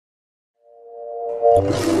I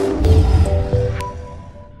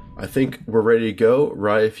think we're ready to go,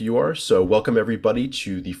 Rye, if you are. So welcome everybody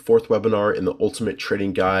to the fourth webinar in the Ultimate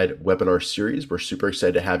Trading Guide webinar series. We're super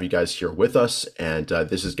excited to have you guys here with us. And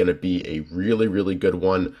this is going to be a really, really good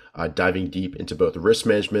one, diving deep into both risk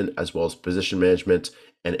management as well as position management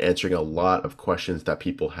and answering a lot of questions that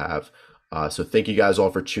people have. So thank you guys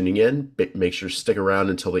all for tuning in. Make sure to stick around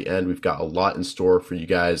until the end. We've got a lot in store for you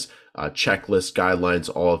guys, checklists, guidelines,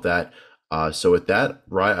 all of that. So with that,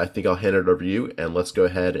 Ryan, I think I'll hand it over to you and let's go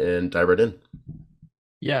ahead and dive right in.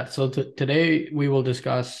 Yeah, so today we will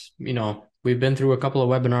discuss, we've been through a couple of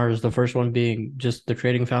webinars, the first one being just the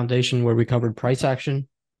trading foundation where we covered price action.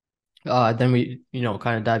 Then we,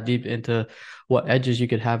 kind of dive deep into what edges you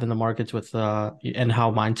could have in the markets with and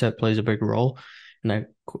how mindset plays a big role. And I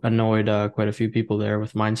annoyed quite a few people there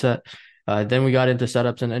with mindset. Then we got into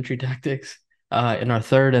setups and entry tactics in our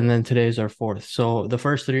third, and then today is our fourth. So the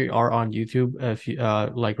first three are on YouTube, if you,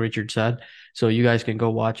 like Richard said. So you guys can go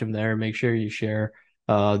watch them there. Make sure you share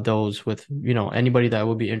those with anybody that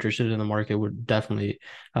would be interested in the market would definitely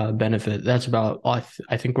benefit. That's about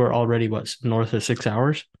I think we're already north of 6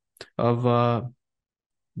 hours of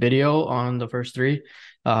video on the first three.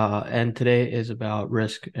 And today is about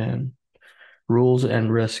risk and rules and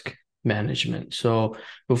risk management. So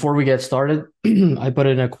before we get started, I put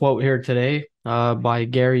in a quote here today by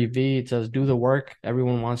Gary V. It says, "Do the work.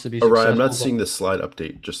 Everyone wants to be Oh, Ryan, I'm not successful, but..." seeing the slide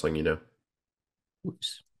update, just letting you know.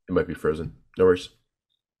 Oops. It might be frozen. No worries.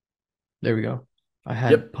 There we go. I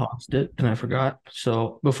had Yep. paused it and I forgot.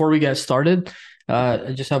 So before we get started,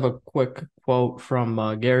 I just have a quick quote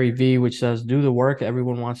from Gary V, which says, "Do the work.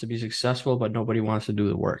 Everyone wants to be successful, but nobody wants to do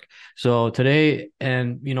the work." So today,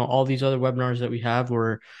 and all these other webinars that we have,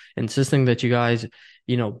 we're insisting that you guys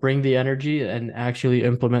bring the energy and actually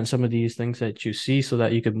implement some of these things that you see so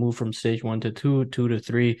that you can move from stage 1 to 2, 2 to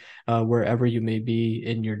 3, wherever you may be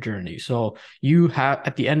in your journey. So you have,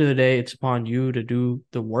 at the end of the day, it's upon you to do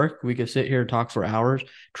the work. We could sit here and talk for hours,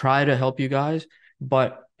 try to help you guys,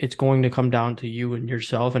 but it's going to come down to you and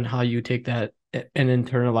yourself and how you take that and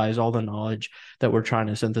internalize all the knowledge that we're trying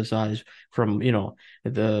to synthesize from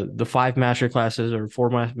the 5 master classes or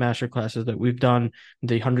 4 master classes that we've done,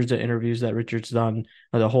 the hundreds of interviews that Richard's done,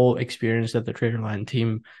 the whole experience that the TraderLion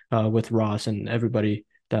team with Ross and everybody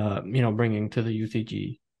bringing to the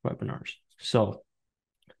UTG webinars. So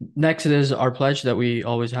next is our pledge that we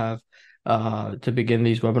always have to begin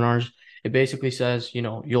these webinars. It basically says,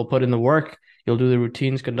 you'll put in the work, you'll do the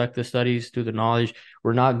routines, conduct the studies, do the knowledge.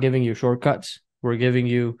 We're not giving you shortcuts. We're giving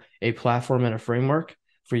you a platform and a framework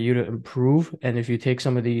for you to improve. And if you take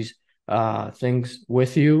some of these things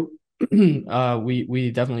with you,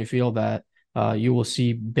 we definitely feel that you will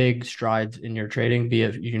see big strides in your trading, be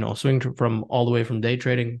it, swing from all the way from day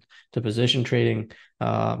trading to position trading.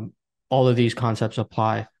 All of these concepts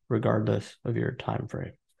apply regardless of your time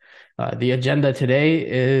frame. The agenda today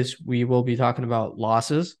is we will be talking about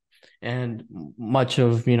losses, and much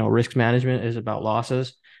of risk management is about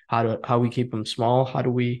losses. How we keep them small. How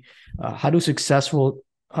do successful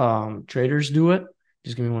traders do it?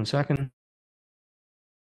 Just give me 1 second.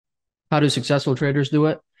 How do successful traders do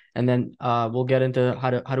it? And then we'll get into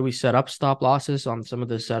how do we set up stop losses on some of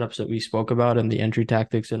the setups that we spoke about in the entry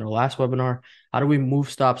tactics in our last webinar. How do we move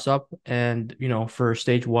stops up? And for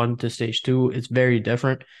stage 1 to stage 2, it's very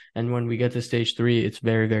different. And when we get to stage 3, it's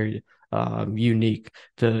very, very unique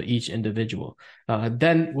to each individual.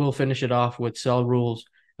 Then we'll finish it off with sell rules.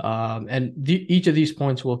 And each of these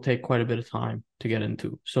points will take quite a bit of time to get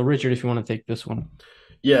into. So Richard, if you want to take this one.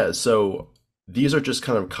 Yeah, so these are just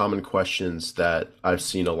kind of common questions that I've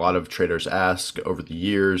seen a lot of traders ask over the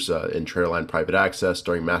years in TraderLion Private Access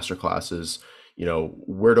during master classes.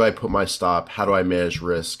 Where do I put my stop? How do I manage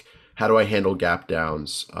risk? How do I handle gap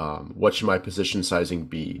downs? What should my position sizing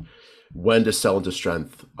be? When to sell into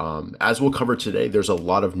strength? As we'll cover today, there's a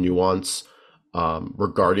lot of nuance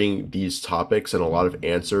regarding these topics and a lot of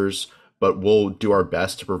answers, but we'll do our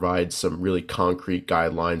best to provide some really concrete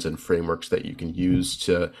guidelines and frameworks that you can use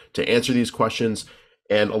to answer these questions.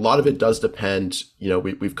 And a lot of it does depend,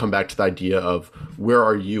 we've come back to the idea of where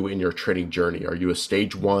are you in your trading journey? Are you a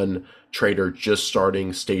stage 1 trader just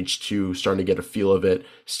starting, stage 2 starting to get a feel of it,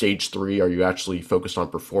 stage 3, are you actually focused on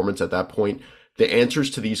performance at that point? The answers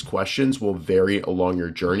to these questions will vary along your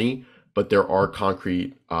journey, but there are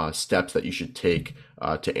concrete steps that you should take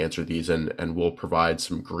to answer these, and we'll provide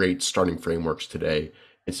some great starting frameworks today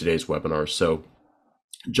in today's webinar. So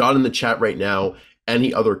John, in the chat right now,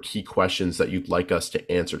 any other key questions that you'd like us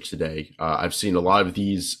to answer today? I've seen a lot of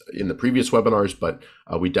these in the previous webinars, but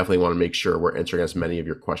we definitely want to make sure we're answering as many of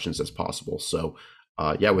your questions as possible. So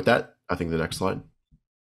yeah, with that, I think the next slide.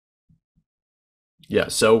 Yeah,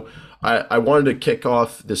 so I wanted to kick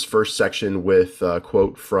off this first section with a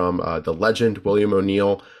quote from the legend William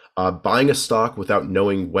O'Neill. Buying a stock without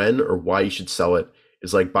knowing when or why you should sell it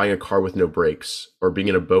is like buying a car with no brakes, or being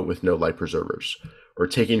in a boat with no life preservers, or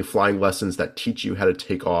taking flying lessons that teach you how to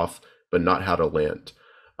take off but not how to land.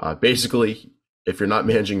 Basically, if you're not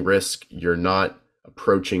managing risk, you're not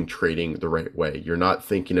approaching trading the right way. You're not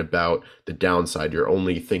thinking about the downside. You're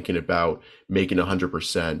only thinking about making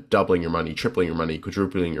 100%, doubling your money, tripling your money,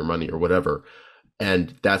 quadrupling your money, or whatever.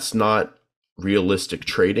 And that's not realistic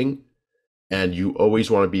trading. And you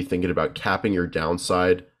always want to be thinking about capping your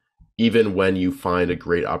downside, even when you find a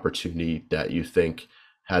great opportunity that you think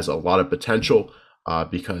has a lot of potential,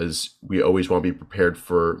 because we always want to be prepared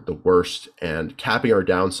for the worst. And capping our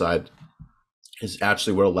downside is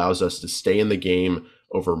actually what allows us to stay in the game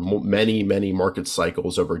over many, many market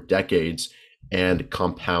cycles, over decades, and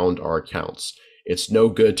compound our accounts. It's no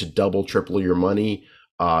good to double, triple your money,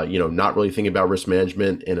 not really thinking about risk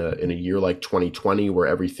management in a year like 2020, where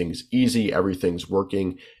everything's easy, everything's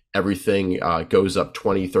working, everything goes up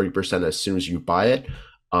 20, 30% as soon as you buy it.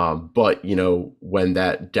 But when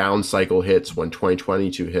that down cycle hits, when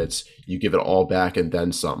 2022 hits, you give it all back and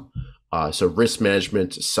then some. So risk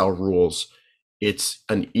management, sell rules, it's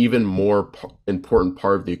an even more important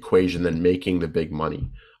part of the equation than making the big money.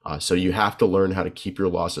 So you have to learn how to keep your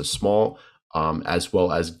losses small, as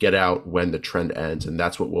well as get out when the trend ends. And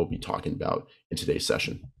that's what we'll be talking about in today's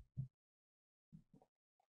session.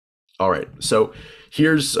 All right, so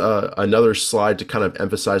here's another slide to kind of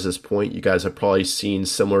emphasize this point. You guys have probably seen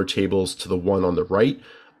similar tables to the one on the right.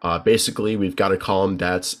 Basically, we've got a column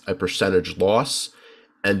that's a percentage loss.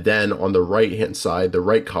 And then on the right-hand side, the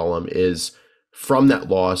right column is from that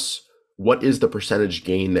loss, what is the percentage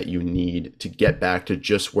gain that you need to get back to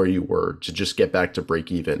just where you were, to just get back to break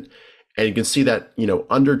even? And you can see that,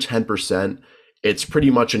 under 10%, it's pretty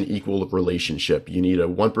much an equal relationship. You need a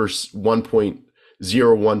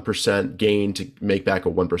 1.01% gain to make back a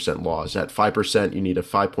 1% loss. At 5%, you need a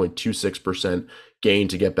 5.26% gain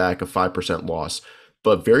to get back a 5% loss.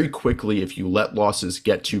 But very quickly, if you let losses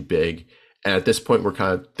get too big, and at this point, we're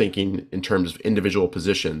kind of thinking in terms of individual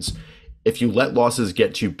positions, if you let losses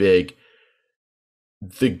get too big,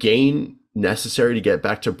 the gain necessary to get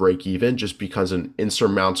back to break even just becomes an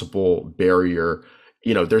insurmountable barrier.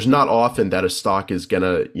 There's not often that a stock is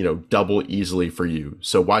gonna, double easily for you.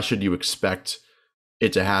 So why should you expect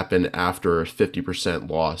it to happen after a 50%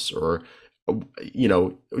 loss? Or,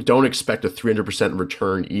 don't expect a 300%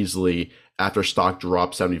 return easily after stock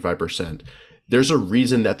drops 75%. There's a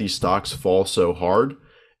reason that these stocks fall so hard.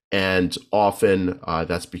 And often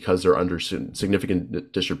that's because they're under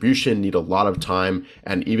significant distribution, need a lot of time.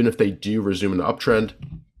 And even if they do resume an uptrend,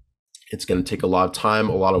 it's going to take a lot of time,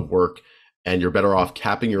 a lot of work, and you're better off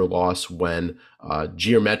capping your loss when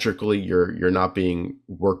geometrically you're not being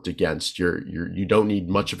worked against. You don't need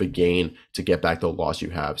much of a gain to get back the loss you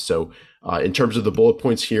have. So in terms of the bullet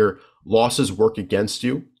points here, losses work against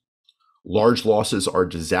you. Large losses are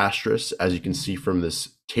disastrous, as you can see from this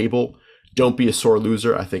table. Don't be a sore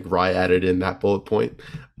loser. I think Rye added in that bullet point.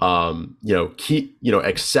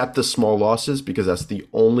 Accept the small losses, because that's the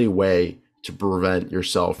only way to prevent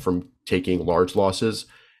yourself from taking large losses,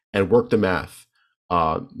 and work the math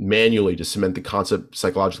manually to cement the concept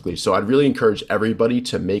psychologically. So I'd really encourage everybody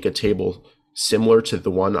to make a table similar to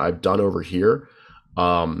the one I've done over here.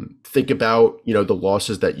 Think about, the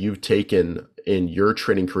losses that you've taken in your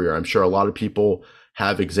trading career. I'm sure a lot of people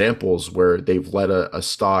have examples where they've let a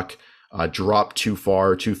stock drop too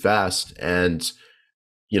far, too fast, and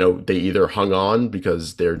they either hung on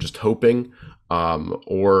because they're just hoping,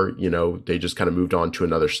 or they just kind of moved on to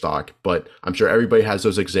another stock. But I'm sure everybody has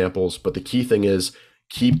those examples. But the key thing is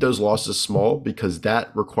keep those losses small, because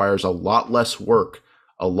that requires a lot less work,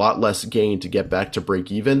 a lot less gain to get back to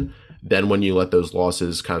break even than when you let those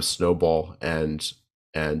losses kind of snowball and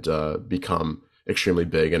become extremely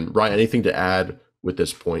big. And Ryan, anything to add with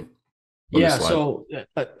this point? Yeah, so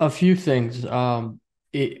a few things.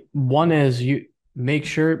 One is you make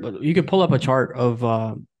sure, but you could pull up a chart of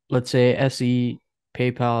let's say SE,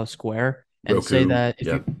 PayPal, Square, and say Roku, that if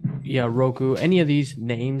yeah. you, yeah, Roku, any of these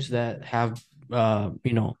names that have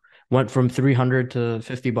went from 300 to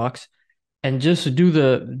 $50, and just do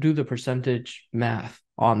the percentage math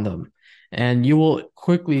on them, and you will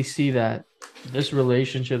quickly see that this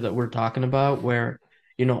relationship that we're talking about, where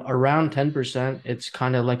around 10%, it's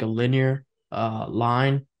kind of like a linear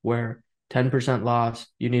line, where 10% loss,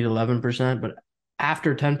 you need 11%, but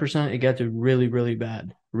after 10%, it gets really, really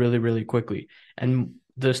bad, really, really quickly. And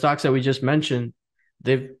the stocks that we just mentioned,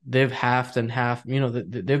 they've halved and half,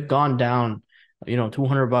 they've gone down,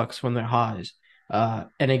 $200 from their highs.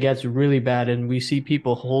 and it gets really bad, and we see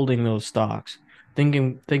people holding those stocks,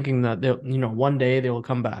 thinking that they'll, one day they will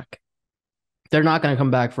come back. They're not going to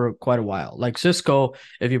come back for quite a while. Like Cisco,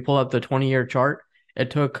 if you pull up the 20-year chart, it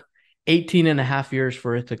took 18 and a half years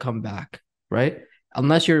for it to come back, right?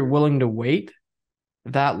 Unless you're willing to wait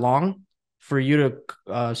that long for you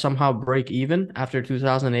to somehow break even after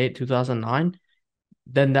 2008, 2009,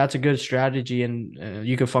 then that's a good strategy, and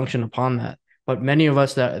you can function upon that. But many of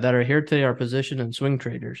us that are here today are positioned in swing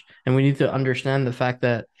traders, and we need to understand the fact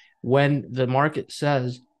that when the market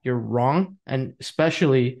says you're wrong, and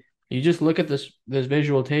especially you just look at this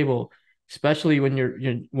visual table, especially when you're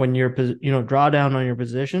drawdown on your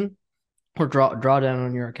position or drawdown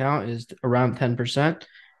on your account is around 10%,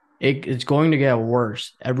 it's going to get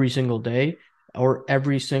worse every single day, or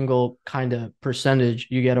every single kind of percentage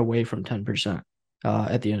you get away from 10%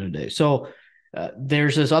 at the end of the day. So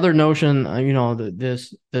there's this other notion,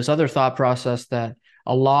 this other thought process that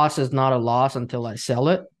a loss is not a loss until I sell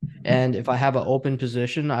it. And if I have an open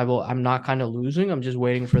position, I'm not kind of losing. I'm just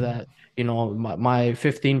waiting for that, my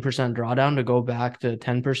 15% drawdown to go back to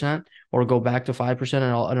 10% or go back to 5%,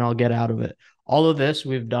 and I'll get out of it. All of this,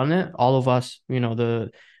 we've done it. All of us,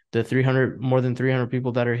 the 300, more than 300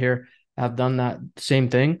 people that are here have done that same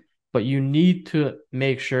thing. But you need to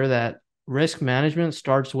make sure that risk management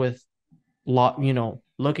starts with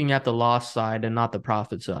looking at the loss side and not the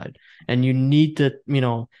profit side. And you need to,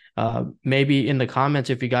 maybe in the comments,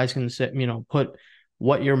 if you guys can say, put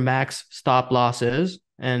what your max stop loss is,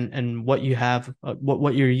 and what you have,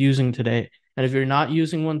 what you're using today. And if you're not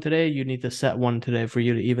using one today, you need to set one today for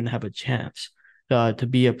you to even have a chance to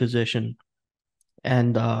be a position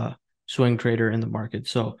and swing trader in the market.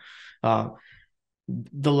 So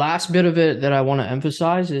the last bit of it that I want to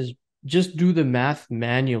emphasize is just do the math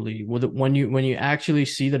manually. When you actually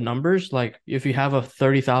see the numbers, like if you have a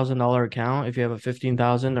 $30,000 account, if you have a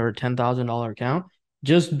 $15,000 or $10,000 account,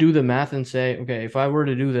 just do the math and say, okay, if I were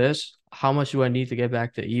to do this, how much do I need to get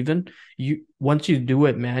back to even? Once you do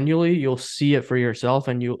it manually, you'll see it for yourself,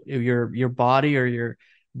 and your body or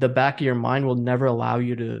the back of your mind will never allow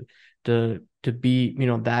you to be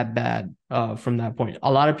that bad from that point.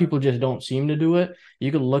 A lot of people just don't seem to do it.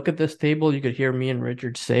 You could look at this table, you could hear me and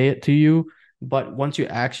Richard say it to you, but once you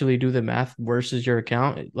actually do the math versus your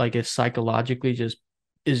account, like it psychologically just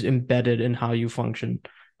is embedded in how you function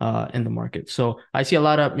in the market. So I see a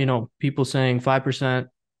lot of people saying 5%,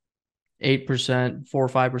 8%, 4 or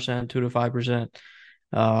 5%, 2 to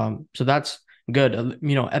 5%. So that's good.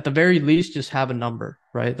 At the very least, just have a number,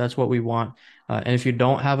 right? That's what we want. And if you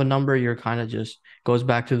don't have a number, you're kind of just goes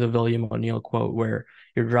back to the William O'Neill quote where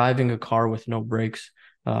you're driving a car with no brakes.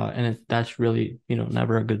 And that's really,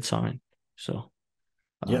 never a good sign. So,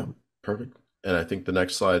 Yeah, perfect. And I think the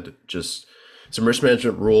next slide, just some risk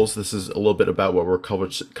management rules. This is a little bit about what we're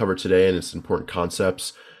covered today, and it's important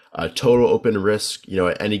concepts. Total open risk,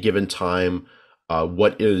 at any given time,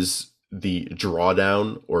 what is the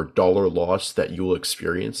drawdown or dollar loss that you will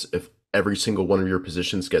experience if every single one of your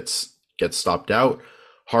positions gets stopped out?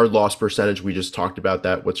 Hard loss percentage, we just talked about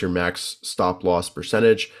that. What's your max stop loss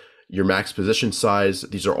percentage? Your max position size.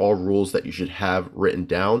 These are all rules that you should have written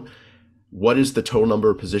down. What is the total number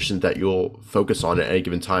of positions that you'll focus on at any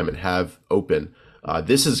given time and have open?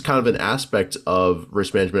 This is kind of an aspect of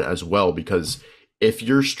risk management as well, because if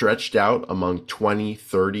you're stretched out among 20,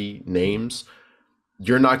 30 names,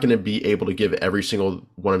 you're not going to be able to give every single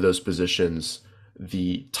one of those positions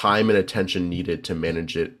the time and attention needed to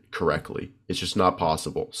manage it correctly. It's just not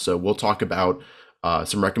possible. So we'll talk about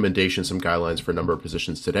some recommendations, some guidelines for a number of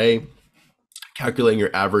positions today. Calculating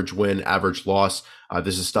your average win, average loss.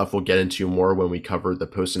 This is stuff we'll get into more when we cover the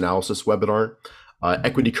post-analysis webinar.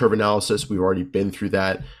 Equity curve analysis, we've already been through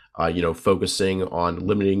that, focusing on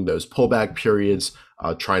limiting those pullback periods,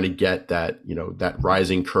 trying to get that, that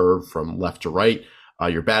rising curve from left to right.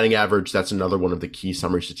 Your batting average, that's another one of the key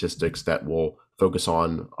summary statistics that we'll focus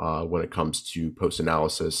on when it comes to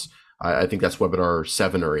post-analysis. I think that's webinar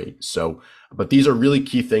 7 or 8. So, but these are really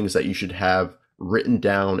key things that you should have written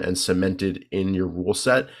down and cemented in your rule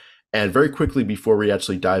set. And very quickly, before we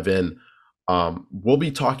actually dive in, we'll be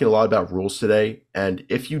talking a lot about rules today. And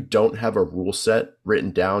if you don't have a rule set written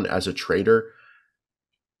down as a trader,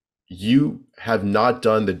 you have not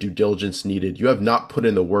done the due diligence needed. You have not put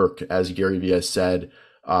in the work, as Gary Vee has said,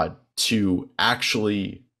 to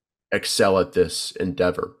actually excel at this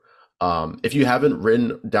endeavor. If you haven't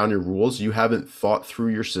written down your rules, you haven't thought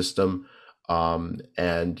through your system,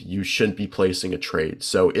 and you shouldn't be placing a trade.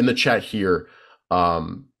 So in the chat here,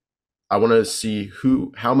 I want to see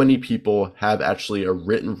how many people have actually a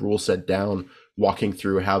written rule set down walking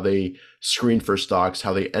through how they screen for stocks,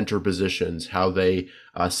 how they enter positions, how they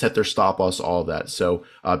set their stop loss, all of that. So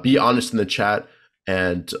be honest in the chat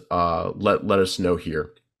and let us know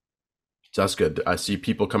here. So that's good. I see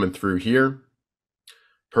people coming through here.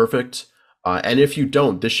 Perfect. And if you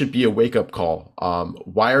don't, this should be a wake up call.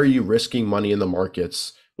 Why are you risking money in the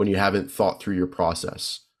markets when you haven't thought through your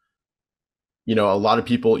process? A lot of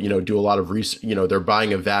people, do a lot of research. They're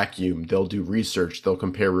buying a vacuum. They'll do research. They'll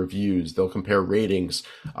compare reviews. They'll compare ratings.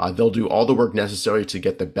 They'll do all the work necessary to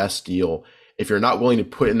get the best deal. If you're not willing to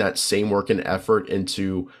put in that same work and effort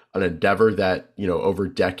into an endeavor that, over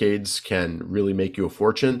decades can really make you a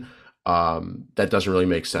fortune, that doesn't really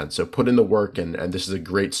make sense. So put in the work, and this is a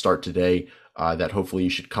great start today that hopefully you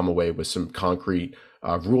should come away with some concrete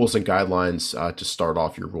rules and guidelines to start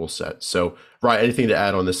off your rule set. So, Ryan, anything to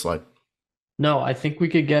add on this slide? No, I think we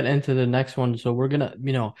could get into the next one. So we're gonna,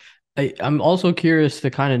 I'm also curious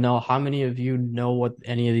to kind of know how many of you know what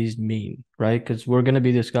any of these mean, right? Because we're gonna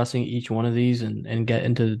be discussing each one of these and get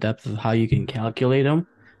into the depth of how you can calculate them.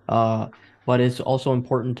 Uh, but it's also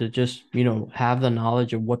important to just, have the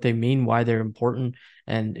knowledge of what they mean, why they're important.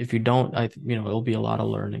 And if you don't, it'll be a lot of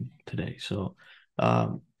learning today. So,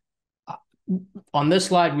 um, on this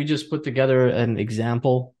slide, we just put together an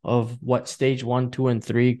example of what stage 1, 2, and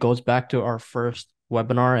 3 goes back to our first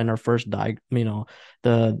webinar and our first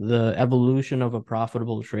the evolution of a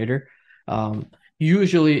profitable trader.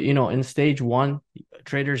 Usually, in stage 1,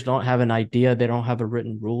 traders don't have an idea, they don't have a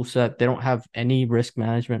written rule set, they don't have any risk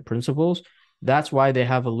management principles. That's why they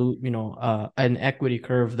have an equity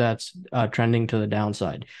curve that's trending to the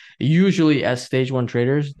downside. Usually, as stage 1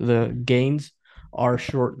 traders, the gains are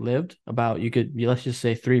short-lived, let's just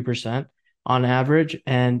say 3% on average,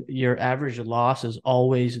 and your average loss is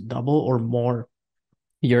always double or more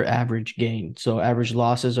your average gain. So average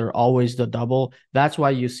losses are always the double. That's why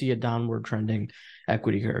you see a downward trending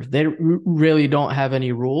equity curve. They really don't have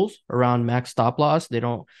any rules around max stop loss.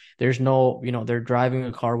 There's no, they're driving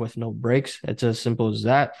a car with no brakes. It's as simple as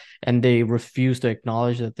that. And they refuse to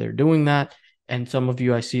acknowledge that they're doing that. And some of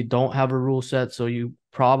you I see don't have a rule set. So you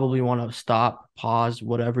probably want to stop, pause,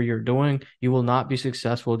 whatever you're doing. You will not be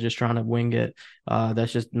successful just trying to wing it.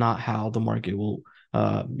 That's just not how the market will,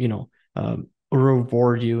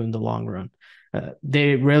 reward you in the long run.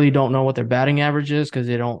 They really don't know what their batting average is because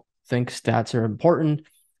they don't think stats are important.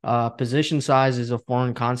 Position size is a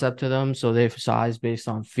foreign concept to them, so they've sized based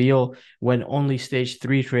on feel when only stage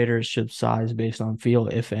 3 traders should size based on feel,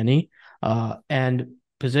 if any. And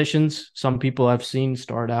positions, some people I've seen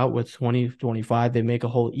start out with 20, 25. They make a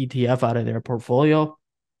whole ETF out of their portfolio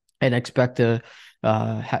and expect to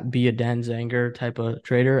be a Dan Zanger type of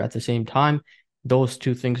trader at the same time. Those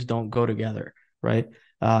two things don't go together, right?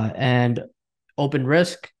 And open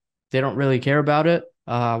risk, they don't really care about it.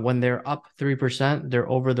 When they're up 3%, they're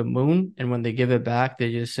over the moon. And when they give it back,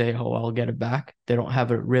 they just say, oh, I'll get it back. They don't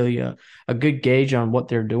have a good gauge on what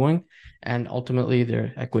they're doing. And ultimately,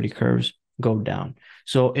 their equity curves go down.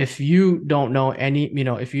 So if you don't know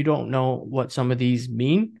if you don't know what some of these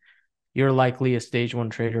mean, you're likely a stage 1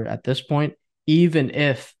 trader at this point, even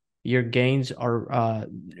if your gains are,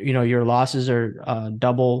 your losses are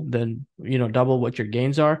double what your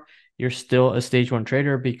gains are. You're still a stage 1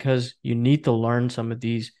 trader because you need to learn some of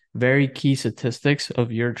these very key statistics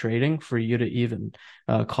of your trading for you to even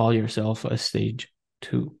call yourself a stage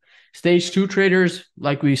 2. Stage 2 traders,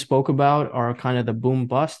 like we spoke about, are kind of the boom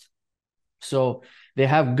bust. So they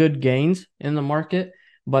have good gains in the market,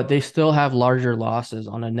 but they still have larger losses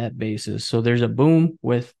on a net basis. So there's a boom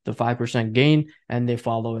with the 5% gain, and they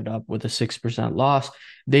follow it up with a 6% loss.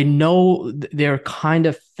 They know they're kind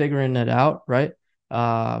of figuring it out, right?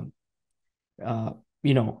 They're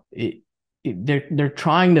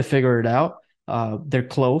trying to figure it out. They're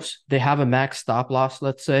close. They have a max stop loss,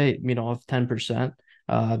 let's say, of 10%.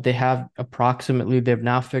 They've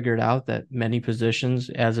now figured out that many positions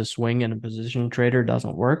as a swing and a position trader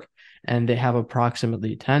doesn't work, and they have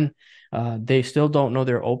approximately 10. They still don't know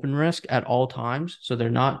their open risk at all times. So they're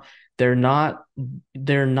not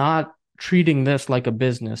treating this like a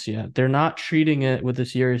business yet. They're not treating it with the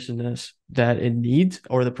seriousness that it needs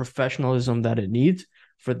or the professionalism that it needs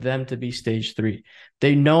for them to be stage 3.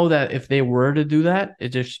 They know that if they were to do that, it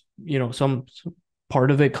just, some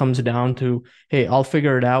part of it comes down to, hey, I'll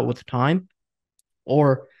figure it out with time,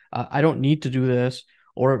 or I don't need to do this.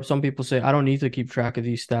 Or some people say, I don't need to keep track of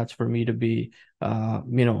these stats for me to be, a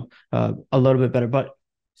little bit better. But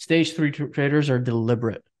stage 3 traders are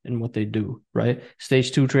deliberate. in what they do, right?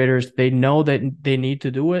 Stage two traders, they know that they need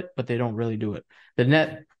to do it, but they don't really do it. The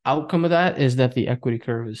net outcome of that is that the equity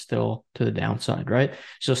curve is still to the downside, right?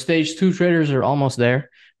 So stage two traders are almost there.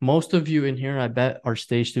 Most of you in here, I bet, are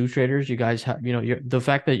stage two traders. You guys have, the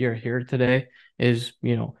fact that you're here today is,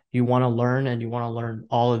 you want to learn, and you want to learn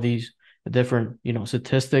all of these different,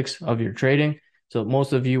 statistics of your trading. So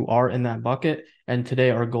most of you are in that bucket. And today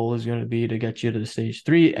our goal is going to be to get you to the stage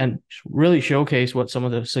three and really showcase what some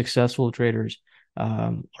of the successful traders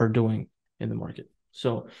are doing in the market.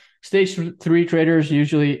 So stage three traders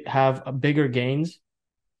usually have a bigger gains,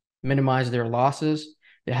 minimize their losses.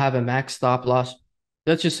 They have a max stop loss.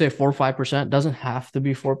 Let's just say 4 or 5%. Doesn't have to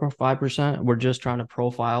be 4 or 5%. We're just trying to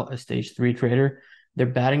profile a stage three trader. Their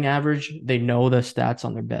batting average, they know the stats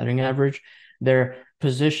on their batting average. Their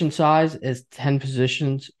position size is 10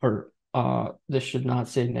 positions, or this should not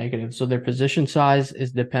say negative. So their position size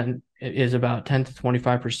is about 10 to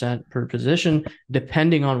 25% per position,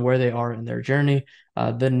 depending on where they are in their journey.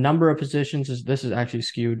 The number of positions this is actually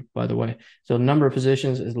skewed, by the way. So the number of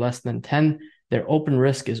positions is less than 10. Their open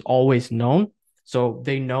risk is always known. So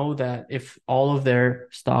they know that if all of their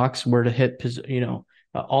stocks were to hit,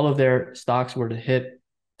 all of their stocks were to hit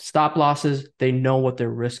stop losses, they know what they're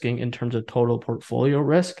risking in terms of total portfolio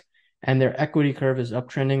risk. And their equity curve is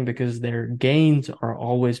uptrending because their gains are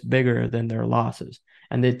always bigger than their losses.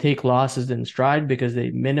 And they take losses in stride because they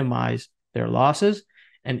minimize their losses.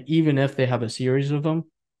 And even if they have a series of them,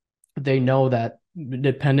 they know that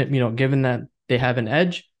given that they have an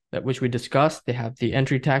edge, that which we discussed, they have the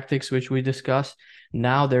entry tactics, which we discussed.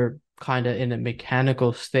 Now they're kind of in a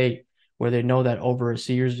mechanical state where they know that over a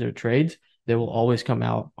series of trades, they will always come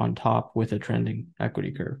out on top with a trending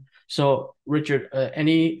equity curve. So, Richard,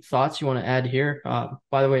 any thoughts you want to add here?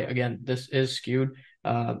 By the way, again, this is skewed.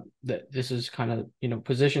 This is kind of,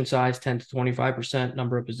 position size 10 to 25%,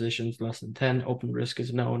 number of positions less than 10, open risk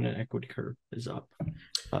is known, and equity curve is up.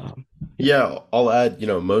 Yeah, I'll add,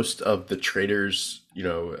 most of the traders,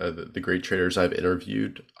 the great traders I've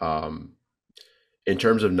interviewed, in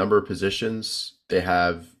terms of number of positions, they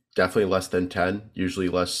have definitely less than 10, usually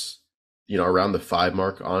less, around the 5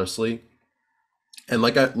 mark, honestly. And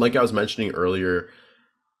like I was mentioning earlier,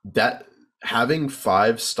 that having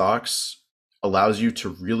 5 stocks allows you to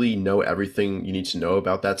really know everything you need to know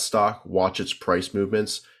about that stock, watch its price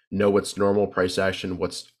movements, know what's normal price action,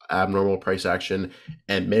 what's abnormal price action,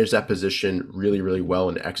 and manage that position really, really well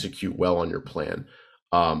and execute well on your plan,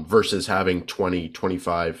 versus having 20,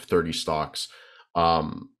 25, 30 stocks.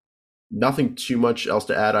 Nothing too much else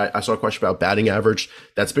to add. I saw a question about batting average.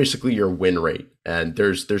 That's basically your win rate. And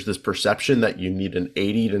there's this perception that you need an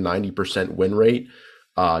 80 to 90% win rate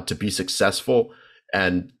to be successful.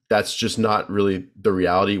 And that's just not really the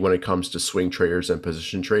reality when it comes to swing traders and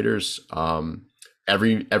position traders.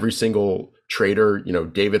 Every single trader,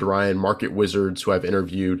 David Ryan, market wizards who I've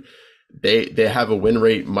interviewed, they have a win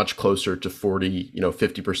rate much closer to 40,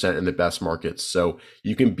 50% in the best markets. So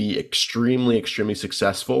you can be extremely, extremely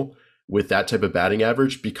successful with that type of batting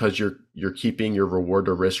average because you're keeping your reward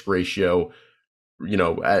to risk ratio,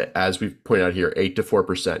 as we've pointed out here, 8 to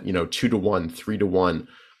 4%, 2 to 1, 3 to 1.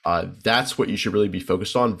 That's what you should really be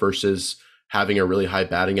focused on versus having a really high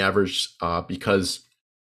batting average, because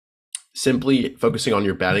simply focusing on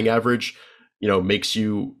your batting average, makes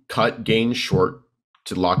you cut gains short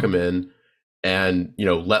to lock them in and,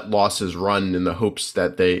 let losses run in the hopes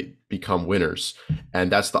that they become winners. And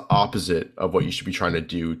that's the opposite of what you should be trying to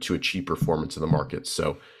do to achieve performance in the market.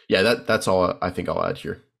 So yeah, that's all I think I'll add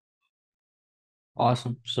here.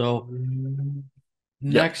 Awesome. So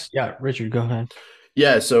next, yeah, Richard, go ahead.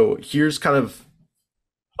 Yeah. So here's kind of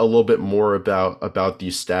a little bit more about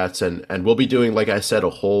these stats, and we'll be doing, like I said, a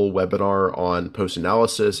whole webinar on post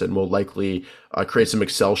analysis, and we'll likely create some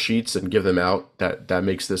Excel sheets and give them out. That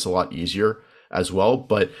makes this a lot easier as well.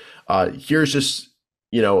 But here's just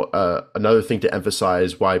another thing to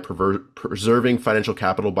emphasize why preserving financial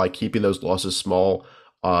capital by keeping those losses small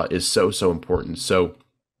is so important. So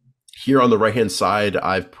here on the right hand side,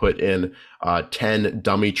 I've put in 10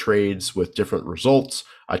 dummy trades with different results.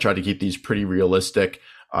 I try to keep these pretty realistic.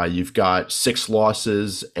 You've got 6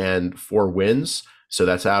 losses and 4 wins. So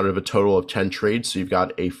that's out of a total of 10 trades. So you've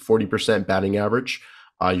got a 40% batting average.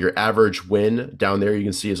 Your average win down there, you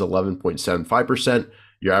can see, is 11.75%.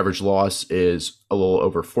 Your average loss is a little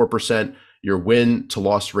over 4%. Your win to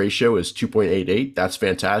loss ratio is 2.88. That's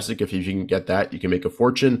fantastic. If you can get that, you can make a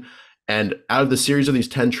fortune. And out of the series of these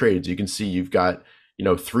 10 trades, you can see you've got,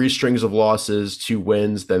 3 strings of losses, 2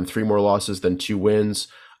 wins, then 3 more losses, then 2 wins.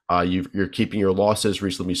 You're keeping your losses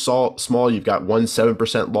reasonably small. You've got 1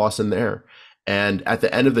 7% loss in there. And at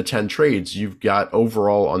the end of the 10 trades, you've got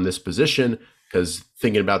overall on this position, because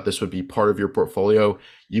thinking about this would be part of your portfolio,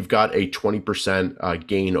 you've got a 20%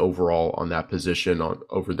 gain overall on that position on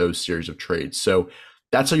over those series of trades. So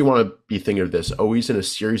that's how you want to be thinking of this, always in a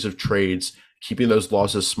series of trades, keeping those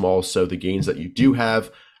losses small so the gains that you do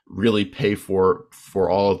have really pay for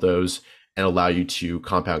all of those and allow you to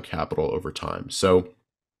compound capital over time. So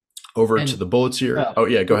over to And the bullets here. uh, Oh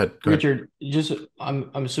yeah, go ahead. Go ahead. Richard, just I'm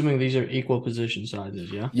assuming these are equal position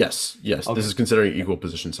sizes, yeah? Yes, yes. This Okay. is considering Yep. equal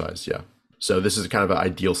position size. Yeah. So this is kind of an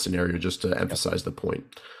ideal scenario just to Yep. emphasize the point.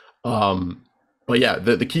 Um, but yeah,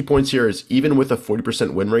 the key points here is even with a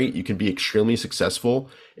 40% win rate, you can be extremely successful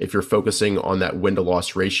if you're focusing on that win to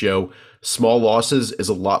loss ratio. Small losses is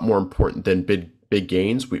a lot more important than big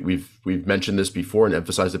gains. We've mentioned this before and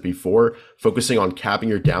emphasized it before. Focusing on capping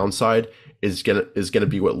your downside is gonna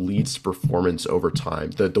be what leads to performance over time.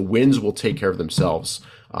 The wins will take care of themselves,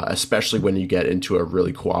 especially when you get into a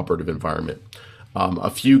really cooperative environment. A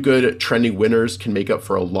few good trending winners can make up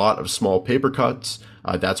for a lot of small paper cuts.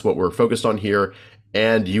 That's what we're focused on here.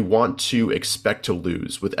 And you want to expect to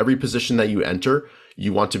lose. With every position that you enter,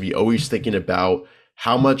 you want to be always thinking about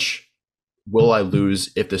how much will I lose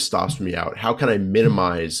if this stops me out? How can I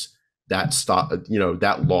minimize that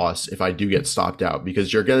that loss if I do get stopped out?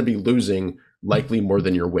 Because you're going to be losing likely more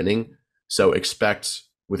than you're winning. So expect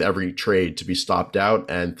with every trade to be stopped out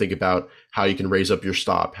and think about how you can raise up your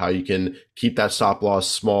stop, how you can keep that stop loss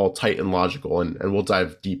small, tight, and logical. And we'll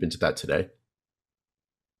dive deep into that today.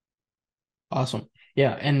 Awesome.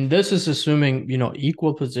 Yeah, and this is assuming,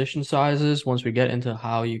 equal position sizes. Once we get into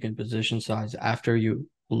how you can position size after you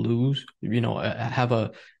lose,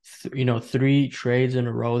 have three trades in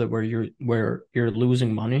a row that where you're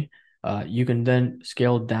losing money, you can then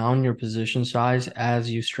scale down your position size as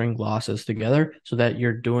you string losses together so that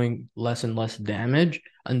you're doing less and less damage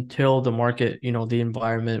until the market, the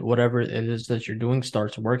environment, whatever it is that you're doing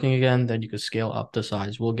starts working again, then you can scale up the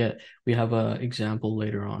size. We have a example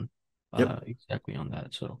later on Yep. exactly on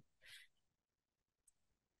that. So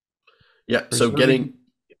Yeah. So preserving,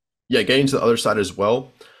 getting to the other side as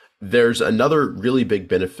well, there's another really big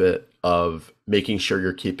benefit of making sure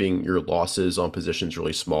you're keeping your losses on positions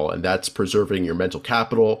really small, and that's preserving your mental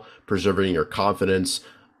capital, preserving your confidence.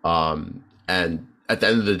 And at the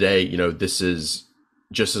end of the day, this is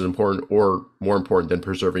just as important or more important than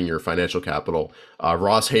preserving your financial capital.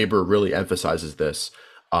 Ross Haber really emphasizes this.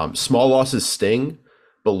 Small losses sting,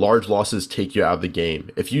 but large losses take you out of the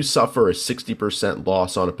game. If you suffer a 60%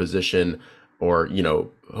 loss on a position, or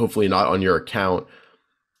hopefully not on your account,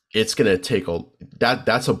 it's going to take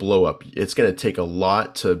that's a blow up. It's going to take a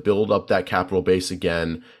lot to build up that capital base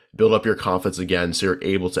again, build up your confidence again, so you're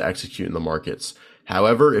able to execute in the markets.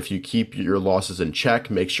 However, if you keep your losses in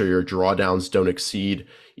check, make sure your drawdowns don't exceed,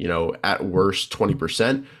 at worst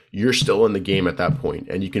 20%, you're still in the game at that point,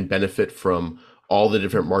 and you can benefit from all the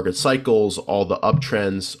different market cycles, all the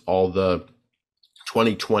uptrends, all the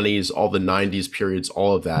 2020s, all the 90s periods,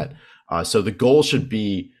 all of that. So the goal should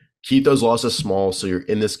be keep those losses small so you're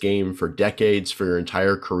in this game for decades, for your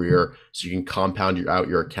entire career, so you can compound out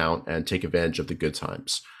your account and take advantage of the good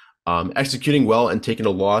times. Executing well and taking a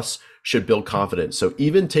loss should build confidence. So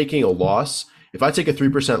even taking a loss, if I take a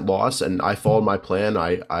 3% loss and I followed my plan,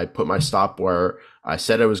 I put my stop where I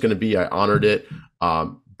said I was going to be, I honored it.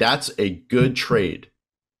 That's a good trade,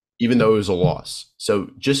 even though it was a loss.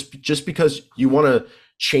 So just because you want to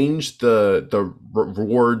change the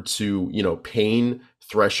reward to pain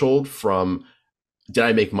threshold from did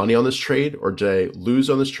I make money on this trade or did I lose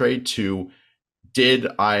on this trade to did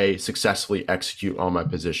I successfully execute on my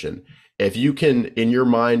position? If you can in your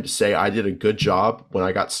mind say I did a good job when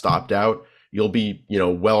I got stopped out, you'll be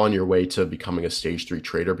well on your way to becoming a stage 3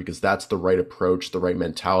 trader, because that's the right approach, the right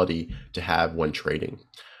mentality to have when trading.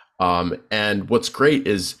 And what's great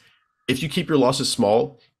is if you keep your losses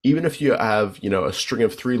small, even if you have, a string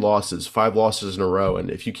of 3 losses, 5 losses in a row,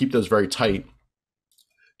 and if you keep those very tight,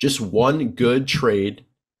 just one good trade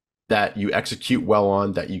that you execute well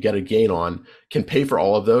on, that you get a gain on, can pay for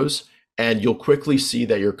all of those. And you'll quickly see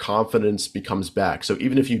that your confidence becomes back. So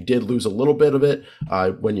even if you did lose a little bit of it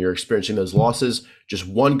when you're experiencing those losses, just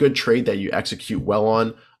one good trade that you execute well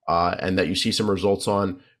on and that you see some results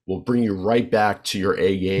on will bring you right back to your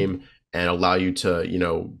A game and allow you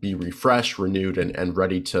to, be refreshed, renewed, and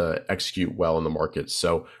ready to execute well in the markets.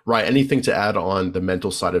 So, Ryan, anything to add on the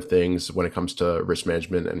mental side of things when it comes to risk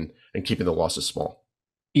management and keeping the losses small?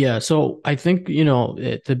 yeah. So I think,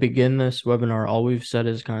 to begin this webinar, all we've said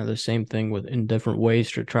is kind of the same thing with in different ways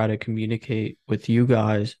to try to communicate with you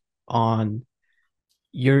guys on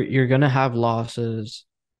you're gonna have losses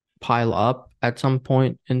pile up at some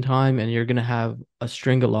point in time, and you're going to have a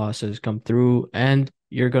string of losses come through, and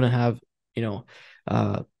you're going to have, you know,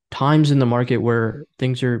 uh, times in the market where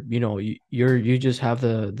things are, you just have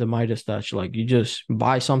the Midas touch, like you just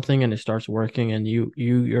buy something and it starts working, and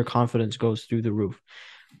your confidence goes through the roof.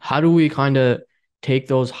 How do we kind of take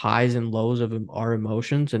those highs and lows of our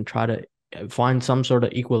emotions and try to find some sort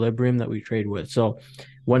of equilibrium that we trade with? So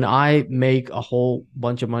when I make a whole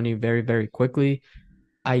bunch of money very, very quickly,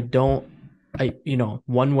 I don't,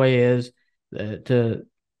 one way is to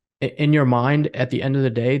in your mind, at the end of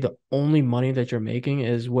the day, the only money that you're making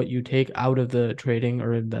is what you take out of the trading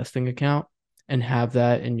or investing account and have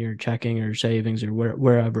that in your checking or savings or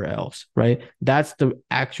wherever else, right? That's the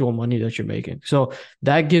actual money that you're making. So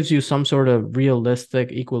that gives you some sort of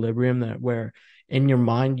realistic equilibrium that where in your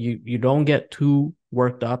mind you don't get too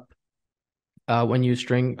worked up when you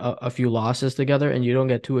string a few losses together, and you don't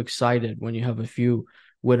get too excited when you have a few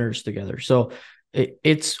winners together. So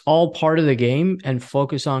it's all part of the game, and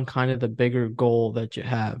focus on kind of the bigger goal that you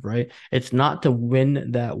have, right? It's not to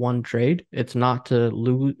win that one trade. It's not to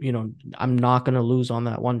lose, I'm not going to lose on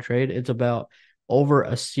that one trade. It's about over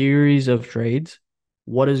a series of trades,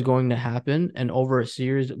 what is going to happen, and over a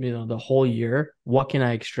series, the whole year, what can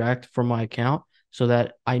I extract from my account so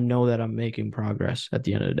that I know that I'm making progress at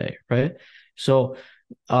the end of the day, right? So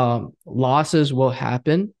losses will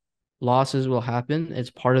happen. Losses will happen. It's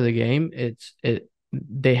part of the game.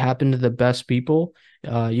 They happen to the best people.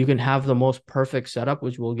 You can have the most perfect setup,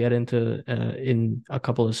 which we'll get into in a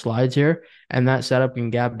couple of slides here, and that setup can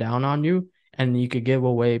gap down on you, and you could give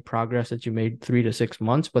away progress that you made 3 to 6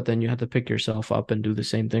 months, but then you have to pick yourself up and do the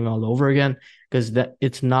same thing all over again, because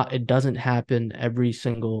it doesn't happen every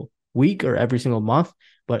single week or every single month,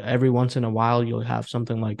 but every once in a while you'll have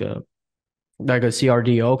something like a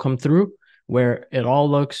CRDO come through where it all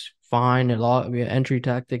looks fine. It all entry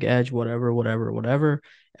tactic edge, whatever, whatever, whatever.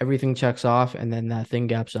 Everything checks off, and then that thing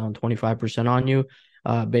gaps down 25% on you,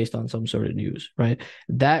 based on some sort of news, right?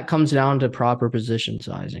 That comes down to proper position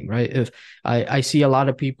sizing, right? If I see a lot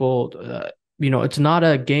of people, it's not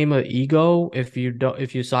a game of ego if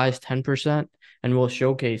you size 10%, and we'll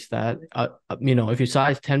showcase that. If you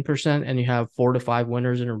size 10% and you have 4 to 5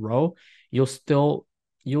 winners in a row, you'll still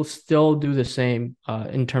you'll still do the same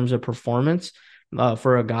in terms of performance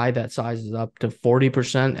for a guy that sizes up to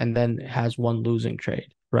 40% and then has one losing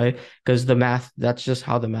trade, right? Because that's just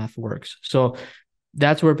how the math works. So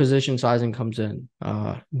that's where position sizing comes in,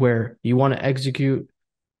 where you want to execute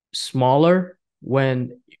smaller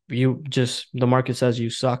when the market says you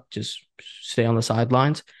suck, just stay on the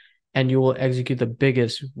sidelines. And you will execute the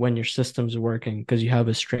biggest when your system's working because you have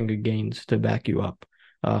a string of gains to back you up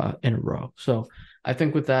in a row. So I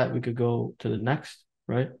think with that, we could go to the next,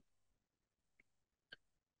 right?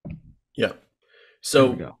 Yeah. There we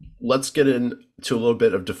So go. let's get into a little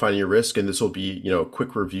bit of defining your risk, and this will be, a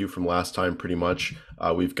quick review from last time. Pretty much,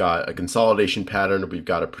 we've got a consolidation pattern, we've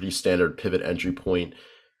got a pretty standard pivot entry point,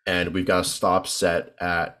 and we've got a stop set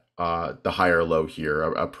at the higher low here,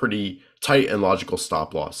 a pretty tight and logical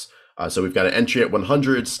stop loss. So we've got an entry at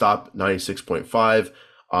 100, stop 96.5.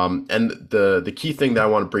 And the key thing that I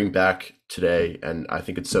want to bring back today, and I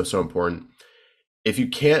think it's so important, if you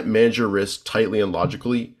can't manage your risk tightly and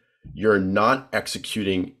logically, you're not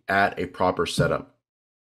executing at a proper setup.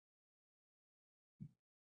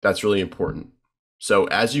 That's really important. So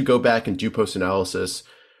as you go back and do post analysis,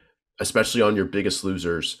 especially on your biggest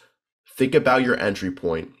losers, think about your entry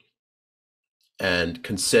point and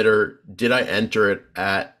consider, did I enter it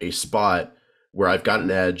at a spot where I've got an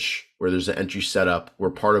edge, where there's an entry setup, we're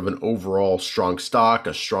part of an overall strong stock,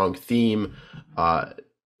 a strong theme,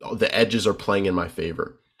 the edges are playing in my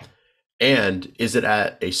favor? And is it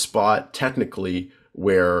at a spot technically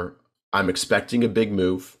where I'm expecting a big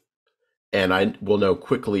move and I will know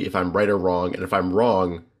quickly if I'm right or wrong? And if I'm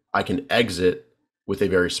wrong, I can exit with a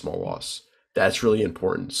very small loss. That's really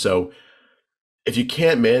important. So if you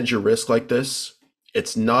can't manage your risk like this,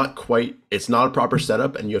 it's not a proper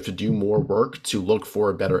setup, and you have to do more work to look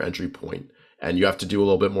for a better entry point. And you have to do a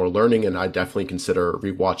little bit more learning, and I definitely consider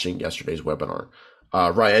rewatching yesterday's webinar.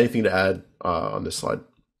 Ryan, anything to add on this slide?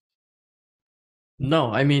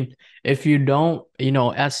 No, I mean, if you don't,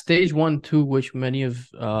 at stage 1, 2, which many of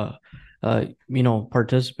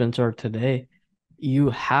participants are today,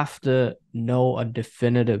 you have to know a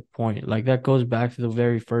definitive point. Like that goes back to the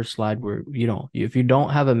very first slide where, if you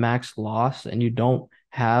don't have a max loss and you don't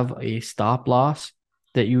have a stop loss,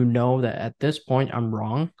 that that at this point I'm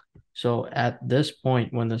wrong. So at this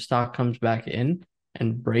point, when the stock comes back in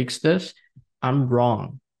and breaks this, I'm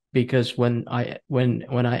wrong because when I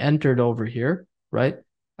entered over here, right?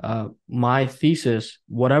 My thesis,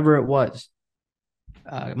 whatever it was,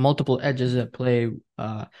 multiple edges at play,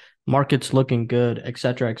 markets looking good, et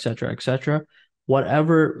cetera, et cetera, et cetera.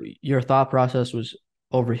 Whatever your thought process was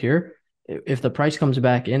over here, if the price comes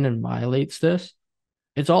back in and violates this,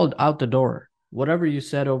 it's all out the door. Whatever you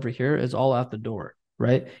said over here is all out the door,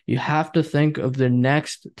 right? You have to think of the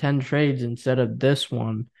next 10 trades instead of this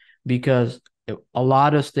one because a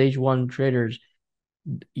lot of stage one traders,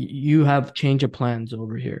 you have change of plans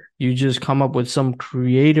over here. You just come up with some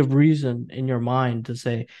creative reason in your mind to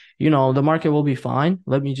say, the market will be fine.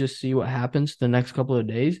 Let me just see what happens the next couple of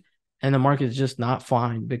days. And the market is just not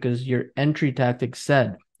fine because your entry tactic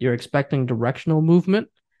said you're expecting directional movement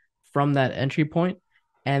from that entry point,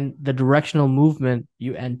 and the directional movement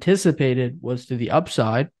you anticipated was to the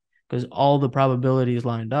upside because all the probabilities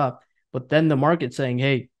lined up. But then the market saying,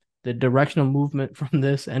 hey, the directional movement from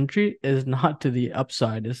this entry is not to the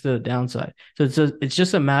upside, it's to the downside. So it's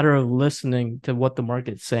just a matter of listening to what the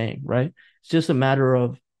market's saying, right? It's just a matter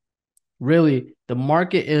of really the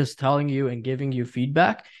market is telling you and giving you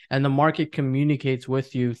feedback, and the market communicates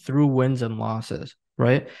with you through wins and losses,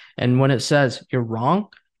 right? And when it says you're wrong,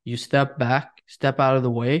 you step back, step out of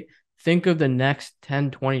the way, think of the next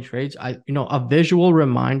 10, 20 trades. A visual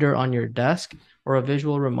reminder on your desk or a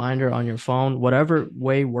visual reminder on your phone, whatever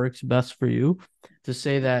way works best for you, to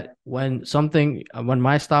say that when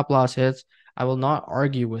my stop loss hits, I will not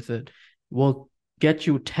argue with it. Will get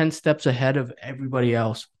you 10 steps ahead of everybody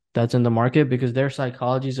else that's in the market because their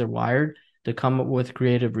psychologies are wired to come up with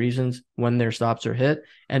creative reasons when their stops are hit.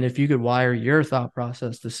 And if you could wire your thought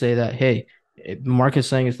process to say that, hey, if the market's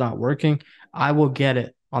saying it's not working, I will get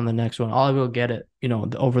it on the next one. I will get it,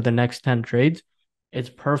 over the next 10 trades. It's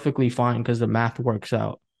perfectly fine because the math works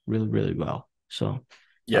out really, really well. So,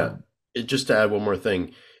 Yeah. Just to add one more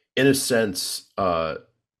thing, in a sense, a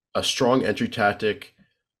strong entry tactic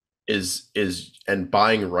is and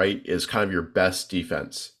buying right is kind of your best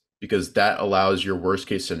defense because that allows your worst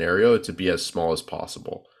case scenario to be as small as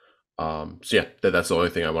possible. So yeah, that's the only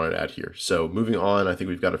thing I wanted to add here. So moving on, I think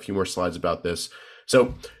we've got a few more slides about this.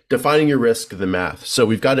 So defining your risk, the math. So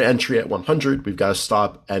we've got an entry at 100. We've got a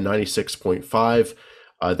stop at 96.5.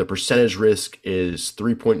 The percentage risk is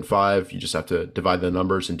 3.5. You just have to divide the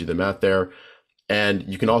numbers and do the math there. And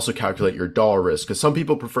you can also calculate your dollar risk because some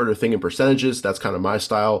people prefer to think in percentages. That's kind of my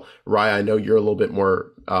style. Rye, I know you're a little bit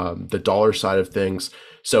more the dollar side of things.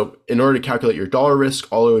 So in order to calculate your dollar risk,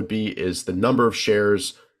 all it would be is the number of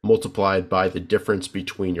shares multiplied by the difference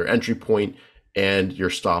between your entry point and your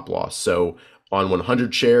stop loss. So on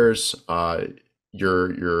 100 shares,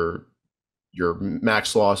 your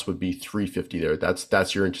max loss would be 350 there.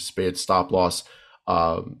 That's your anticipated stop loss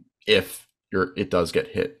if it does get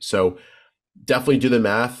hit. So definitely do the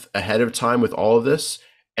math ahead of time with all of this.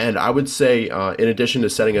 And I would say, in addition to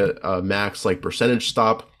setting a max like percentage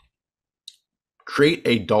stop, create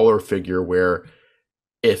a dollar figure where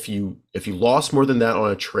if you lost more than that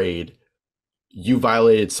on a trade, you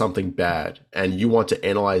violated something bad and you want to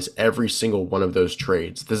analyze every single one of those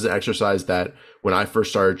trades. This is an exercise that when I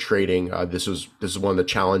first started trading, this is one of the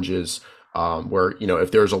challenges where,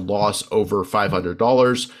 if there's a loss over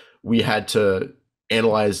 $500, we had to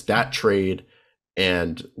analyze that trade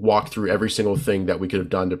and walk through every single thing that we could have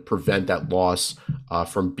done to prevent that loss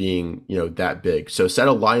from being, that big. So set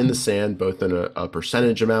a line in the sand, both in a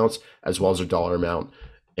percentage amount as well as a dollar amount,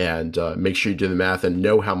 and make sure you do the math and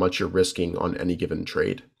know how much you're risking on any given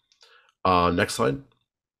trade. Next slide.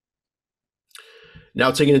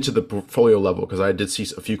 Now taking it to the portfolio level, because I did see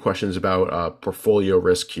a few questions about portfolio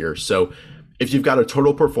risk here. So if you've got a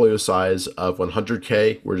total portfolio size of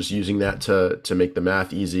 100K, we're just using that to make the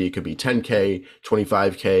math easy. It could be 10K,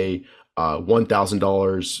 25K,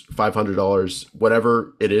 $1,000, $500,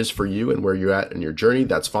 whatever it is for you and where you're at in your journey,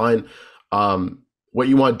 that's fine. What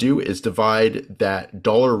you want to do is divide that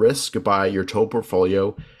dollar risk by your total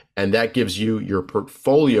portfolio, and that gives you your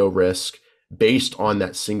portfolio risk based on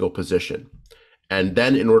that single position. And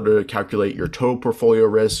then in order to calculate your total portfolio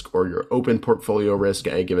risk or your open portfolio risk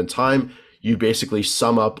at any given time, you basically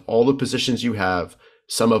sum up all the positions you have,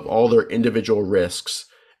 sum up all their individual risks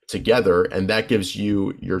together, and that gives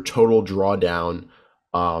you your total drawdown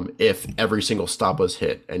if every single stop was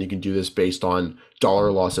hit. And you can do this based on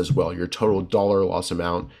dollar loss as well, your total dollar loss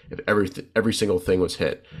amount if every single thing was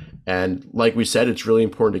hit. And like we said, it's really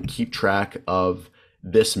important to keep track of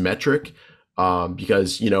this metric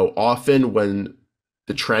because, often when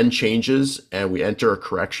the trend changes and we enter a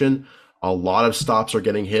correction, a lot of stops are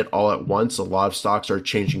getting hit all at once. A lot of stocks are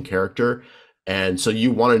changing character. And so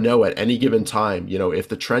you want to know at any given time, if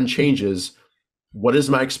the trend changes, what is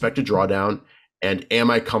my expected drawdown? And am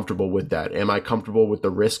I comfortable with that? Am I comfortable with the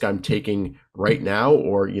risk I'm taking right now?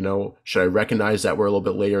 Or, should I recognize that we're a little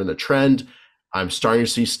bit later in the trend? I'm starting to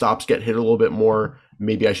see stops get hit a little bit more.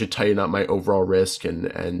 Maybe I should tighten up my overall risk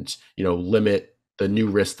and limit the new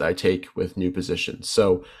risk that I take with new positions.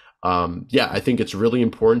 So yeah, I think it's really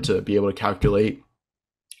important to be able to calculate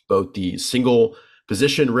both the single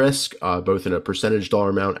position risk, both in a percentage dollar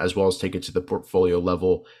amount, as well as take it to the portfolio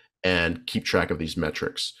level and keep track of these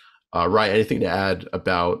metrics. Ryan, anything to add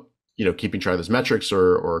about keeping track of those metrics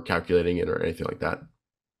or calculating it or anything like that?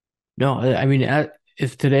 No, I mean,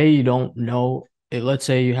 if today you don't know, let's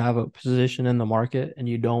say you have a position in the market and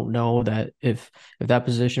you don't know that if that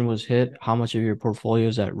position was hit, how much of your portfolio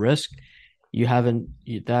is at risk, you haven't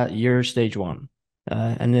that you're stage one.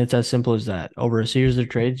 And it's as simple as that. Over a series of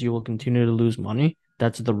trades, you will continue to lose money.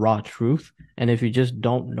 That's the raw truth. And if you just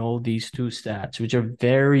don't know these two stats, which are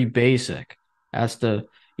very basic as to,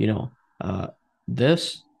 you know, uh,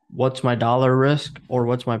 this, what's my dollar risk or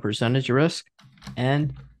what's my percentage risk,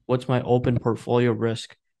 and what's my open portfolio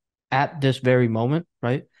risk at this very moment,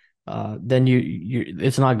 right? Then you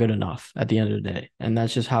it's not good enough at the end of the day, and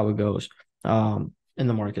that's just how it goes in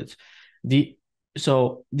the markets. The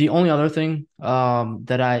so the only other thing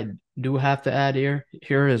that I do have to add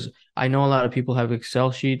here is I know a lot of people have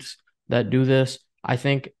Excel sheets that do this. I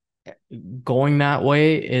think going that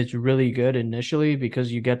way is really good initially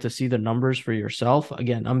because you get to see the numbers for yourself.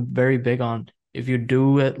 Again, I'm very big on if you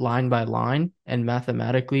do it line by line and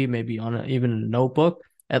mathematically, maybe on even a notebook,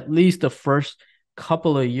 at least the first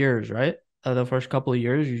couple of years, right? The first couple of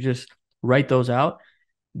years, you just write those out.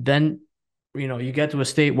 Then, you get to a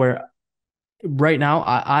state where right now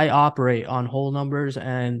I operate on whole numbers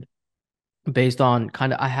and based on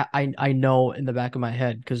kind of I know in the back of my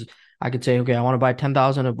head because I could say, okay, I want to buy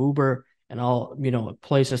 10,000 of Uber and I'll,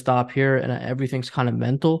 place a stop here and everything's kind of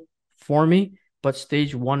mental for me. But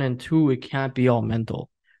stage one and two, it can't be all mental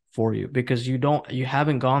for you because you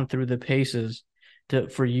haven't gone through the paces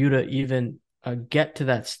for you to even get to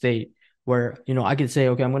that state where, I could say,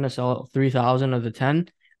 okay, I'm going to sell 3,000 of the 10.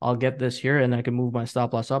 I'll get this here and I can move my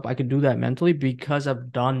stop loss up. I could do that mentally because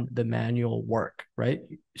I've done the manual work, right?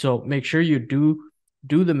 So make sure you do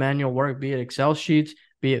the manual work, be it Excel sheets,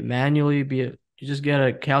 be it manually, be it you just get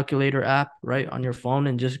a calculator app right on your phone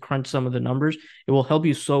and just crunch some of the numbers. It will help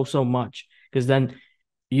you so much because then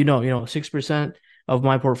 6% of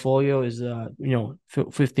my portfolio is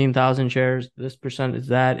 15,000 shares. This percent is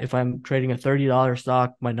that. If I'm trading a $30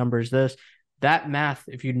 stock, my number is this. That math,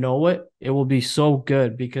 if you know it, it will be so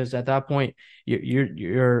good because at that point,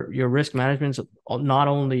 your risk management is not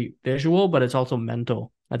only visual, but it's also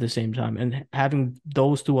mental at the same time. And having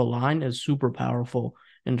those two align is super powerful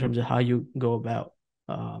in terms of how you go about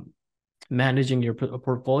managing your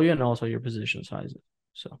portfolio and also your position sizes.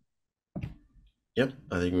 So, Yep,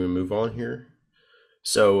 I think we move on here.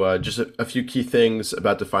 So just a few key things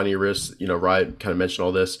about defining your risk. Ryan kind of mentioned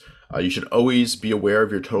all this. You should always be aware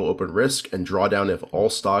of your total open risk and draw down if all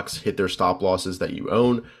stocks hit their stop losses that you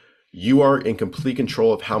own. You are in complete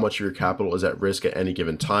control of how much of your capital is at risk at any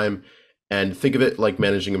given time. And think of it like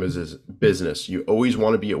managing a business. You always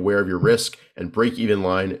want to be aware of your risk and break even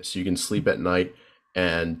line so you can sleep at night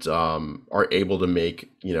and are able to make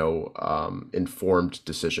informed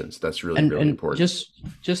decisions. That's really, really and important.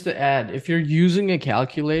 just to add, if you're using a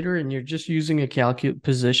calculator and you're just using a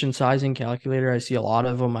position sizing calculator, I see a lot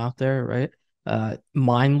of them out there, right?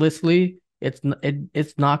 Mindlessly, it's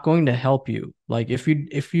not going to help you. Like if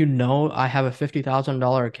you know I have a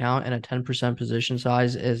 $50,000 account and a 10% position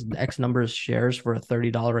size is X number of shares for a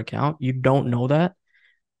 $30 account, you don't know that,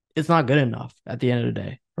 it's not good enough at the end of the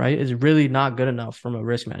day, right? It's really not good enough from a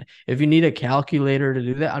risk man. If you need a calculator to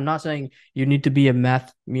do that, I'm not saying you need to be a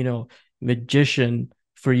magician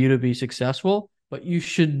for you to be successful, but you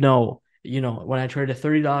should know, when I trade a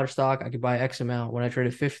 $30 stock, I could buy X amount. When I trade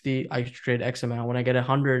a 50, I should trade X amount. When I get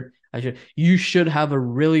 100, you should have a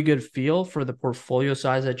really good feel for the portfolio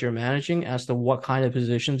size that you're managing as to what kind of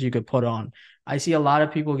positions you could put on. I see a lot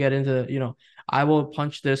of people get into, I will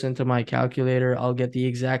punch this into my calculator. I'll get the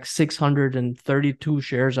exact 632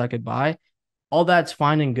 shares I could buy. All that's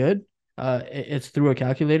fine and good. It's through a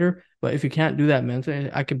calculator. But if you can't do that mentally,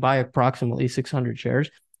 I could buy approximately 600 shares.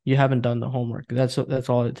 You haven't done the homework. That's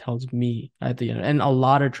all it tells me at the end. And a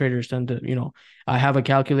lot of traders tend to, I have a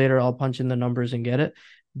calculator. I'll punch in the numbers and get it.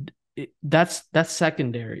 That's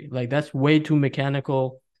secondary. Like that's way too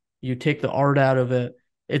mechanical. You take the art out of it.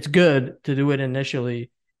 It's good to do it initially,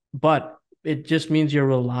 but it just means you're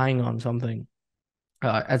relying on something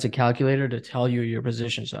as a calculator to tell you your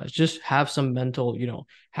position size. Just have some mental,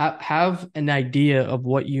 have an idea of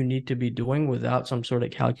what you need to be doing without some sort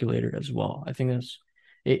of calculator as well. I think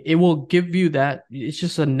it will give you that. It's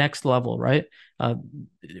just a next level, right? Uh,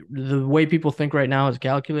 the way people think right now is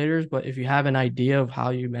calculators, but if you have an idea of how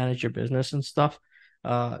you manage your business and stuff,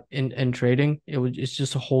 in trading, it's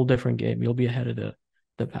just a whole different game. You'll be ahead of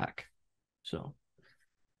the pack. So.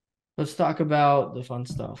 Let's talk about the fun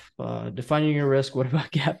stuff. Defining your risk. What about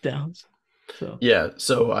gap downs? So, Yeah,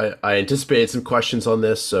 so I anticipated some questions on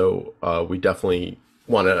this, so we definitely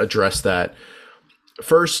want to address that.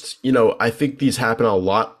 First, I think these happen a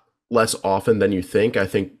lot less often than you think. I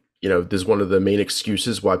think, this is one of the main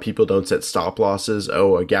excuses why people don't set stop losses.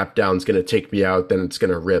 Oh, a gap down is going to take me out, then it's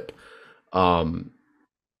going to rip. Um,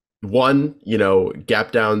 One,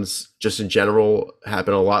 gap downs just in general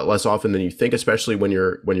happen a lot less often than you think, especially when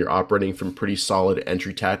you're operating from pretty solid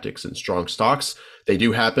entry tactics and strong stocks. They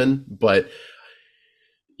do happen, but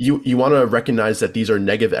you want to recognize that these are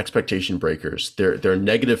negative expectation breakers. They're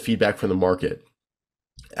negative feedback from the market.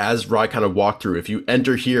 As Rye kind of walked through, if you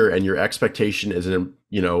enter here and your expectation is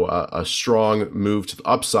a strong move to the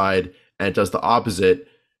upside and it does the opposite,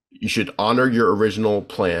 you should honor your original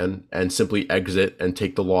plan and simply exit and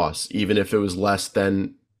take the loss, even if it was less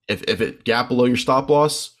than if it gap below your stop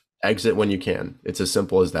loss, exit when you can. It's as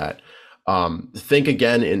simple as that. Think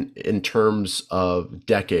again in terms of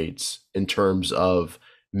decades, in terms of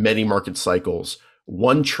many market cycles.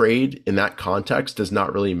 One trade in that context does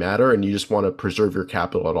not really matter, and you just want to preserve your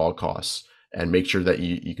capital at all costs and make sure that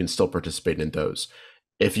you can still participate in those.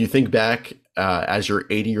 If you think back as your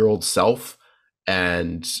 80-year-old self,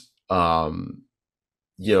 and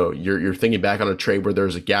you're thinking back on a trade where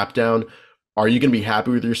there's a gap down, are you going to be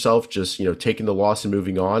happy with yourself just taking the loss and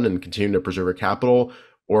moving on and continuing to preserve your capital,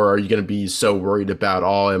 or are you going to be so worried about,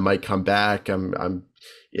 oh, it might come back,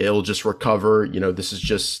 it'll just recover, this is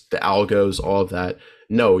just the algos, all of that?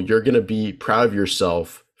 No, you're going to be proud of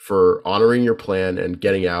yourself for honoring your plan and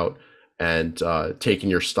getting out and taking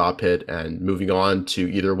your stop hit and moving on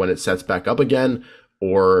to either when it sets back up again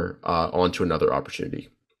or on to another opportunity.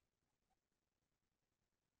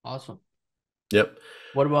 awesome. Yep.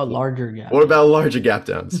 What about larger gap What about downs? larger gap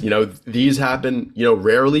downs? These happen,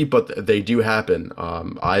 rarely, but they do happen.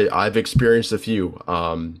 I've experienced a few.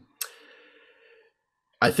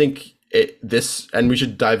 I think and we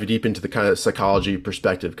should dive deep into the kind of psychology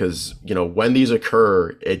perspective, because when these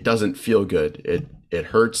occur, it doesn't feel good. It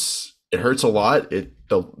hurts. It hurts a lot.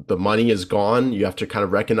 The money is gone. You have to kind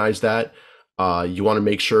of recognize that. You want to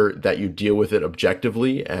make sure that you deal with it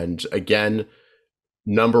objectively. And again,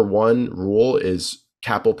 number one rule is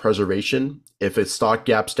capital preservation. If a stock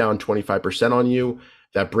gaps down 25% on you,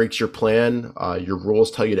 that breaks your plan. Your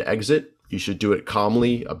rules tell you to exit. You should do it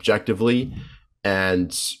calmly, objectively,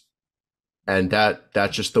 and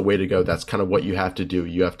that's just the way to go. That's kind of what you have to do.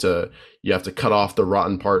 You have to cut off the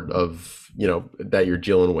rotten part of that you're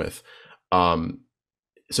dealing with.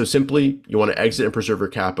 So simply, you want to exit and preserve your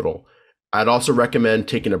capital. I'd also recommend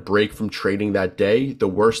taking a break from trading that day. The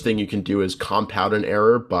worst thing you can do is compound an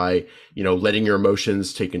error by, letting your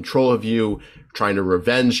emotions take control of you, trying to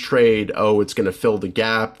revenge trade. Oh, it's going to fill the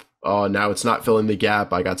gap. Oh, now it's not filling the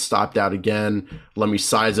gap. I got stopped out again. Let me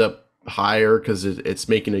size up higher because it's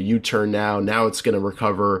making a U-turn now. Now it's going to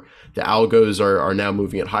recover. The algos are now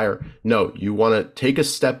moving it higher. No, you want to take a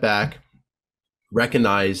step back,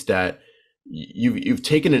 recognize that you've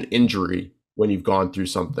taken an injury when you've gone through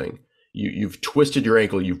something. You've twisted your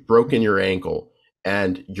ankle, you've broken your ankle,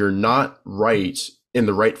 and you're not in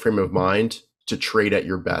the right frame of mind to trade at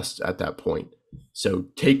your best at that point. So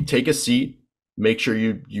take a seat, make sure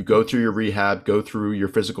you go through your rehab, go through your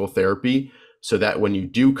physical therapy, so that when you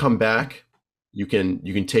do come back, you can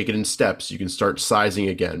take it in steps. You can start sizing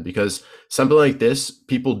again, because something like this,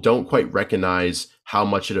 people don't quite recognize how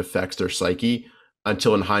much it affects their psyche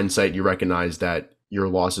until in hindsight you recognize that your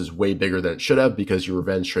loss is way bigger than it should have because you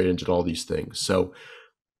revenge traded and did all these things. So,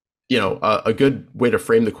 a good way to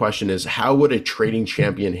frame the question is, how would a trading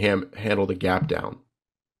champion handle the gap down?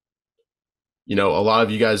 A lot of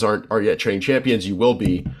you guys aren't yet trading champions. You will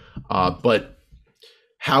be, but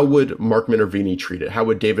how would Mark Minervini treat it? How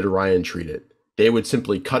would David Ryan treat it? They would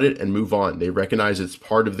simply cut it and move on. They recognize it's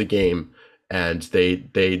part of the game, and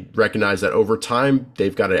they recognize that over time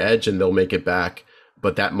they've got an edge and they'll make it back.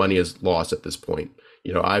 But that money is lost at this point.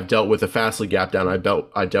 I've dealt with a Fastly gap down. I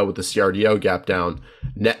dealt with the CRDO gap down.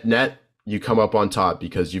 Net, you come up on top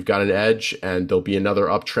because you've got an edge, and there'll be another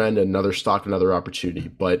uptrend, another stock, another opportunity.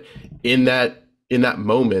 But in that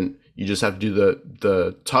moment, you just have to do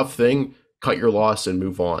the tough thing, cut your loss, and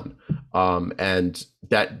move on. And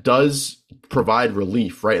that does provide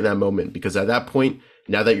relief right in that moment, because at that point,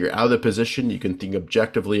 now that you're out of the position, you can think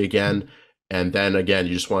objectively again. And then again,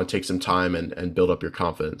 you just want to take some time and build up your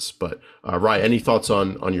confidence. But Ryan, any thoughts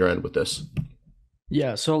on your end with this?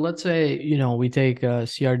 Yeah, so let's say, we take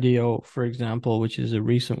CRDO, for example, which is a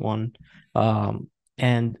recent one.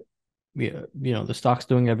 And the stock's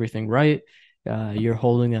doing everything right. You're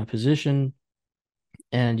holding that position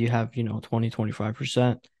and you have,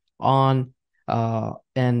 20-25% on,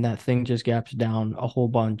 and that thing just gaps down a whole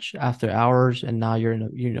bunch after hours, and now you're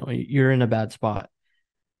in a bad spot.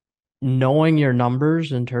 Knowing your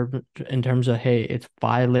numbers in terms of, hey, it's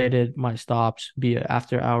violated my stops, be it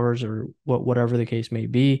after hours or whatever the case may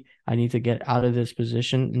be. I need to get out of this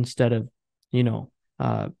position instead of,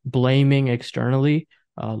 blaming externally.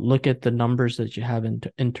 Look at the numbers that you have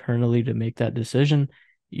internally to make that decision.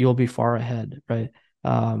 You'll be far ahead, right?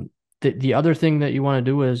 The other thing that you want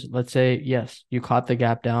to do is, let's say, yes, you caught the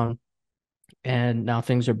gap down and now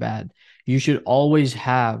things are bad. You should always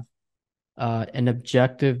have an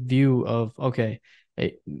objective view of, okay,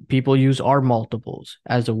 people use R multiples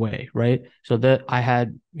as a way, right? So that I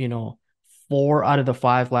had, 4 out of the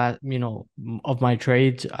 5 last, of my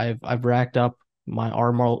trades, I've racked up my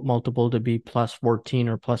R multiple to be plus 14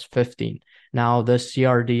 or plus 15. Now this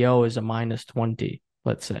CRDO is a minus 20,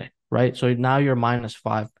 let's say, right? So now you're minus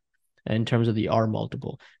 5 in terms of the R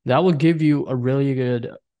multiple. That will give you a really good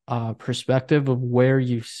perspective of where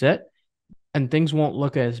you sit, and things won't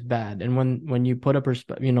look as bad. And when you put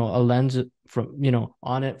a lens from,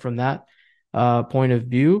 on it from that point of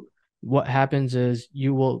view, what happens is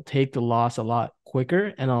you will take the loss a lot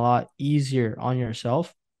quicker and a lot easier on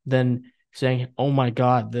yourself than saying, oh my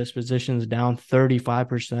God, this position's down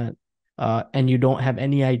 35%, and you don't have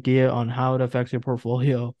any idea on how it affects your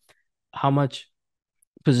portfolio, how much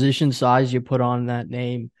position size you put on that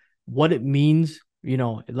name, what it means.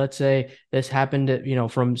 Let's say this happened,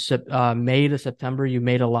 from May to September, you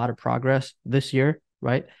made a lot of progress this year,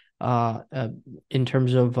 right? In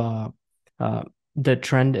terms of the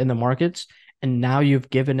trend in the markets, and now you've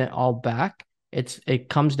given it all back. It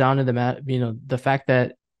comes down to the fact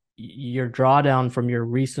that your drawdown from your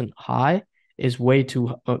recent high is way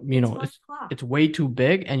too, it's way too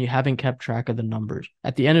big, and you haven't kept track of the numbers.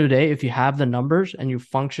 At the end of the day, if you have the numbers and you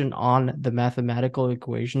function on the mathematical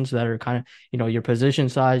equations that are kind of, your position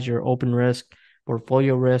size, your open risk,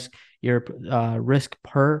 portfolio risk, your risk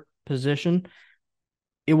per position,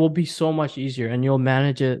 it will be so much easier, and you'll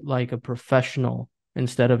manage it like a professional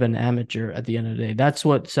instead of an amateur at the end of the day. That's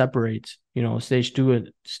what separates, stage 2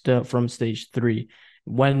 from stage 3.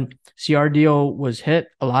 When CRDO was hit,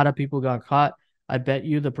 a lot of people got caught. I bet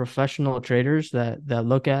you the professional traders that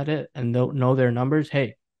look at it and don't know their numbers,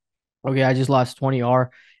 hey, okay, I just lost 20R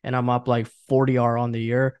and I'm up like 40R on the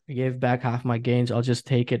year. I gave back half my gains. I'll just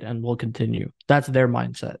take it and we'll continue. That's their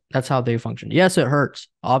mindset. That's how they function. Yes, it hurts.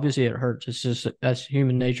 Obviously, it hurts. It's just, that's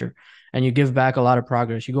human nature. And you give back a lot of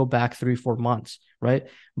progress. You go back 3-4 months, right?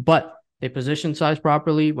 But they position size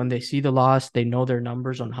properly. When they see the loss, they know their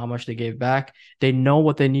numbers on how much they gave back. They know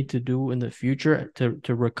what they need to do in the future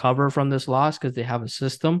to recover from this loss, because they have a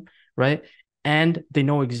system, right? And they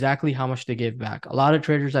know exactly how much they gave back. A lot of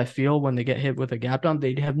traders, I feel, when they get hit with a gap down,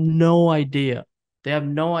 they have no idea. They have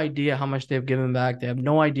no idea how much they've given back. They have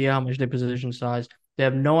no idea how much they position size. They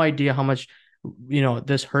have no idea how much,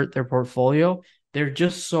 this hurt their portfolio. They're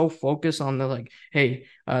just so focused on the like, hey,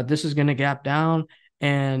 this is going to gap down,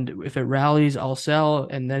 and if it rallies, I'll sell.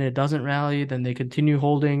 And then it doesn't rally, then they continue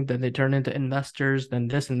holding, then they turn into investors, then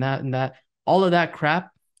this and that and that. All of that crap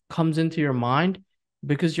comes into your mind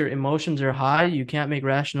because your emotions are high. You can't make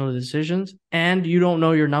rational decisions, and you don't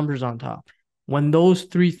know your numbers on top. When those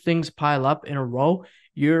 3 things pile up in a row,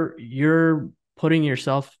 you're putting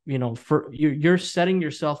yourself, you're setting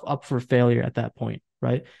yourself up for failure at that point,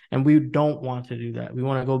 right? And we don't want to do that. We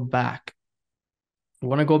want to go back. We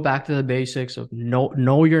want to go back to the basics of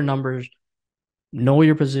know your numbers, know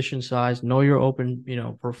your position size, know your open,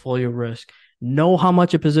 portfolio risk, know how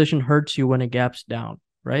much a position hurts you when it gaps down,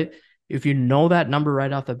 right? If you know that number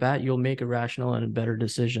right off the bat, you'll make a rational and a better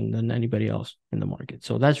decision than anybody else in the market.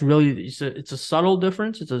 So that's really, it's a subtle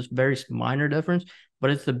difference. It's a very minor difference, but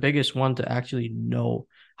it's the biggest one to actually know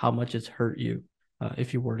how much it's hurt you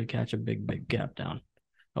if you were to catch a big gap down.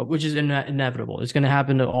 Which is inevitable. It's going to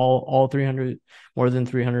happen to all 300, more than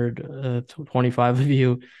 325 of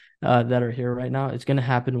you that are here right now. It's going to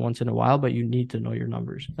happen once in a while, but you need to know your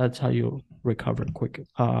numbers. That's how you recover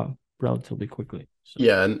relatively quickly. So.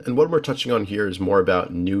 Yeah, and what we're touching on here is more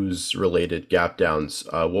about news-related gap downs.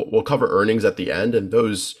 We'll cover earnings at the end, and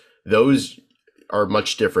those are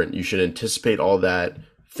much different. You should anticipate all that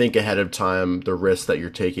think ahead of time the risks that you're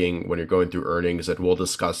taking when you're going through earnings, and we'll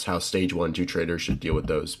discuss how stage 1, 2 traders should deal with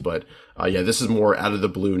those. But yeah, this is more out of the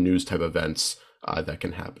blue news type events that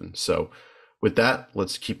can happen. So with that,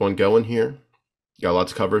 let's keep on going here. Got a lot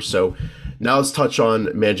to cover. So now let's touch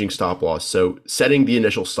on managing stop loss. So setting the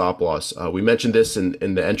initial stop loss. We mentioned this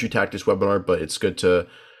in the entry tactics webinar, but it's good to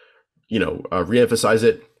reemphasize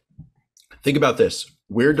it. Think about this.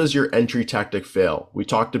 Where does your entry tactic fail? We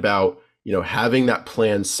talked about having that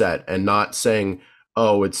plan set and not saying,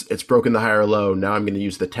 oh, it's broken the higher low. Now I'm going to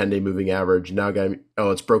use the 10-day moving average. Now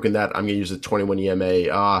it's broken that. I'm going to use the 21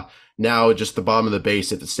 EMA. Now just the bottom of the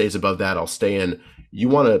base. If it stays above that, I'll stay in. You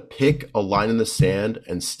want to pick a line in the sand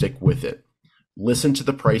and stick with it. Listen to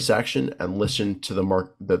the price action and listen to the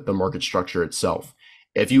market structure itself.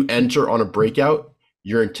 If you enter on a breakout,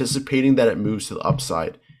 you're anticipating that it moves to the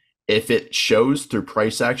upside. If it shows through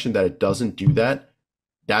price action that it doesn't do that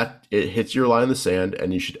it hits your line in the sand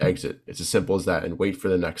and you should exit. It's as simple as that, and wait for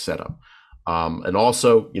the next setup. And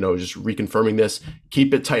also, just reconfirming this,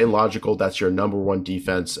 keep it tight and logical. That's your number one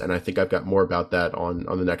defense. And I think I've got more about that on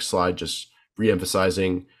the next slide, just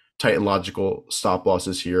reemphasizing tight and logical stop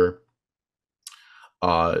losses here.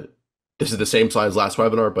 This is the same slide as last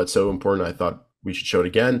webinar, but so important, I thought we should show it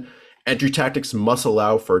again. Entry tactics must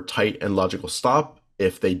allow for a tight and logical stop.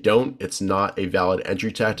 If they don't, it's not a valid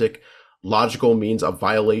entry tactic. Logical means a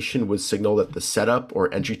violation would signal that the setup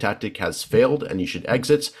or entry tactic has failed and you should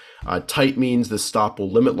exit. Tight means the stop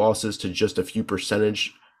will limit losses to just a few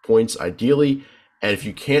percentage points ideally. And if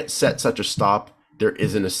you can't set such a stop, there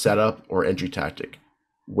isn't a setup or entry tactic.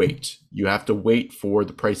 Wait. You have to wait for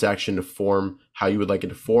the price action to form how you would like it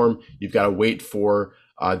to form. You've got to wait for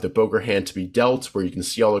the poker hand to be dealt where you can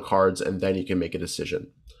see all the cards, and then you can make a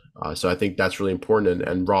decision. So I think that's really important.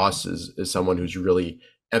 And Ross is someone who's really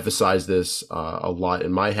emphasized this a lot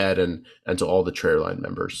in my head and to all the TraderLion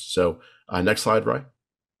members. So next slide, Ryan.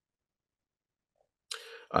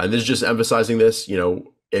 And this is just emphasizing this,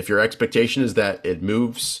 if your expectation is that it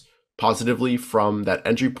moves positively from that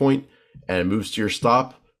entry point and it moves to your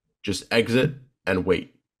stop, just exit and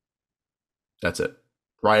wait. That's it.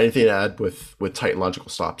 Ryan, anything to add with tight and logical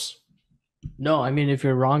stops? No, I mean, if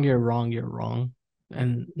you're wrong, you're wrong, you're wrong.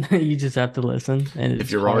 And you just have to listen. And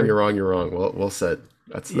if you're wrong, you're wrong, you're wrong. Well said.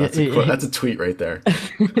 That's a tweet right there.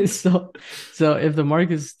 So if the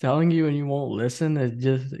market is telling you and you won't listen, it's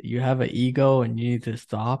just you have an ego and you need to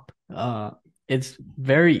stop. It's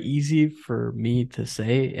very easy for me to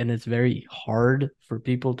say, and it's very hard for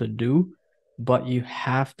people to do, but you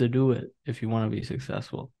have to do it if you want to be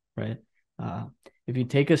successful, right? If you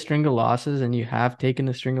take a string of losses and you have taken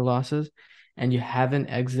a string of losses and you haven't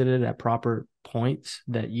exited at proper points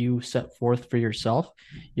that you set forth for yourself,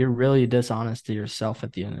 you're really dishonest to yourself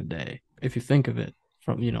at the end of the day. If you think of it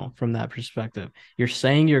from that perspective, you're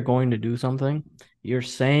saying you're going to do something. You're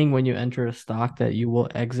saying when you enter a stock that you will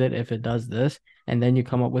exit if it does this, and then you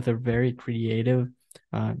come up with a very creative,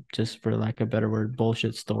 just for lack of a better word,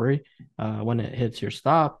 bullshit story. When it hits your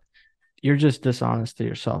stop, you're just dishonest to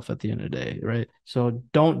yourself at the end of the day, right? So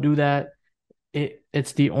don't do that.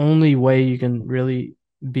 It's the only way you can really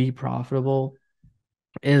be profitable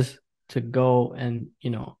is to go and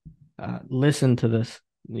listen to this.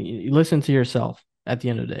 Listen to yourself at the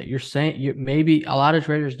end of the day. You're saying maybe a lot of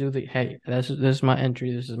traders do hey, this is my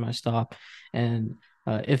entry, this is my stop, and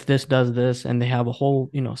if this does this, and they have a whole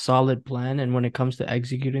solid plan, and when it comes to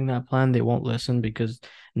executing that plan, they won't listen because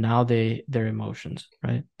now their emotions,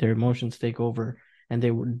 right? Their emotions take over, and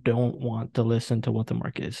they don't want to listen to what the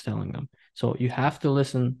market is telling them. So you have to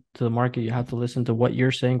listen to the market. You have to listen to what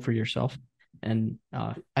you're saying for yourself. And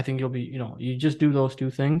I think you'll be, you just do those two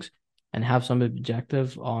things and have some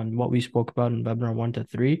objective on what we spoke about in webinar 1 to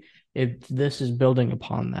 3. If this is building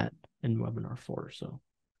upon that in webinar 4. So,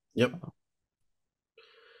 yep.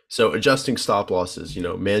 So adjusting stop losses,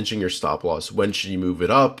 managing your stop loss, when should you move it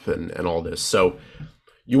up and all this. So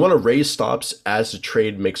you want to raise stops as the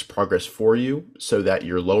trade makes progress for you so that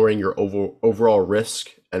you're lowering your overall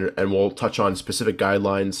risk. And we'll touch on specific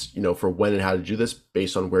guidelines, for when and how to do this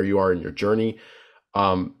based on where you are in your journey.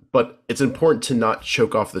 But it's important to not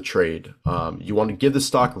choke off the trade. You want to give the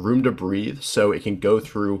stock room to breathe so it can go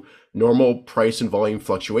through normal price and volume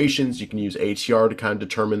fluctuations. You can use ATR to kind of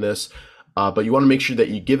determine this, but you want to make sure that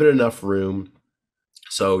you give it enough room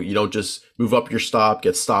so you don't just move up your stop,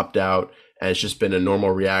 get stopped out, and it's just been a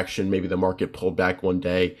normal reaction. Maybe the market pulled back one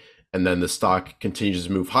day and then the stock continues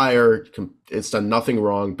to move higher. It's done nothing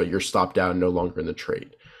wrong, but you're stopped out, no longer in the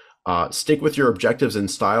trade. Stick with your objectives and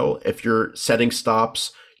style. If you're setting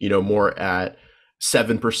stops, more at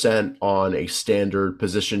 7% on a standard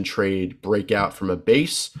position trade breakout from a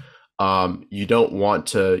base, You don't want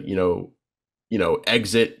to,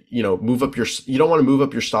 exit, move up you don't want to move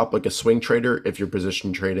up your stop like a swing trader if you're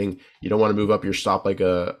position trading. You don't want to move up your stop like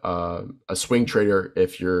a swing trader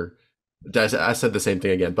if you're, I said the same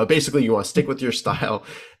thing again, but basically you want to stick with your style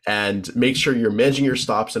and make sure you're managing your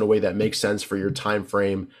stops in a way that makes sense for your time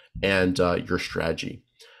frame and your strategy.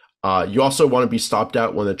 You also want to be stopped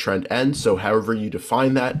out when the trend ends. So however you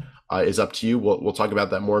define that is up to you. We'll talk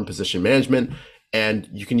about that more in position management. And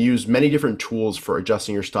you can use many different tools for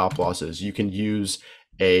adjusting your stop losses. You can use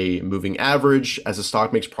a moving average as the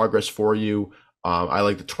stock makes progress for you. I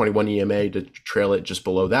like the 21 EMA to trail it just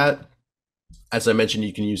below that. As I mentioned,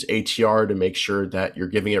 you can use ATR to make sure that you're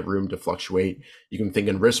giving it room to fluctuate. You can think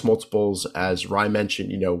in risk multiples, as Ryan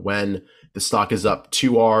mentioned, when the stock is up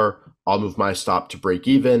 2R, I'll move my stop to break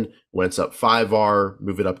even. When it's up 5R,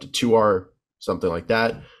 move it up to 2R, something like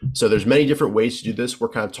that. So there's many different ways to do this. We're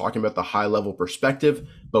kind of talking about the high level perspective,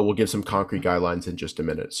 but we'll give some concrete guidelines in just a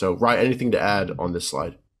minute. So Ryan, anything to add on this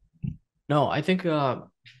slide? No, I think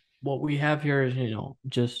what we have here is,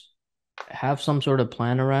 just have some sort of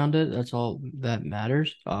plan around it. That's all that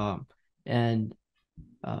matters. And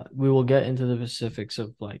we will get into the specifics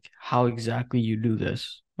of like how exactly you do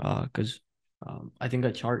this. Because I think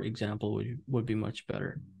a chart example would be much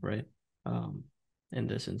better, right? In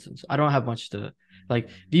this instance, I don't have much to like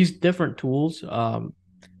these different tools,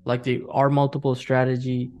 like the R multiple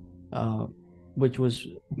strategy, which was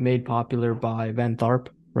made popular by Van Tharp,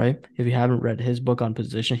 right? If you haven't read his book on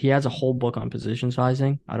position, he has a whole book on position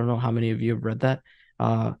sizing. I don't know how many of you have read that,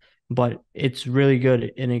 but it's really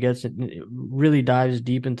good, and it really dives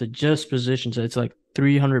deep into just positions. It's like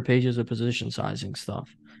 300 pages of position sizing stuff,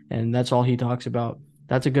 and that's all he talks about.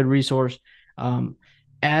 That's a good resource.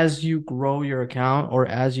 As you grow your account or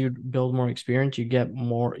as you build more experience,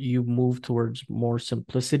 you move towards more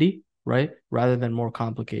simplicity, right? Rather than more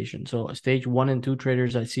complication. So stage 1 and 2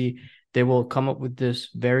 traders, I see they will come up with this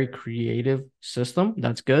very creative system.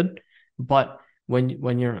 That's good. But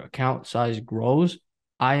when your account size grows,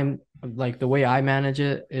 I am like the way I manage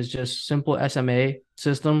it is just simple SMA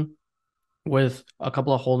system with a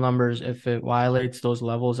couple of whole numbers. If it violates those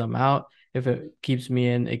levels, I'm out. If it keeps me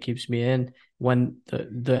in, it keeps me in. When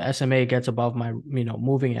the SMA gets above my, when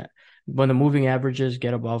the moving averages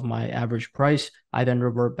get above my average price, I then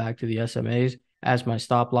revert back to the SMAs as my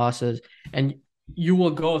stop losses. And you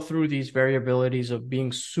will go through these variabilities of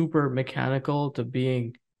being super mechanical to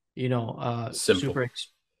being, Simple.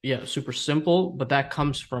 super simple, but that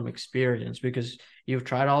comes from experience because you've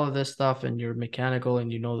tried all of this stuff and you're mechanical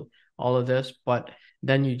and all of this, but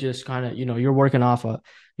then you just kind of, you're working off a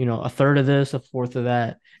third of this, a fourth of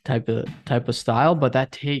that type of style, but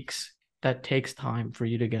that takes time for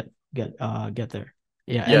you to get there.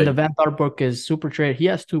 Yeah. Yeah. And the Van Tharp book is Super Trade. He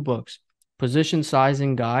has 2 books, Position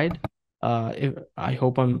Sizing Guide. I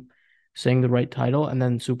hope I'm saying the right title, and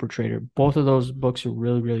then Super Trader. Both of those books are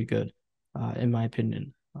really, really good, in my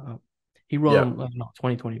opinion. He wrote Yeah. them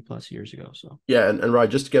 20 plus years ago. So Yeah. And Ryan,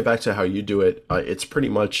 just to get back to how you do it, it's pretty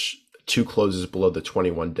much 2 closes below the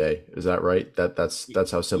 21 day. Is that right?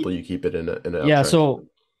 That's how simple you keep it in an yeah. uptrend. So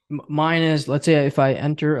mine is, let's say if I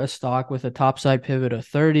enter a stock with a topside pivot of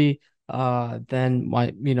 30, then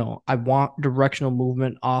I want directional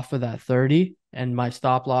movement off of that 30, and my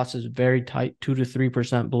stop loss is very tight, 2 to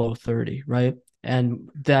 3% below 30, right? And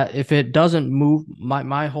that if it doesn't move,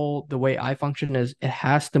 the way I function is it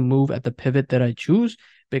has to move at the pivot that I choose,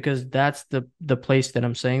 because that's the place that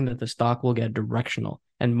I'm saying that the stock will get directional.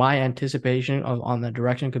 And my anticipation on the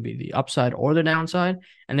direction could be the upside or the downside.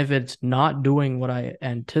 And if it's not doing what I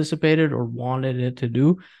anticipated or wanted it to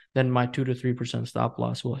do, then my 2 to 3% stop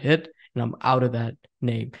loss will hit and I'm out of that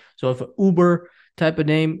name. So if an Uber type of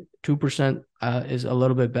name, 2% is a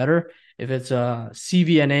little bit better. If it's a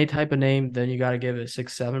CVNA type of name, then you got to give it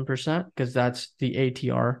 6-7% because that's the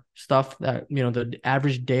ATR stuff that, the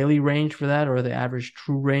average daily range for that, or the average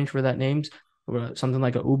true range for that name's something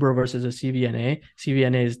like a Uber versus a CVNA.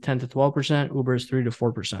 CVNA is 10 to 12%. Uber is 3 to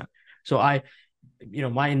 4%. So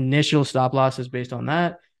my initial stop loss is based on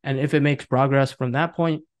that. And if it makes progress from that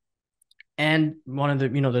point, and one of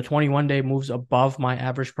the 21 day moves above my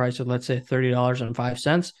average price of, let's say,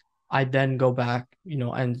 $30.05, I then go back,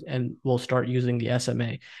 and we'll start using the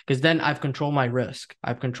SMA, because then I've controlled my risk.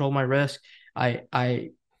 I've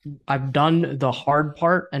done the hard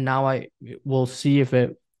part, and now I will see if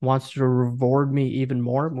it wants to reward me even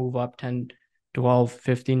more, move up 10, 12,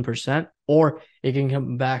 15%, or it can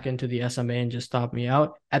come back into the SMA and just stop me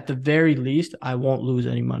out. At the very least, I won't lose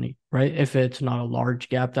any money, right? If it's not a large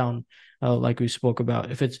gap down, like we spoke about,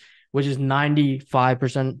 which is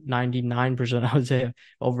 95%, 99%, I would say,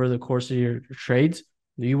 over the course of your trades,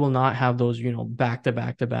 You will not have those, back to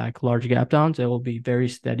back to back large gap downs. It will be very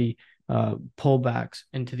steady pullbacks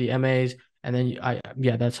into the MAs. And then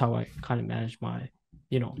yeah, that's how I kind of manage my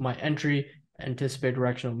entry, anticipate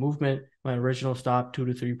directional movement, my original stop 2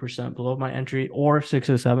 to 3% below my entry, or 6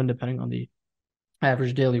 to 7, depending on the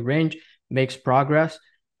average daily range, makes progress.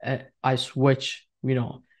 I switch,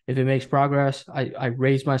 if it makes progress, I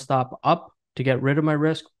raise my stop up to get rid of my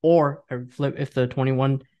risk, or I flip if the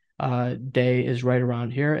 21 day is right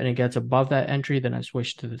around here and it gets above that entry, then I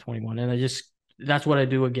switch to the 21. And that's what I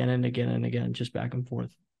do again and again and again, just back and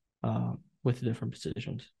forth with the different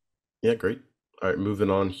positions. Yeah, great. All right, moving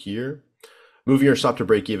on here. Moving your stop to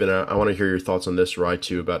break even. I want to hear your thoughts on this, Rye,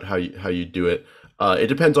 too, about how you do it. It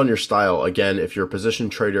depends on your style. Again, if you're a position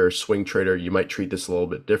trader or swing trader, you might treat this a little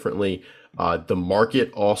bit differently. The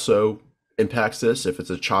market also impacts this. If it's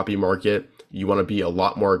a choppy market, you want to be a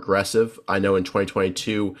lot more aggressive. I know in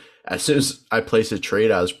 2022, as soon as I placed a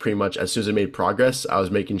trade, I was pretty much, as soon as I made progress, I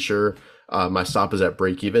was making sure my stop is at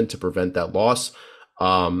break even to prevent that loss.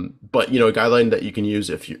 But a guideline that you can use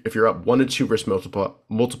if you're up 1 to 2 risk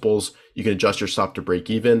multiples, you can adjust your stop to break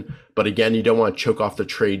even. But again, you don't want to choke off the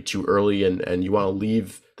trade too early, and you want to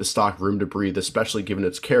leave the stock room to breathe, especially given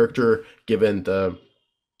its character, given the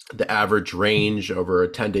average range over a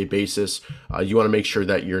 10-day basis. You want to make sure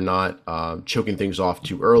that you're not choking things off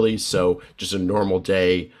too early. So just a normal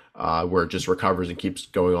day where it just recovers and keeps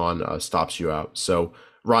going on stops you out. So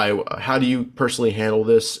Rye, how do you personally handle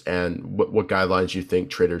this, and what guidelines you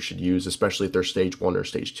think traders should use, especially if they're stage one or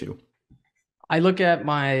stage two? I look at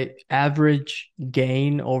my average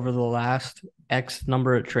gain over the last X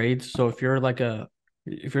number of trades. So if you're like a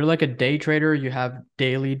day trader, you have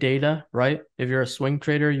daily data, right? If you're a swing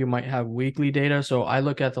trader, you might have weekly data. So I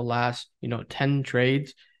look at the last, 10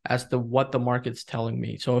 trades as to what the market's telling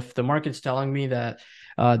me. So if the market's telling me that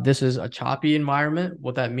this is a choppy environment,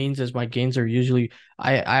 what that means is my gains are usually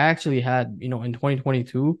I actually had, in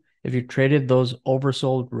 2022, if you traded those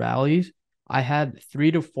oversold rallies, I had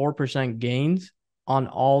 3 to 4% gains on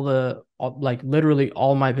like literally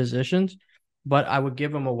all my positions, but I would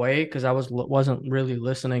give them away because I wasn't really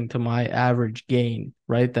listening to my average gain,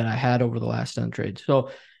 right, that I had over the last 10 trades. So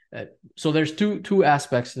there's two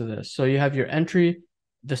aspects to this. So you have your entry,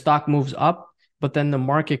 the stock moves up, but then the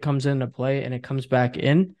market comes into play and it comes back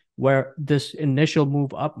in, where this initial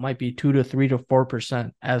move up might be 2 to 3 to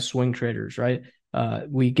 4% as swing traders, right?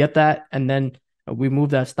 We get that, and then we move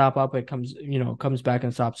that stop up, it comes back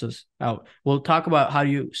and stops us out. We'll talk about how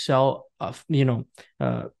you sell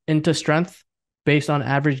into strength based on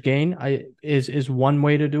average gain. Is one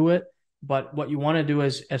way to do it. But what you want to do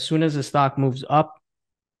is, as soon as the stock moves up,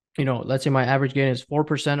 let's say my average gain is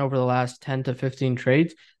 4% over the last 10 to 15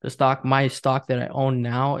 trades. My stock that I own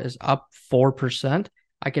now is up 4%.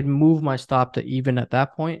 I can move my stop to even at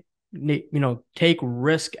that point, take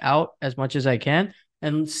risk out as much as I can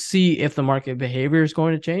and see if the market behavior is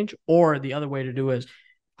going to change. Or the other way to do is,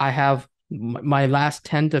 I have my last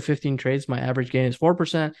 10 to 15 trades, my average gain is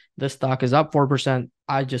 4%. This stock is up 4%.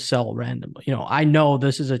 I just sell randomly. I know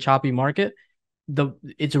this is a choppy market.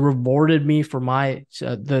 It's rewarded me for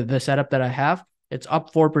the setup that I have. It's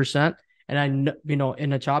up 4%. And I know,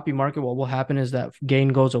 in a choppy market, what will happen is that gain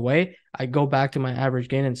goes away. I go back to my average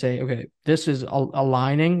gain and say, okay, this is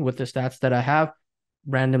aligning with the stats that I have.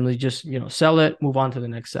 Randomly just, sell it, move on to the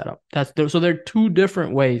next setup. So there are two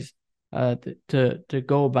different ways to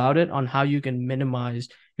go about it on how you can minimize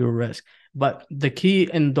your risk. But the key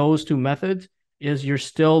in those two methods is you're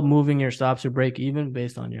still moving your stops to break even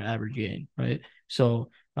based on your average gain, right? So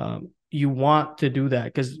you want to do that,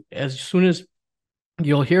 because as soon as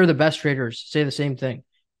you'll hear the best traders say the same thing,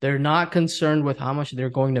 they're not concerned with how much they're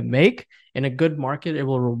going to make. In a good market, it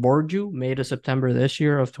will reward you. May to September this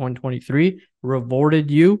year of 2023 rewarded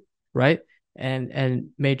you, right? And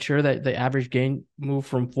made sure that the average gain moved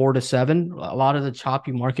from 4 to 7. A lot of the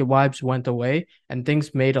choppy market vibes went away and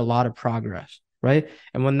things made a lot of progress, right?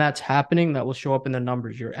 And when that's happening, that will show up in the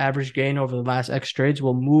numbers. Your average gain over the last X trades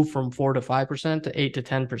will move from 4 to 5% to 8 to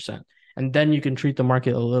 10%. And then you can treat the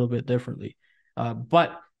market a little bit differently.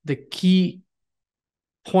 But the key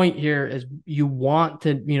point here is you want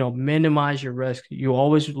to minimize your risk. You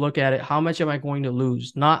always look at it, how much am I going to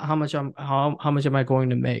lose, not how much am I going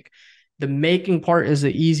to make. The making part is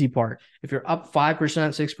the easy part. If you're up 5%,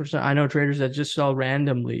 6%, I know traders that just sell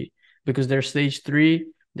randomly because they're stage 3,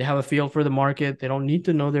 they have a feel for the market, they don't need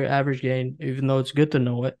to know their average gain, even though it's good to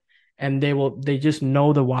know it, and they just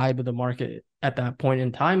know the vibe of the market at that point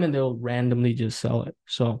in time, and they'll randomly just sell it.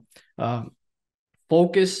 So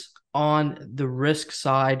focus on the risk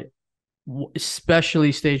side,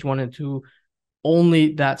 especially stage 1 and 2.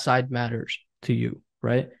 Only that side matters to you.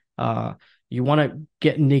 right? You want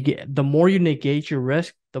to negate, the more you negate your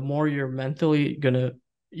risk, the more you're mentally gonna,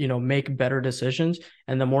 make better decisions,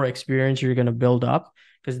 and the more experience you're gonna build up,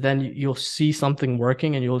 because then you'll see something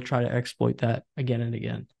working and you'll try to exploit that again and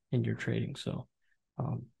again in your trading. So,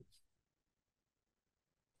 um,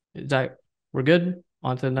 is that we're good?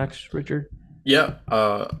 On to the next, Richard. Yeah,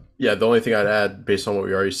 yeah. The only thing I'd add, based on what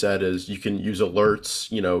we already said, is you can use alerts,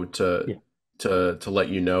 Yeah. to let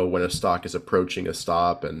you know when a stock is approaching a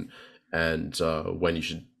stop, and when you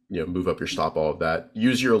should move up your stop. All of that.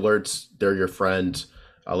 Use your alerts; they're your friend.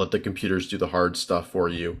 Let the computers do the hard stuff for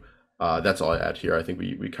you. That's all I add here. I think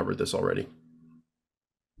we covered this already.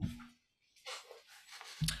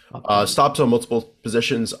 Stops on multiple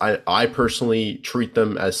positions. I personally treat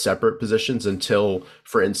them as separate positions until,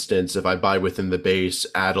 for instance, if I buy within the base,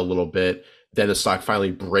 add a little bit, then the stock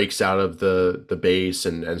finally breaks out of the base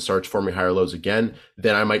and starts forming higher lows again,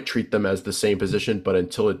 then I might treat them as the same position. But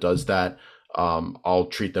until it does that, I'll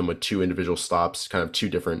treat them with two individual stops, kind of two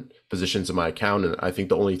different positions in my account. And I think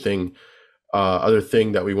the only other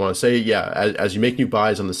thing that we want to say, yeah, as you make new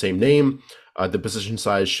buys on the same name, the position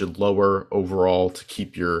size should lower overall to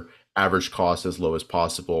keep your average cost as low as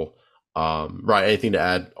possible. Right. Anything to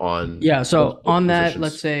add on Yeah, so multiple on that,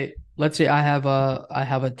 positions? let's say I have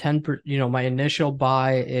a 10 my initial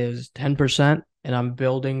buy is 10% and I'm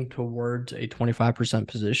building towards a 25%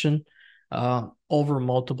 position over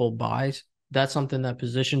multiple buys. That's something that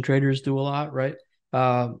position traders do a lot, right?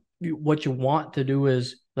 What you want to do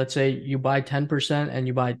is, let's say you buy 10% and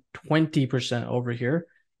you buy 20% over here.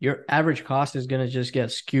 Your average cost is going to just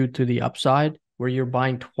get skewed to the upside where you're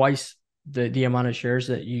buying twice the amount of shares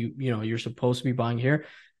that you're supposed to be buying here.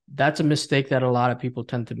 That's a mistake that a lot of people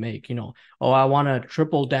tend to make. Oh, I want to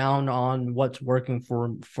triple down on what's working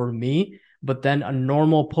for me, but then a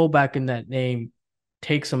normal pullback in that name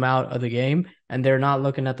takes them out of the game, and they're not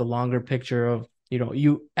looking at the longer picture of,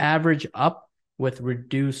 you average up with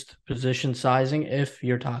reduced position sizing if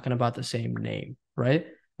you're talking about the same name, right?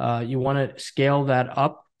 You want to scale that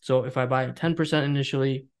up. So if I buy 10%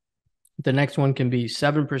 initially, the next one can be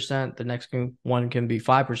 7%. The next one can be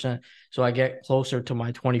 5%. So I get closer to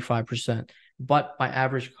my 25%. But my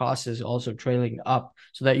average cost is also trailing up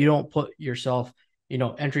so that you don't put yourself,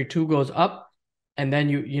 entry two goes up and then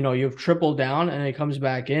you've tripled down and it comes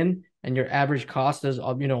back in and your average cost is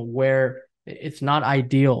up, where it's not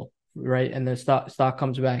ideal, right? And the stock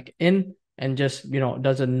comes back in and just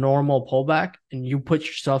does a normal pullback, and you put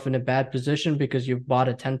yourself in a bad position because you've bought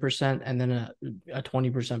a 10% and then a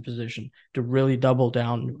 20% position to really double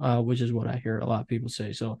down, which is what I hear a lot of people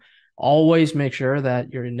say. So always make sure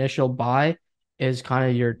that your initial buy is kind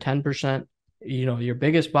of your 10%, your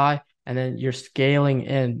biggest buy, and then you're scaling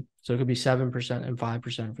in. So it could be 7% and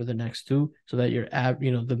 5% for the next two, so that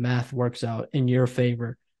the math works out in your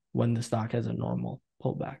favor when the stock has a normal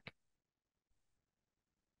pullback.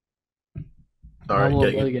 All Now right, we'll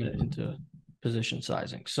getting really it. get into position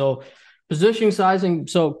sizing. So position sizing,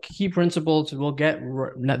 so key principles,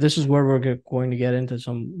 now this is where we're going to get into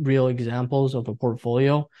some real examples of a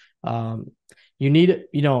portfolio. Um, you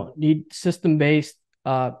need system-based.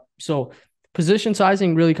 So position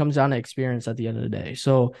sizing really comes down to experience at the end of the day.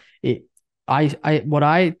 So what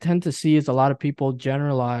I tend to see is a lot of people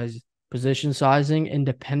generalize position sizing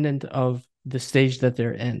independent of the stage that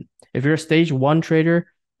they're in. If you're a stage one trader,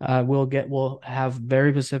 we'll have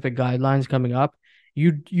very specific guidelines coming up.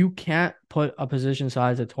 You can't put a position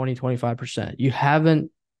size at 20-25%.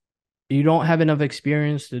 You don't have enough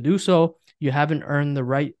experience to do so. You haven't earned the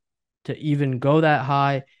right to even go that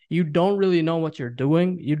high. You don't really know what you're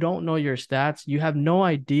doing. You don't know your stats. You have no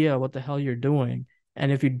idea what the hell you're doing.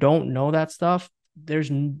 And if you don't know that stuff, there's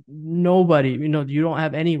nobody, you don't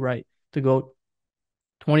have any right to go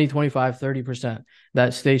 20, 25, 30%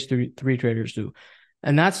 that stage three traders do.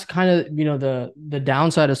 And that's kind of, the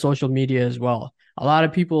downside of social media as well. A lot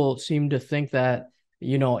of people seem to think that,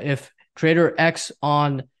 if trader X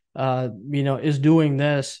on, is doing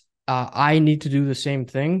this, I need to do the same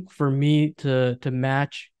thing for me to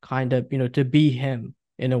match, kind of, to be him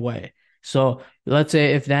in a way. So let's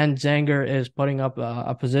say if Dan Zanger is putting up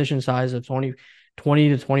a position size of 20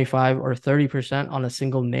 to 25 or 30% on a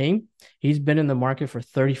single name, he's been in the market for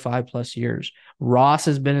 35 plus years. Ross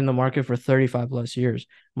has been in the market for 35 plus years.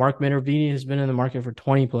 Mark Minervini has been in the market for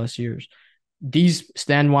 20 plus years.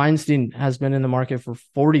 Stan Weinstein has been in the market for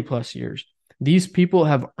 40 plus years. These people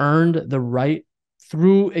have earned the right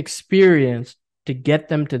through experience to get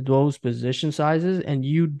them to those position sizes. And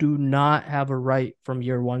you do not have a right from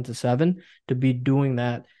year 1 to 7 to be doing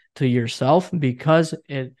that to yourself, because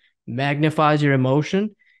it magnifies your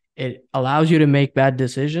emotion. It allows you to make bad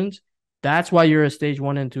decisions. That's why you're a stage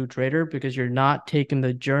 1 and 2 trader, because you're not taking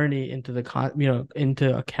the journey into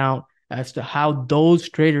into account as to how those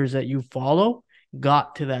traders that you follow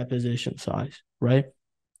got to that position size, right?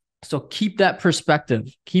 So keep that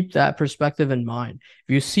perspective. Keep that perspective in mind.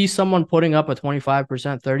 If you see someone putting up a 25%,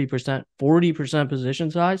 30%, 40%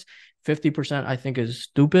 position size, 50% I think is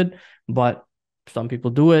stupid, but some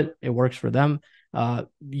people do it. It works for them.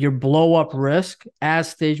 Your blow up risk as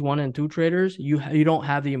stage 1 and 2 traders, you don't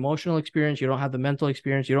have the emotional experience, you don't have the mental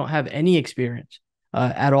experience, you don't have any experience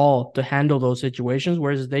at all to handle those situations,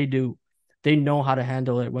 whereas they do. They know how to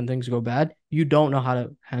handle it when things go bad. You don't know how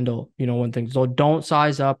to handle, when things. So don't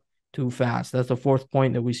size up too fast. That's the fourth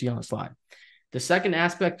point that we see on the slide. The second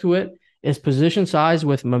aspect to it is position size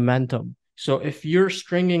with momentum. So if you're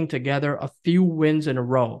stringing together a few wins in a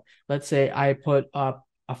row, let's say I put up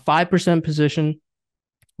a 5% position,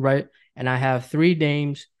 right? And I have three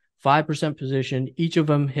names, 5% position, each of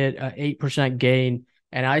them hit an 8% gain,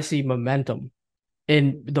 and I see momentum.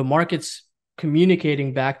 And the market's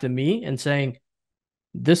communicating back to me and saying,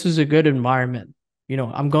 this is a good environment.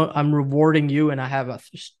 I'm rewarding you, and I have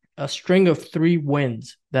a string of 3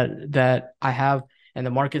 wins that I have, and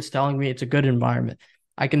the market's telling me it's a good environment.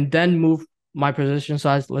 I can then move my position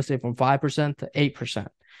size, let's say from 5% to 8%,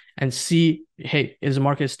 and see, hey, is the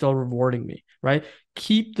market still rewarding me, right?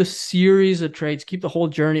 Keep the series of trades, keep the whole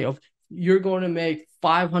journey of, you're going to make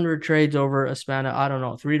 500 trades over a span of, I don't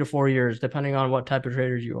know, 3 to 4 years, depending on what type of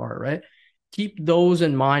traders you are, right? Keep those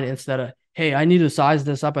in mind instead of, hey, I need to size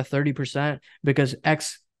this up at 30% because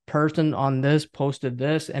X person on this posted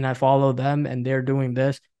this and I follow them and they're doing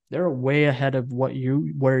this. They're way ahead of where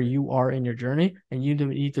you are in your journey, and you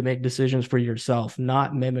need to make decisions for yourself,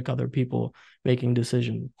 not mimic other people making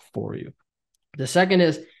decisions for you. The second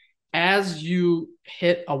is, as you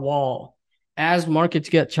hit a wall, as markets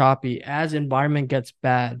get choppy, as environment gets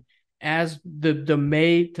bad, as the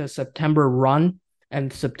May to September run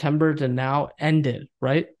and September to now ended,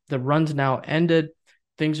 right? The run's now ended.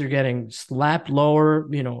 Things are getting slapped lower,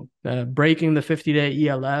 breaking the 50-day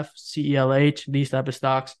ELF, CELH, these type of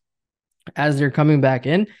stocks as they're coming back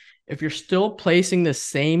in. If you're still placing the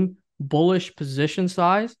same bullish position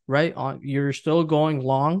size, right? You're still going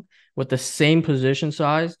long with the same position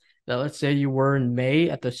size that, let's say, you were in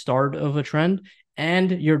May at the start of a trend,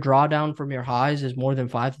 and your drawdown from your highs is more than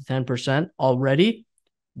 5 to 10% already.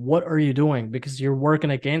 What are you doing? Because you're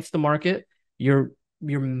working against the market. Your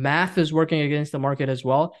math is working against the market as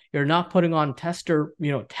well. You're not putting on test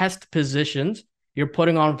positions. You're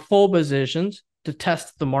putting on full positions to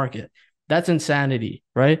test the market. That's insanity,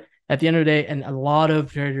 right? At the end of the day, and a lot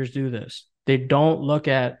of traders do this. They don't look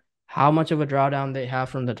at how much of a drawdown they have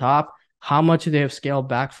from the top, how much they have scaled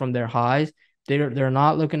back from their highs. They're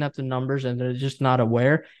not looking at the numbers, and they're just not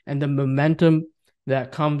aware. And the momentum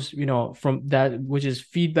that comes, from that, which is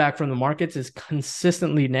feedback from the markets, is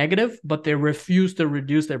consistently negative, but they refuse to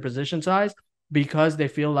reduce their position size because they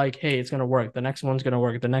feel like, hey, it's going to work. The next one's going to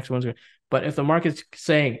work. The next one's going to. But if the market's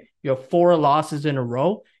saying you have 4 losses in a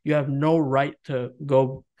row, you have no right to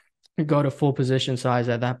go to full position size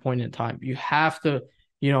at that point in time. You have to,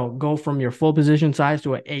 go from your full position size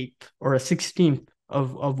to an 8th or a 16th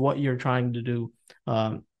of what you're trying to do.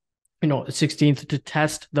 16th to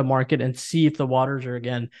test the market and see if the waters are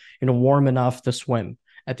again, warm enough to swim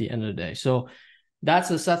at the end of the day. So that's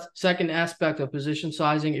the second aspect of position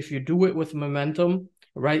sizing. If you do it with momentum,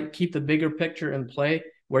 right, keep the bigger picture in play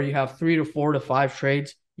where you have 3 to 4 to 5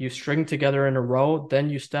 trades, you string together in a row, then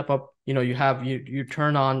you step up, you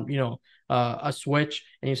turn on, a switch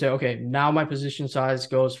and you say, okay, now my position size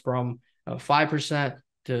goes from 5%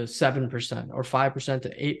 to 7% or 5%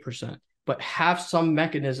 to 8%. But have some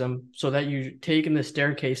mechanism so that you're taking the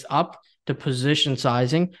staircase up to position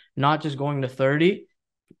sizing, not just going to 30.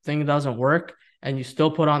 Thing doesn't work, and you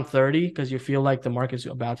still put on 30 because you feel like the market's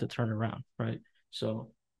about to turn around, right?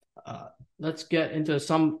 So let's get into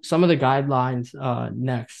some of the guidelines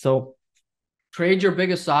next. So trade your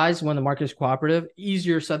biggest size when the market is cooperative.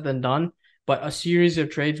 Easier said than done, but a series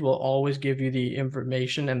of trades will always give you the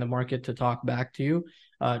information and the market to talk back to you.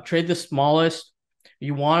 Trade the smallest.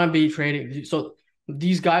 You want to be trading. So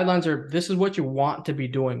these guidelines this is what you want to be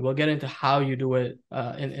doing. We'll get into how you do it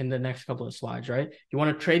in the next couple of slides, right? You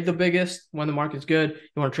want to trade the biggest when the market's good.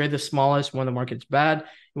 You want to trade the smallest when the market's bad.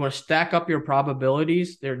 You want to stack up your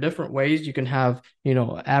probabilities. There are different ways you can have,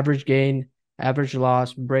 average gain, average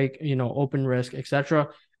loss, break, open risk, etc.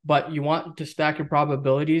 But you want to stack your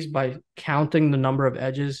probabilities by counting the number of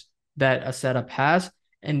edges that a setup has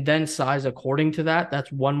and then size according to that.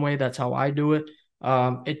 That's one way. That's how I do it.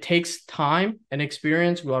 It takes time and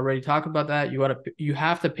experience. We already talked about that. You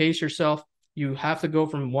have to pace yourself. You have to go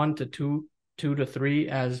from 1 to 2, 2 to 3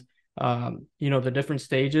 as the different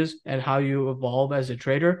stages and how you evolve as a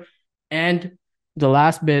trader. And the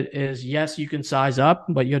last bit is, yes, you can size up,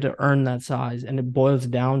 but you have to earn that size. And it boils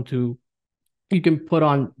down to, you can put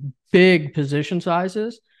on big position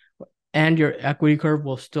sizes and your equity curve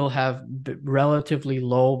will still have relatively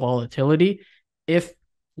low volatility if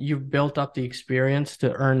you've built up the experience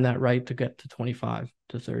to earn that right to get to 25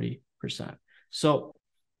 to 30%. So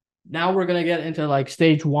now we're going to get into like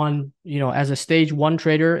stage one, as a stage one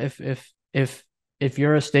trader, if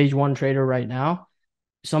you're a stage one trader right now,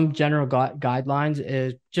 some general guidelines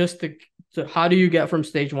is just how do you get from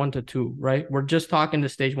stage 1 to 2, right? We're just talking to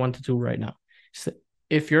stage 1 to 2 right now. So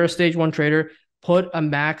if you're a stage one trader, put a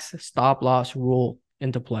max stop loss rule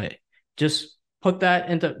into play. Just put that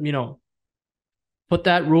put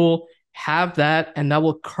that rule, have that, and that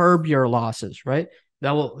will curb your losses, right?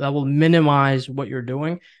 That will minimize what you're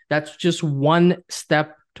doing. That's just one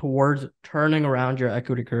step towards turning around your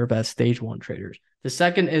equity curve as stage one traders. The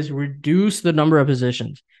second is reduce the number of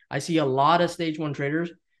positions. I see a lot of stage one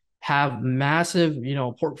traders have massive,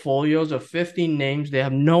 portfolios of 15 names. They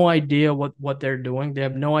have no idea what they're doing. They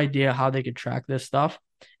have no idea how they could track this stuff.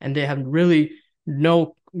 And they have really they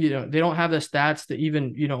don't have the stats to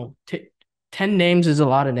even, 10 names is a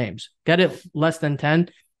lot of names. Get it less than 10.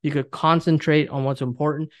 You could concentrate on what's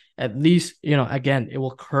important. At least, again, it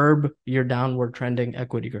will curb your downward trending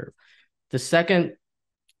equity curve. The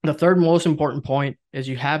third most important point is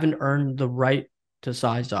you haven't earned the right to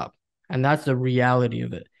size up. And that's the reality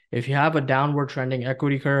of it. If you have a downward trending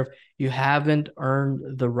equity curve, you haven't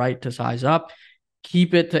earned the right to size up.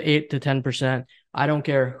 Keep it to 8 to 10%. I don't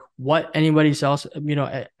care what anybody else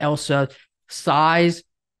says. Size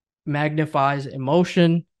magnifies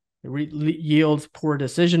emotion, yields poor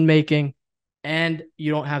decision making, and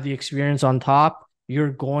you don't have the experience on top,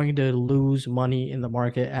 you're going to lose money in the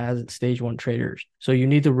market as stage one traders. So you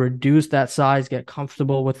need to reduce that size, get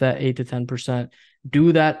comfortable with that 8 to 10%.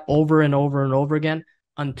 Do that over and over and over again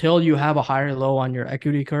until you have a higher low on your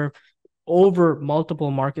equity curve over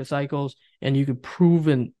multiple market cycles, and you could prove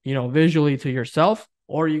visually to yourself,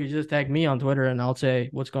 or you could just tag me on Twitter and I'll say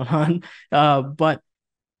what's going on. But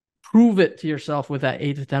prove it to yourself with that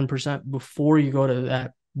 8 to 10% before you go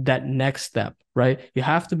to that next step, right? You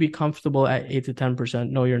have to be comfortable at 8 to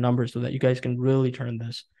 10%, know your numbers so that you guys can really turn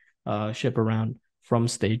this ship around from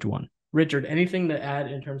stage one. Richard, anything to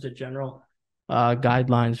add in terms of general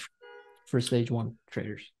guidelines for stage one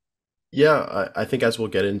traders? Yeah, I think as we'll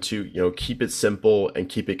get into, keep it simple and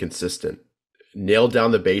keep it consistent. Nail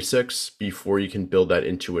down the basics before you can build that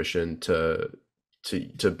intuition to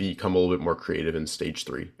become a little bit more creative in stage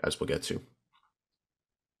 3, as we'll get to.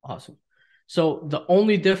 Awesome. So the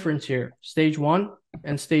only difference here, stage 1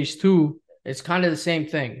 and stage 2, it's kind of the same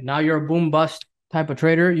thing. Now you're a boom bust type of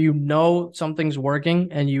trader. You know something's working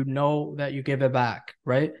and you know that you give it back,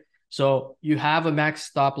 right? So you have a max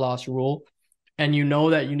stop loss rule and you know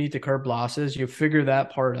that you need to curb losses. You figure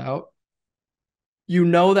that part out. You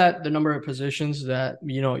know that the number of positions that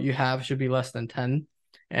you have should be less than 10.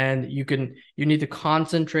 And you need to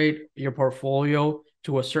concentrate your portfolio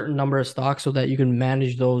to a certain number of stocks so that you can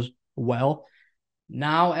manage those well.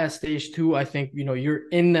 Now at stage 2, I think, you're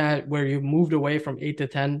in that where you've moved away from 8 to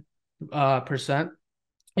 10%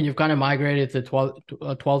 and you've kind of migrated to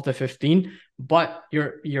 12 to 15, but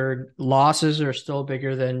your losses are still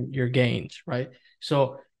bigger than your gains, right?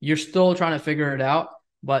 So you're still trying to figure it out,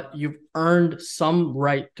 but you've earned some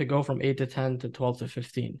right to go from 8 to 10 to 12 to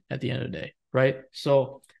 15 at the end of the day, right?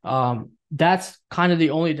 So that's kind of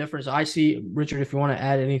the only difference I see. Richard, if you want to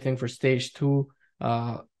add anything for stage 2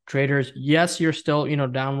 traders, yes, you're still,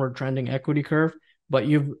 downward trending equity curve, but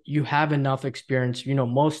you have enough experience.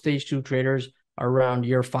 Most stage 2 traders are around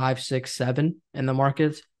year 5, 6, 7 in the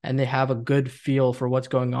markets, and they have a good feel for what's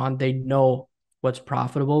going on. They know what's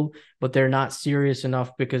profitable, but they're not serious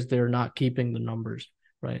enough because they're not keeping the numbers,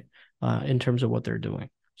 right? In terms of what they're doing.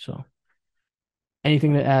 So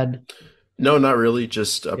anything to add? No, not really.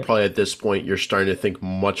 Just Yep. probably at this point, you're starting to think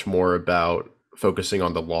much more about focusing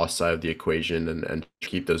on the loss side of the equation and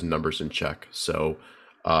keep those numbers in check. So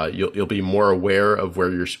you'll be more aware of where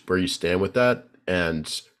you stand with that,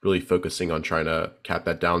 and really focusing on trying to cap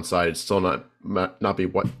that downside. It's still might not be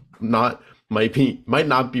working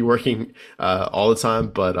all the time,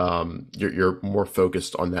 but you're more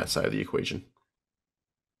focused on that side of the equation.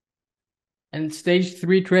 And stage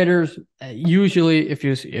 3 traders, usually,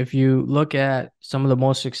 if you look at some of the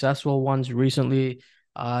most successful ones recently,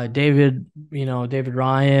 David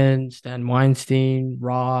Ryan, Stan Weinstein,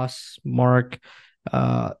 Ross, Mark,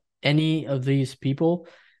 any of these people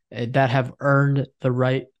that have earned the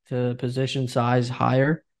right to position size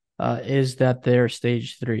higher is that they're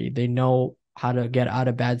stage 3. They know how to get out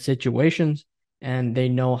of bad situations, and they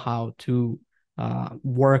know how to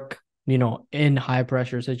work, in high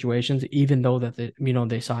pressure situations, even though that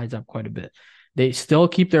they size up quite a bit. They still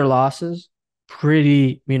keep their losses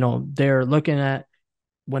pretty, they're looking at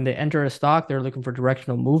when they enter a stock, they're looking for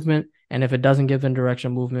directional movement. And if it doesn't give them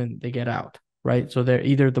directional movement, they get out, right? So they're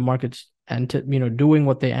either the market's, doing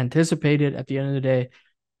what they anticipated at the end of the day,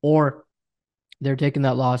 or they're taking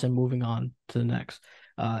that loss and moving on to the next.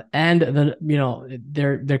 And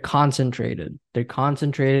they're concentrated. They're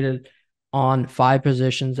concentrated on 5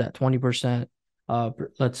 positions at 20%,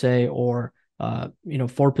 let's say, or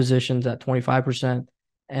 4 positions at 25%,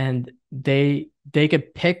 and they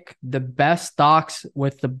could pick the best stocks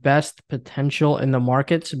with the best potential in the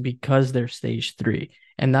markets because they're stage 3,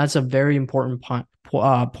 and that's a very important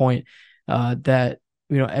point that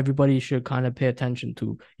everybody should kind of pay attention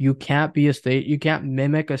to. You can't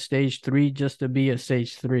mimic a stage 3 just to be a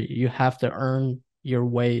stage 3. You have to earn your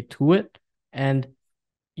way to it, and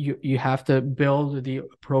you have to build the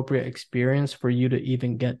appropriate experience for you to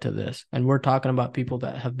even get to this. And we're talking about people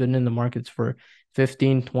that have been in the markets for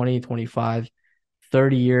 15, 20, 25,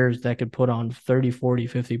 30 years that could put on 30, 40,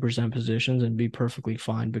 50% positions and be perfectly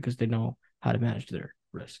fine because they know how to manage their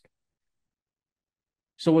risk.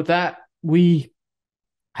 So with that, we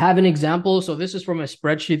have an example. So this is from a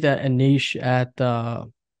spreadsheet that Anish at the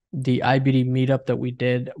IBD meetup that we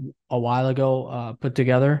did a while ago put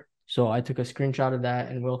together. So I took a screenshot of that,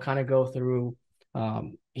 and we'll kind of go through.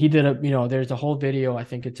 He did there's a whole video. I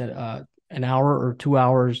think it's an hour or 2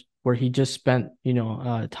 hours where he just spent,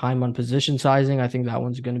 time on position sizing. I think that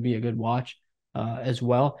one's going to be a good watch as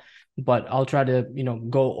well. But I'll try to,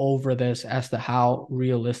 go over this as to how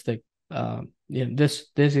realistic. This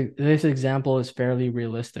example is fairly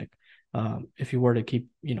realistic if you were to keep,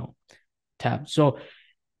 tabs. So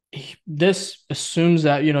this assumes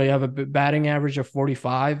that, you have a batting average of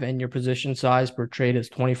 45 and your position size per trade is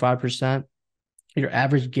 25%. Your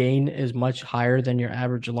average gain is much higher than your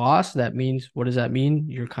average loss. That means, what does that mean?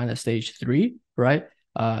 You're kind of stage 3, right?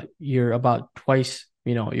 You're about twice,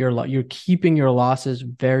 you're keeping your losses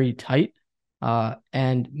very tight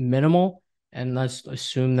and minimal. And let's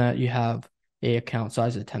assume that you have a account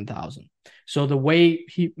size of 10,000. So the way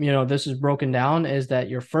this is broken down is that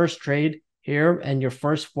your first trade here and your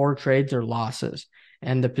first 4 trades are losses.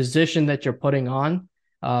 And the position that you're putting on,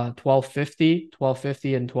 1250,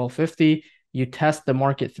 1250, and 1250, you test the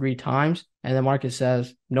market 3 times, and the market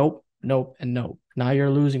says, nope, nope, and nope. Now you're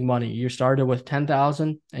losing money. You started with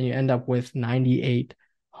 10,000 and you end up with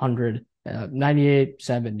 9,800,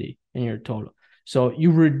 9,870 in your total. So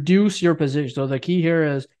you reduce your position. So the key here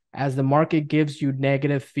is, as the market gives you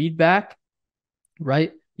negative feedback,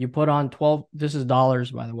 right? You put on 12, this is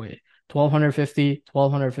dollars, by the way, 1,250,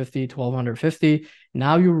 1,250, 1,250.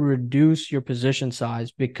 Now you reduce your position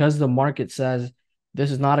size because the market says,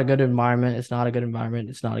 this is not a good environment. It's not a good environment.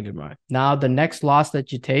 It's not a good environment. Now, the next loss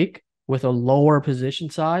that you take with a lower position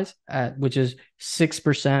size, which is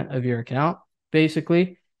 6% of your account,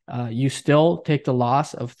 basically, you still take the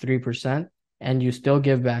loss of 3% and you still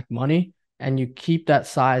give back money, and you keep that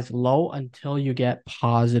size low until you get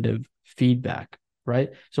positive feedback,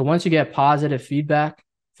 right? So once you get positive feedback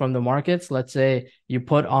from the markets, let's say you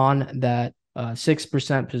put on that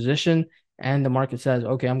 6% position and the market says,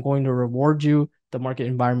 okay, I'm going to reward you. The market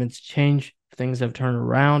environments change, things have turned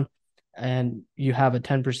around, and you have a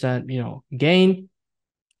 10%, gain.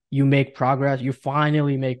 You make progress. You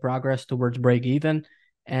finally make progress towards break even.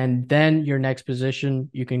 And then your next position,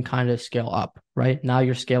 you can kind of scale up, right? Now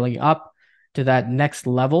you're scaling up to that next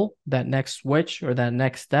level, that next switch, or that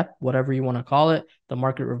next step, whatever you want to call it. The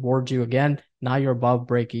market rewards you again. Now you're above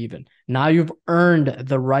break even. Now you've earned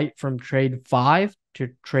the right from trade 5 to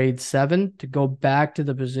trade 7 to go back to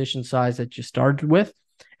the position size that you started with.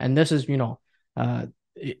 And this is,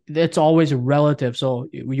 it's always relative. So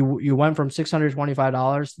you went from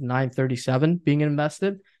 $625 to $937 being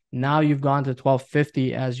invested. Now you've gone to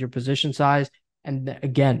 $1,250 as your position size. And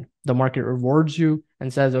again, the market rewards you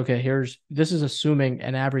and says, okay, this is assuming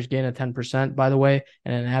an average gain of 10%, by the way,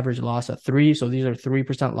 and an average loss of 3. So these are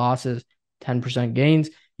 3% losses, 10% gains.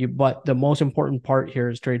 But the most important part here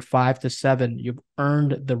is trade 5 to 7. You've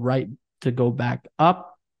earned the right to go back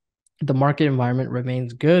up. The market environment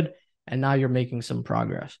remains good, and now you're making some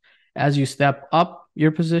progress. As you step up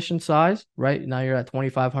your position size, right? Now you're at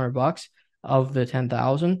 $2,500 of the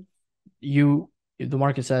 10,000. The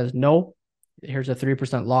market says, no, here's a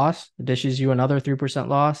 3% loss, dishes you another 3%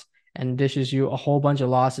 loss, and dishes you a whole bunch of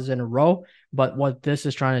losses in a row. But what this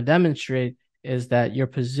is trying to demonstrate is that your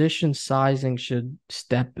position sizing should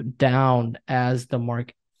step down as the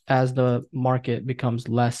market becomes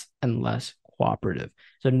less and less cooperative.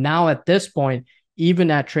 So now at this point,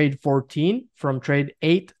 even at trade 14, from trade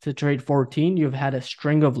 8 to trade 14, you've had a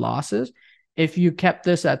string of losses. If you kept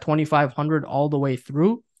this at 2,500 all the way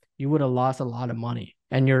through, you would have lost a lot of money.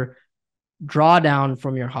 And your drawdown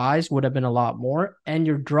from your highs would have been a lot more. And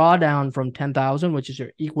your drawdown from 10,000, which is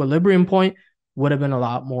your equilibrium point, would have been a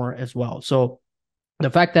lot more as well. So the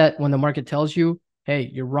fact that when the market tells you, hey,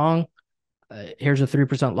 you're wrong, here's a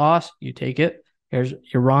 3% loss, you take it.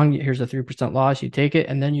 You're wrong, here's a 3% loss, you take it.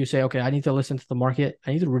 And then you say, okay, I need to listen to the market.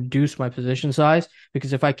 I need to reduce my position size,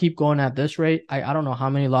 because if I keep going at this rate, I don't know how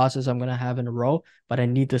many losses I'm going to have in a row, but I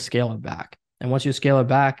need to scale it back. And once you scale it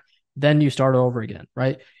back, then you start over again,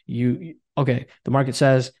 right? Okay, the market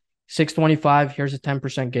says 625, here's a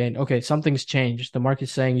 10% gain. Okay, something's changed. The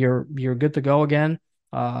market's saying you're good to go again.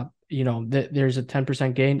 There's a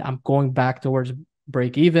 10% gain. I'm going back towards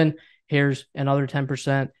break even. Here's another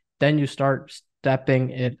 10%. Then you start stepping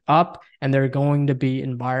it up, and there are going to be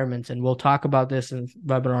environments. And we'll talk about this in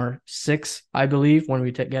webinar 6, I believe, when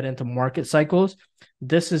we get into market cycles.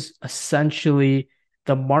 This is essentially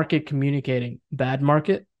the market communicating bad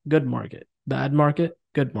market, good market, bad market,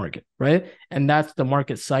 good market, right? And that's the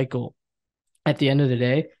market cycle. At the end of the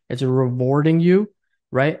day, it's rewarding you,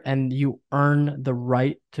 right? And you earn the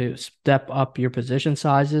right to step up your position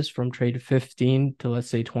sizes from trade 15 to, let's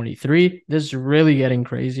say, 23. This is really getting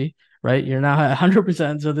crazy, right? You're not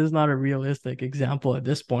 100%, so this is not a realistic example at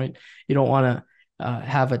this point. You don't want to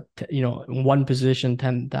have one position,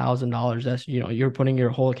 $10,000. That's, you're putting your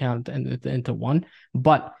whole account into one.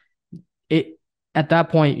 But at that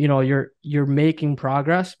point, you're making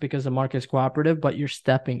progress because the market's cooperative, but you're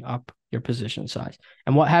stepping up your position size.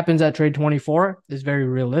 And what happens at trade 24 is very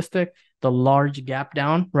realistic. The large gap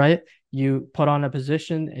down, right? You put on a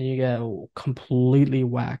position and you get completely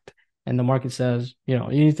whacked. And the market says, you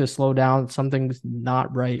need to slow down. Something's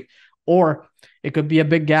not right. Or it could be a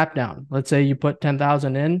big gap down. Let's say you put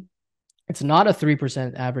 10,000 in. It's not a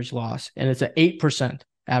 3% average loss, and it's an 8%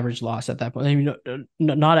 average loss at that point.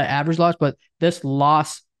 Not an average loss, but this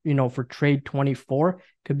loss, for trade 24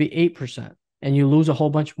 could be 8%, and you lose a whole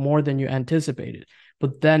bunch more than you anticipated.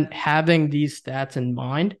 But then having these stats in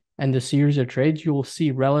mind and the series of trades, you will see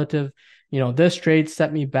relative, this trade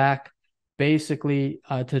set me back basically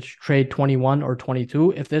to trade 21 or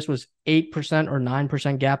 22. If this was 8% or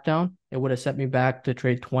 9% gap down, it would have set me back to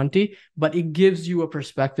trade 20. But it gives you a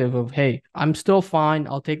perspective of, hey, I'm still fine.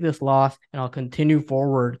 I'll take this loss and I'll continue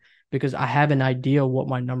forward because I have an idea what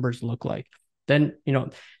my numbers look like. Then,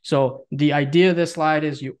 so the idea of this slide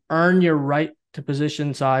is you earn your right to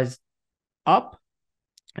position size up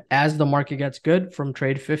as the market gets good from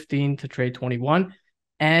trade 15 to trade 21.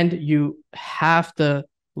 And you have to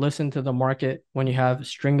listen to the market when you have a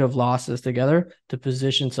string of losses together to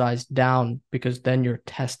position size down, because then you're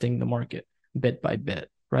testing the market bit by bit,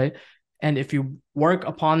 right? And if you work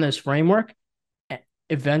upon this framework,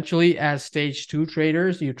 eventually as stage 2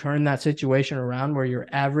 traders, you turn that situation around where your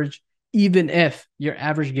average, even if your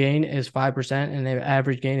average gain is 5% and the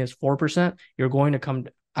average gain is 4%, you're going to come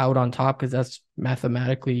out on top because that's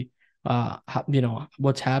mathematically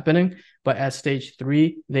what's happening. But at stage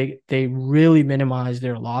 3, they really minimize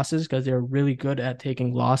their losses because they're really good at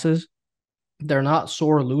taking losses. They're not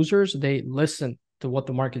sore losers. They listen to what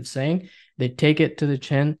the market's saying. They take it to the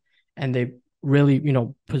chin, and they really,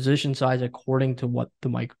 position size according to what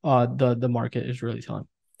the market is really telling.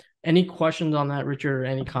 Any questions on that, Richard, or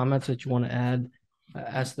any comments that you want to add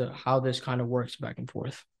as to how this kind of works back and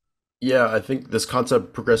forth? Yeah, I think this concept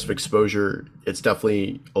of progressive exposure, it's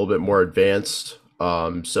definitely a little bit more advanced.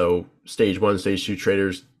 So stage 1, stage 2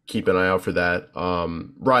 traders, keep an eye out for that.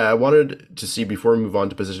 Ryan, I wanted to see, before we move on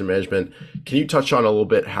to position management, can you touch on a little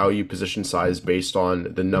bit how you position size based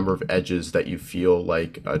on the number of edges that you feel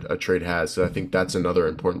like a trade has? So I think that's another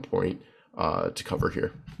important point to cover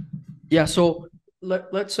here. Yeah, so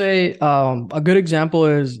let's say a good example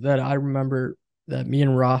is that I remember that me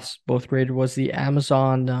and Ross both graded was the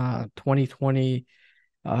Amazon 2020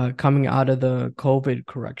 coming out of the COVID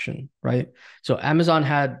correction, right? So Amazon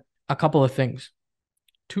had a couple of things,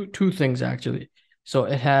 two things actually. So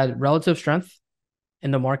it had relative strength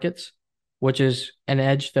in the markets, which is an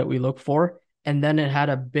edge that we look for. And then it had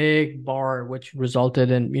a big bar, which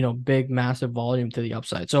resulted in, big, massive volume to the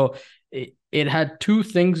upside. So it had two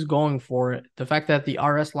things going for it. The fact that the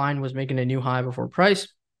RS line was making a new high before price,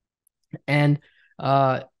 and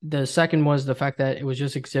the second was the fact that it was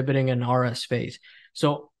just exhibiting an RS phase.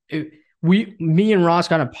 So me and Ross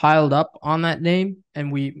kind of piled up on that name,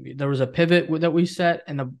 and there was a pivot that we set,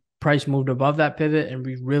 and price moved above that pivot and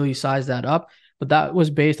we really sized that up. But that was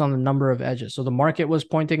based on the number of edges. So the market was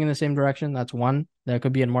pointing in the same direction. That's one. That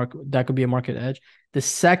could be a market edge. The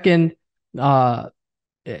second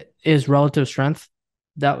is relative strength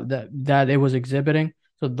that it was exhibiting.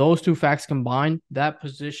 So those two facts combined, that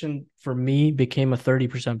position for me became a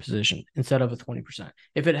 30% position instead of a 20%.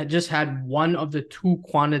 If it had just had one of the two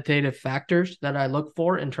quantitative factors that I look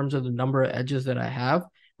for in terms of the number of edges that I have,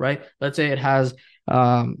 right? Let's say it has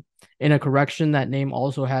in a correction, that name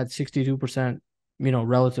also had 62%,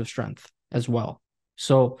 relative strength as well.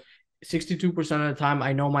 So 62% of the time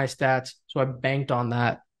I know my stats. So I banked on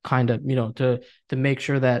that kind of, to make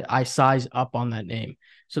sure that I size up on that name.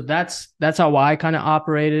 So that's how I kind of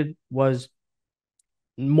operated, was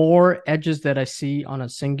more edges that I see on a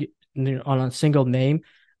single name.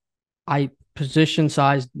 I position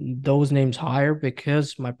size those names higher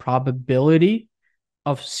because my probability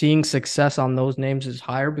of seeing success on those names is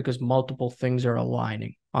higher because multiple things are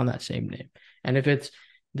aligning on that same name. And if it's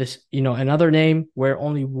this, another name where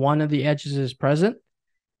only one of the edges is present,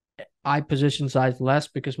 I position size less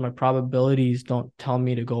because my probabilities don't tell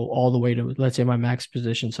me to go all the way to, let's say my max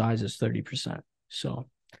position size is 30%. So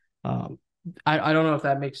I don't know if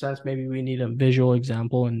that makes sense. Maybe we need a visual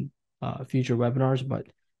example in future webinars, but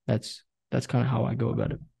that's kind of how I go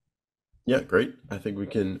about it. Yeah, great. I think we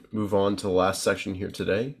can move on to the last section here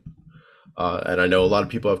today. And I know a lot of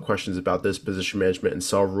people have questions about this, position management and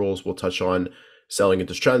sell rules. We'll touch on selling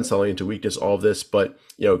into strength, selling into weakness, all of this. But,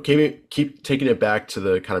 keep taking it back to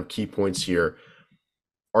the kind of key points here.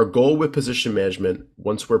 Our goal with position management,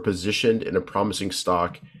 once we're positioned in a promising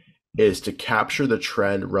stock, is to capture the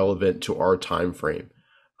trend relevant to our time frame.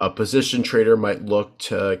 A position trader might look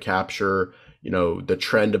to capture the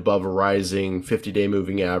trend above a rising 50-day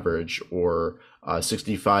moving average or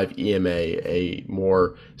 65 EMA. A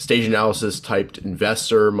more stage analysis typed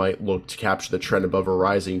investor might look to capture the trend above a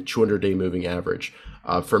rising 200-day moving average.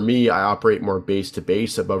 For me, I operate more base to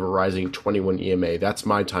base above a rising 21 EMA. That's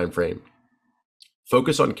my time frame.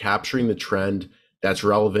 Focus on capturing the trend that's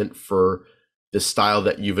relevant for the style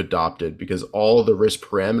that you've adopted, because all the risk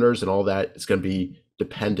parameters and all that is going to be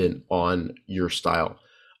dependent on your style.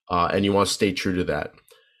 And you want to stay true to that.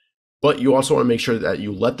 But you also want to make sure that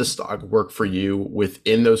you let the stock work for you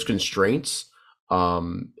within those constraints.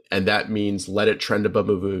 And that means let it trend above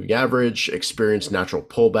moving average, experience natural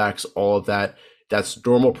pullbacks, all of that. That's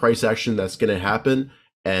normal price action that's going to happen.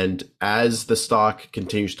 And as the stock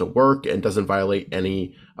continues to work and doesn't violate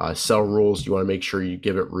any sell rules, you want to make sure you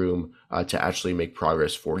give it room to actually make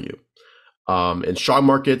progress for you. In strong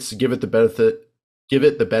markets, give it the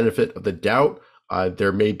benefit of the doubt.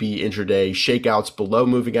 There may be intraday shakeouts below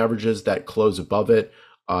moving averages that close above it.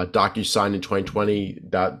 DocuSign in 2020,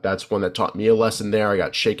 that's one that taught me a lesson there. I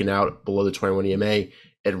got shaken out below the 21 EMA.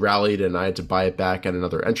 It rallied and I had to buy it back at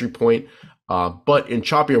another entry point. But in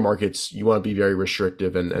choppier markets, you want to be very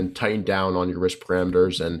restrictive and tighten down on your risk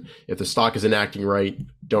parameters. And if the stock isn't acting right,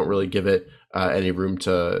 don't really give it any room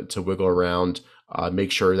to wiggle around.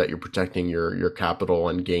 Make sure that you're protecting your capital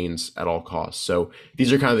and gains at all costs. So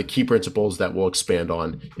these are kind of the key principles that we'll expand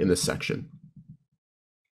on in this section.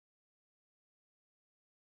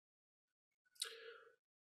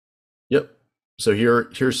 Yep. So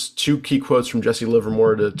here's two key quotes from Jesse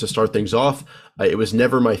Livermore to start things off. It was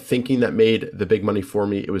never my thinking that made the big money for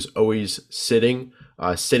me. It was always sitting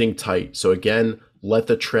tight. So again, let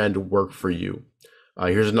the trend work for you.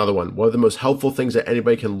 Here's another one. One of the most helpful things that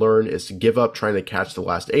anybody can learn is to give up trying to catch the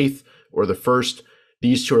last eighth or the first.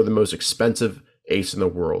 These two are the most expensive eighths in the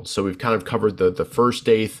world. So we've kind of covered the first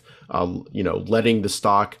eighth, letting the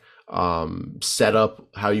stock set up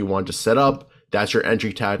how you want to set up. That's your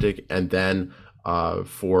entry tactic. And then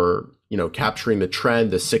for capturing the trend,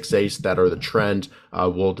 the 6 eighths that are the trend,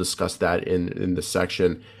 we'll discuss that in this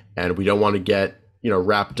section. And we don't want to get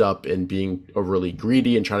wrapped up in being overly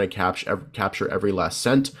greedy and trying to capture every last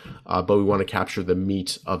cent, but we want to capture the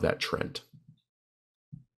meat of that trend.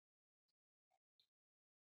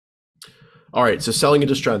 All right, so selling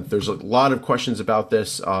into strength. There's a lot of questions about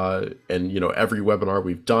this, and every webinar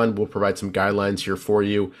we've done, we'll provide some guidelines here for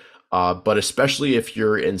you. But especially if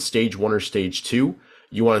you're in stage 1 or stage 2,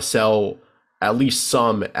 you want to sell at least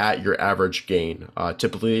some at your average gain,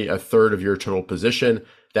 typically a third of your total position.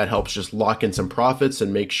 That helps just lock in some profits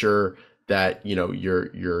and make sure that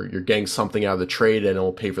you're getting something out of the trade, and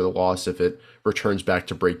it'll pay for the loss if it returns back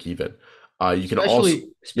to break even. You can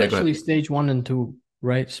especially stage 1 and 2,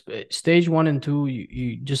 right? Stage 1 and 2,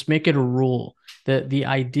 you just make it a rule that the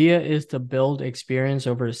idea is to build experience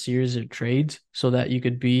over a series of trades so that you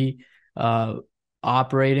could be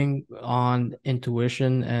operating on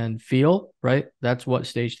intuition and feel, right? That's what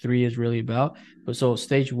stage three is really about. But so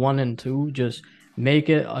stage one and two, just make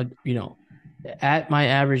it at my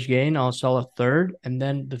average gain, I'll sell a third, and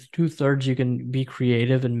then the two thirds you can be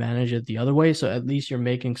creative and manage it the other way. So at least you're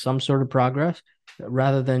making some sort of progress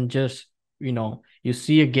rather than just, you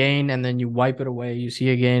see a gain and then you wipe it away. You see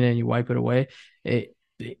a gain and you wipe it away. It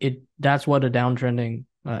that's what a downtrending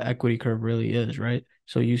equity curve really is, right?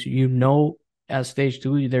 So at stage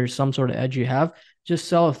two, there's some sort of edge you have. Just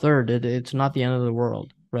sell a third. It's not the end of the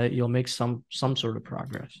world, right? You'll make some sort of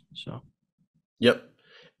progress. So Yep.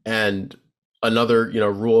 And another,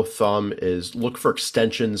 rule of thumb is look for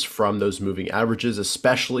extensions from those moving averages,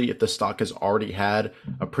 especially if the stock has already had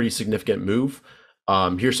a pretty significant move.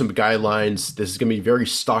 Here's some guidelines. This is going to be very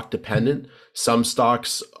stock dependent. Some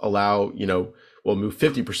stocks allow, will move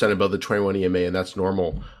 50% above the 21 EMA, and that's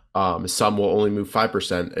normal. Some will only move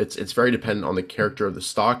 5%. It's very dependent on the character of the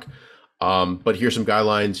stock. But here's some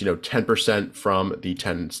guidelines, 10% from the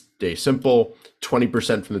 10-day simple,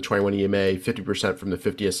 20% from the 21 EMA, 50% from the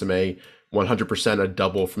 50 SMA, 100% a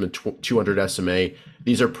double from the 200 SMA.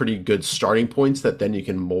 These are pretty good starting points that then you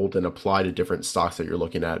can mold and apply to different stocks that you're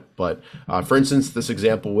looking at. But for instance, this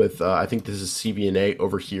example with, I think this is CVNA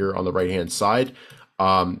over here on the right-hand side.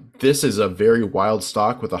 This is a very wild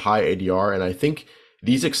stock with a high ADR. And I think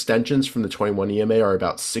these extensions from the 21 EMA are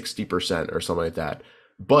about 60% or something like that.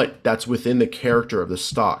 But that's within the character of the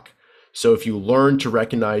stock. So if you learn to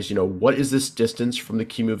recognize, what is this distance from the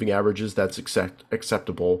key moving averages that's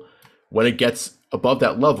acceptable, when it gets above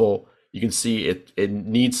that level, you can see it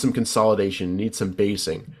needs some consolidation, needs some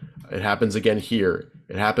basing. It happens again here.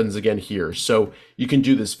 It happens again here. So you can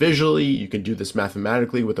do this visually. You can do this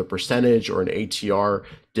mathematically with a percentage or an ATR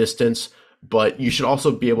distance, but you should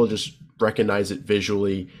also be able to just recognize it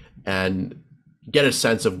visually and get a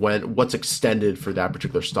sense of what's extended for that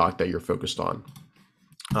particular stock that you're focused on.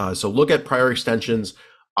 So look at prior extensions,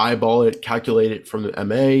 eyeball it, calculate it from the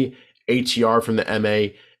MA, ATR from the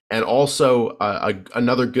MA, and also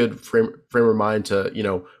another good frame of mind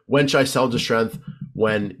to, when should I sell into strength?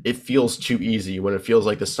 When it feels too easy, when it feels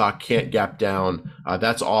like the stock can't gap down.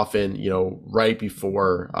 That's often, right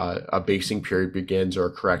before a basing period begins or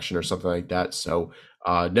a correction or something like that. So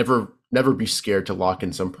never be scared to lock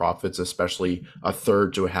in some profits, especially a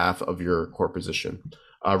third to a half of your core position.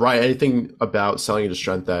 Ryan, anything about selling into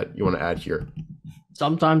strength that you want to add here?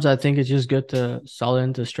 sometimes I think it's just good to sell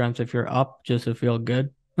into strength if you're up just to feel good.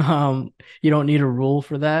 You don't need a rule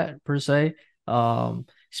for that per se.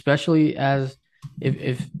 Especially as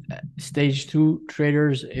if stage two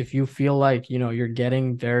traders, if you feel like you're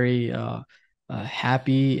getting very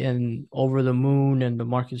happy and over the moon and the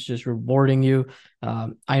market's just rewarding you.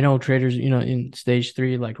 I know traders, in stage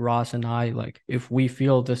three, like Ross and I, like if we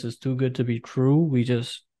feel this is too good to be true, we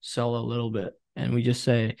just sell a little bit and we just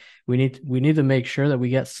say we need to make sure that we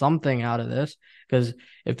get something out of this, because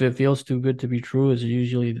if it feels too good to be true, is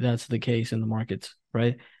usually that's the case in the markets,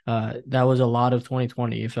 right? That was a lot of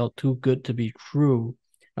 2020. It felt too good to be true,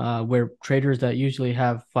 where traders that usually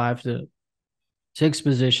have 5 to 6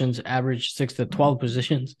 positions average 6 to 12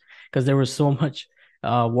 positions because there was so much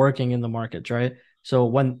working in the markets, right? So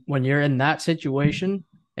when you're in that situation,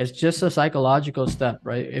 it's just a psychological step,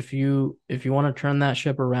 right? If you want to turn that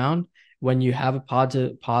ship around when you have a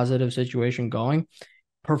positive situation going,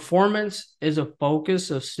 performance is a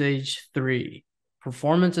focus of stage three.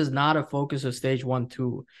 Performance is not a focus of stage one,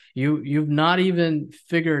 two. You've not even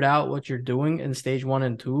figured out what you're doing in stage one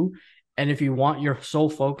and two. And if you want, your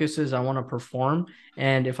sole focus is I want to perform.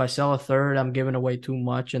 And if I sell a third, I'm giving away too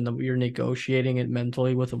much, and you're negotiating it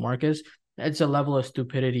mentally with the markets. It's a level of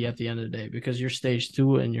stupidity at the end of the day because you're stage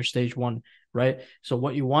two and you're stage one, right? So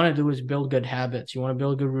what you want to do is build good habits. You want to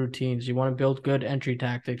build good routines. You want to build good entry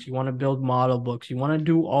tactics. You want to build model books. You want to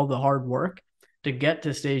do all the hard work to get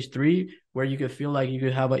to stage three where you could feel like you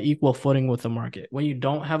could have an equal footing with the market. When you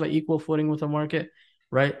don't have an equal footing with the market,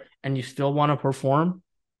 right, and you still want to perform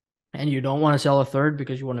and you don't want to sell a third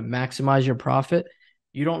because you want to maximize your profit,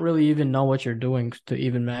 you don't really even know what you're doing to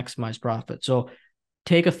even maximize profit. So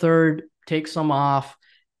take a third, take some off,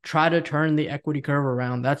 try to turn the equity curve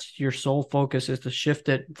around. That's your sole focus, is to shift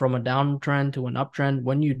it from a downtrend to an uptrend.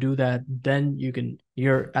 When you do that, then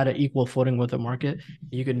you're at an equal footing with the market.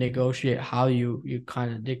 You can negotiate how you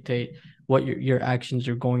kind of dictate what your actions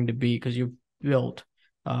are going to be because you've built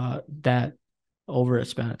that over a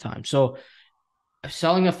span of time. So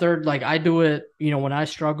selling a third, like I do it, when I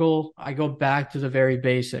struggle, I go back to the very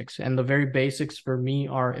basics. And the very basics for me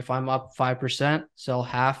are, if I'm up 5%, sell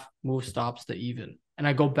half, move stops to even. And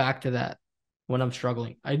I go back to that when I'm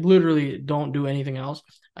struggling. I literally don't do anything else.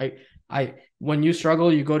 I when you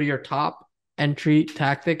struggle, you go to your top entry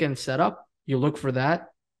tactic and setup. You look for that,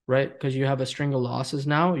 right? Because you have a string of losses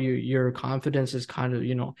now. Your confidence is kind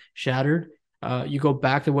of, shattered. You go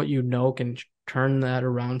back to what you know can turn that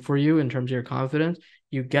around for you in terms of your confidence.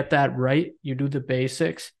 You get that right. You do the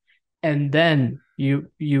basics, and then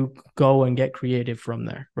you go and get creative from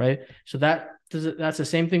there, right? So that's the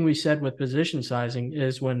same thing we said with position sizing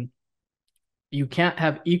is when you can't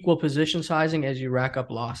have equal position sizing as you rack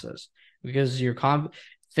up losses because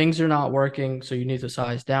things are not working, so you need to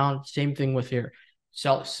size down. Same thing with here.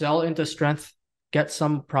 Sell into strength, get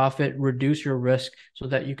some profit, reduce your risk so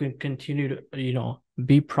that you can continue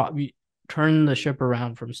to, turn the ship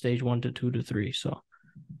around from stage 1 to 2 to 3. So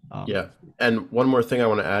Yeah. And one more thing I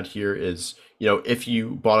want to add here is, if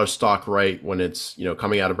you bought a stock right when it's,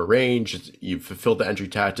 coming out of a range, you've fulfilled the entry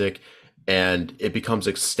tactic and it becomes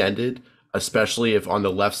extended, especially if on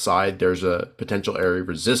the left side there's a potential area of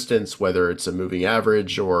resistance, whether it's a moving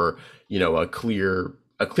average or, a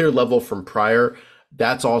clear level from prior.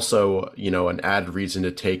 That's also, an added reason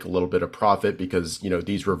to take a little bit of profit because,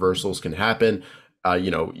 these reversals can happen.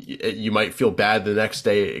 You might feel bad the next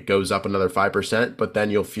day it goes up another 5%, but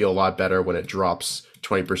then you'll feel a lot better when it drops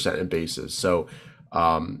 20% in basis. So,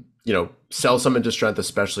 sell some into strength,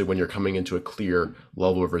 especially when you're coming into a clear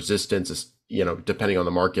level of resistance, depending on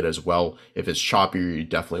the market as well. If it's choppier, you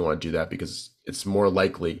definitely want to do that because it's more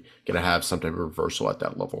likely going to have some type of reversal at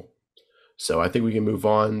that level. So I think we can move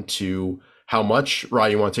on to how much.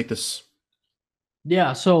 Ryan, you want to take this?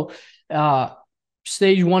 yeah, so uh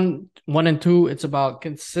stage one and two, it's about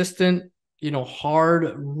consistent,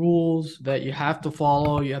 hard rules that you have to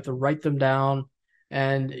follow. You have to write them down,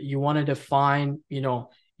 and you want to define,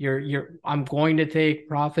 I'm going to take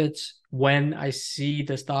profits when I see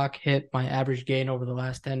the stock hit my average gain over the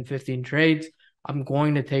last 10, 15 trades. I'm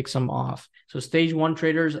going to take some off. So stage one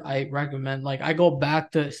traders, I recommend, like, I go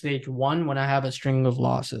back to stage one when I have a string of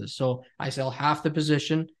losses. So I sell half the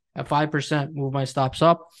position at 5%, move my stops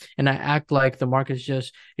up, and I act like the market's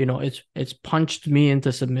just, it's punched me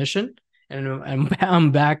into submission, and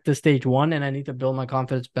I'm back to stage one, and I need to build my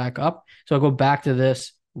confidence back up. So I go back to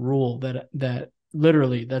this rule that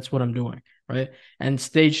literally that's what I'm doing, right? And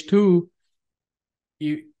stage two,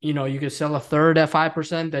 you could sell a third at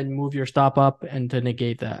 5%, then move your stop up and to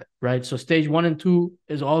negate that, right? So stage one and two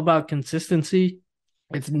is all about consistency.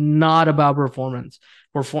 It's not about performance.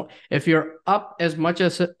 If you're up as much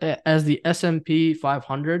as the S&P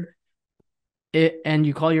 500, and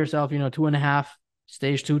you call yourself, 2.5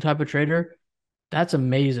 stage two type of trader, that's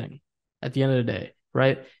amazing at the end of the day,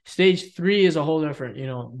 right? Stage three is a whole different,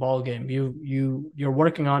 ball game. You're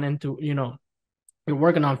working on you're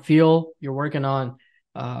working on feel, you're working on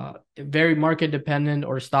very market dependent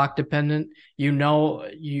or stock dependent.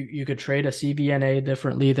 You could trade a CVNA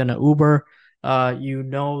differently than an Uber.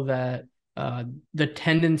 That the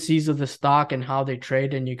tendencies of the stock and how they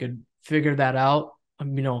trade, and you could figure that out,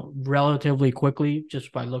 relatively quickly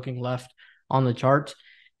just by looking left on the charts.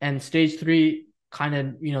 And stage three kind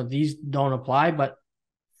of, these don't apply, but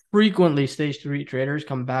frequently stage three traders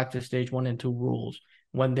come back to stage one and two rules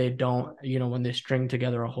when they don't, when they string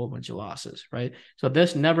together a whole bunch of losses, right? So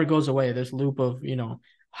this never goes away. This loop of,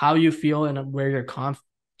 how you feel and where your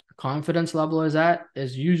confidence level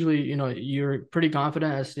is usually, you're pretty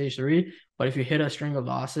confident at stage three, but if you hit a string of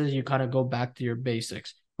losses, you kind of go back to your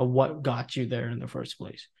basics of what got you there in the first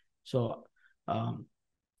place. So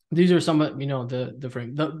these are some of, the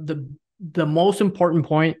frame. The most important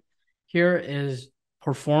point here is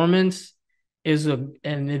performance is an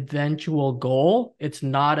eventual goal. It's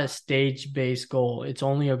not a stage-based goal. It's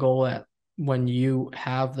only a goal when you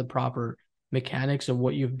have the proper mechanics of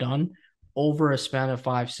what you've done over a span of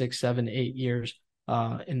 5, 6, 7, 8 years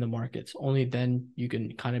in the markets. Only then you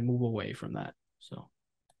can kind of move away from that. So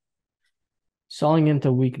selling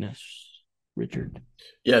into weakness, Richard.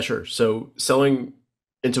 Yeah, sure. So selling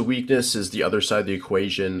into weakness is the other side of the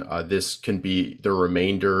equation. This can be the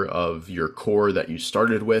remainder of your core that you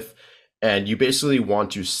started with. And you basically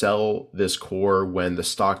want to sell this core when the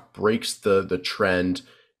stock breaks the trend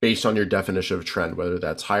based on your definition of trend, whether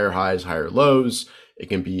that's higher highs, higher lows. It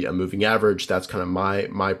can be a moving average. That's kind of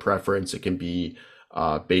my preference. It can be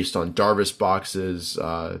based on Darvis boxes,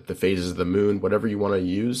 the phases of the moon, whatever you want to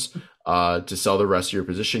use to sell the rest of your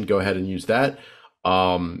position. Go ahead and use that.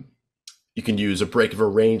 You can use a break of a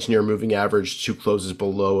range near moving average, two closes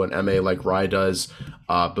below an MA like Rye does.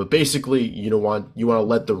 But basically, you want to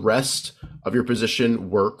let the rest of your position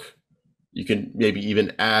work. You can maybe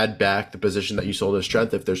even add back the position that you sold as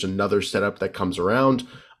strength if there's another setup that comes around.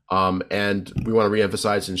 And we want to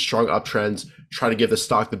reemphasize in strong uptrends, try to give the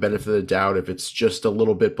stock the benefit of the doubt. If it's just a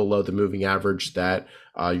little bit below the moving average that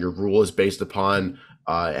your rule is based upon,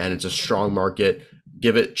 and it's a strong market,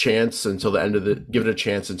 give it a chance until the end of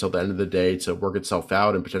the day to work itself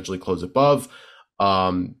out and potentially close above.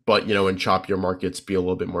 But in choppier markets, be a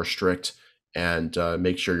little bit more strict and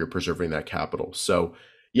make sure you're preserving that capital. So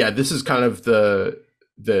yeah, this is kind of the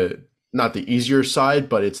not the easier side,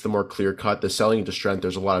 but it's the more clear cut. The selling into strength,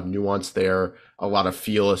 there's a lot of nuance there, a lot of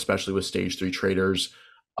feel, especially with stage 3 traders.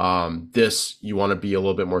 This you want to be a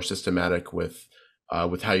little bit more systematic with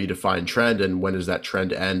how you define trend and when does that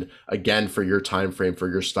trend end. Again, for your time frame, for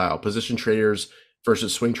your style. Position traders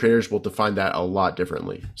versus swing traders will define that a lot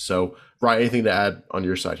differently. So, Ryan, anything to add on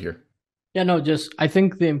your side here? Yeah, no, just I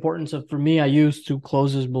think the importance of, for me, I use two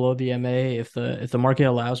closes below the MA if the market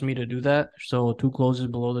allows me to do that. So two closes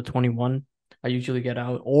below the 21, I usually get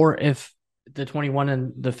out. Or if the 21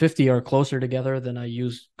 and the 50 are closer together, then I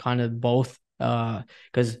use kind of both.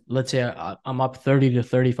 Because let's say I'm up 30 to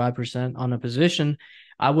 35% on a position,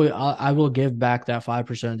 I will give back that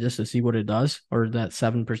 5% just to see what it does, or that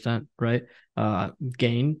 7%, right?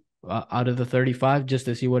 Gain out of the 35 just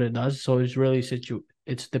to see what it does. So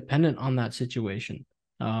it's dependent on that situation.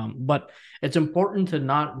 But it's important to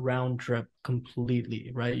not round trip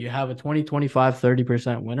completely, right? You have a 20, 25,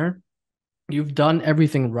 30% winner. You've done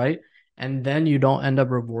everything right. And then you don't end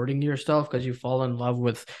up rewarding yourself because you fall in love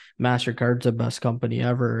with MasterCard's the best company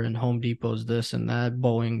ever, and Home Depot's this and that,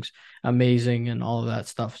 Boeing's amazing, and all of that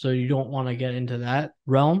stuff. So you don't want to get into that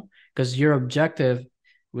realm, because your objective,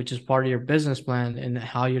 which is part of your business plan and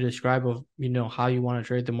how you describe of how you want to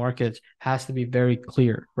trade the markets, has to be very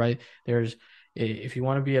clear, right? If you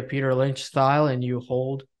want to be a Peter Lynch style and you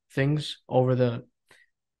hold things over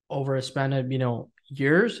a span of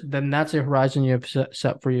years, then that's a horizon you have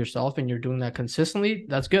set for yourself, and you're doing that consistently.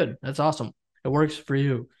 That's good. That's awesome. It works for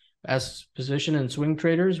you. As position and swing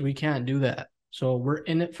traders, we can't do that. So we're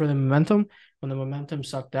in it for the momentum. When the momentum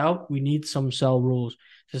sucked out, we need some sell rules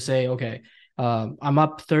to say, okay, I'm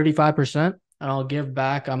up 35% and I'll give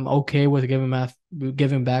back. I'm okay with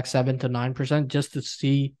giving back 7 to 9% just to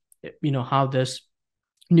see, how this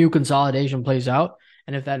new consolidation plays out.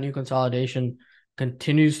 And if that new consolidation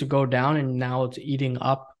continues to go down and now it's eating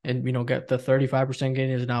up, and get the 35% gain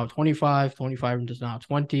is now 25 is now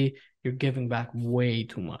 20, you're giving back way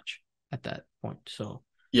too much at that point. So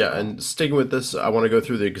yeah, and sticking with this, I want to go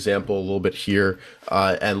through the example a little bit here,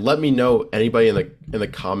 and let me know, anybody in the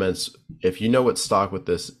comments, if you know what stock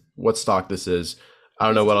this is. I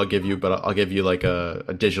don't know what I'll give you, but I'll give you like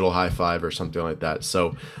a digital high five or something like that.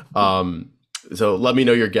 So so let me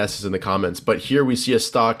know your guesses in the comments. But here we see a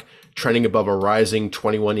stock trending above a rising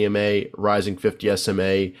 21 EMA, rising 50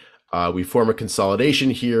 SMA. We form a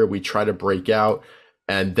consolidation here. We try to break out,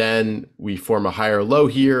 and then we form a higher low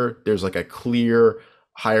here. There's like a clear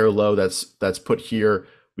higher low that's put here.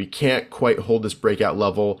 We can't quite hold this breakout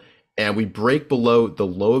level, and we break below the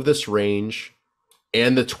low of this range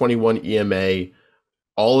and the 21 EMA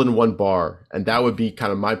all in one bar. And that would be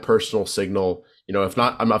kind of my personal signal. If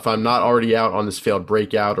I'm not already out on this failed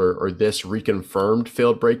breakout, or this reconfirmed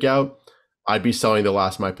failed breakout, I'd be selling the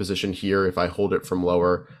last my position here if I hold it from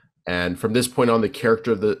lower. And from this point on, the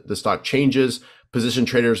character of the stock changes. Position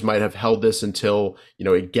traders might have held this until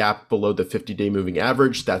it gapped below the 50-day moving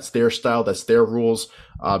average. That's their style, that's their rules.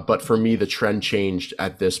 But for me, the trend changed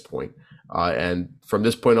at this point. And from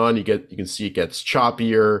this point on, you can see it gets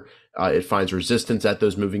choppier. It finds resistance at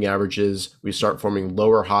those moving averages. We start forming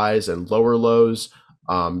lower highs and lower lows.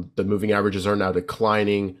 The moving averages are now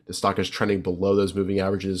declining. The stock is trending below those moving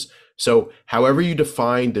averages. So however you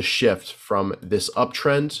define the shift from this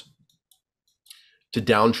uptrend to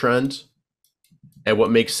downtrend, and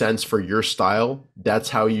what makes sense for your style, that's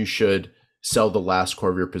how you should sell the last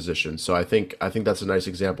core of your position. So I think that's a nice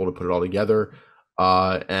example to put it all together.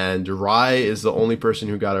 And Rye is the only person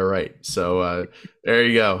who got it right. So there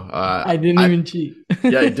you go. I didn't even cheat.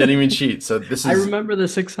 Yeah, I didn't even cheat. So this is. I remember the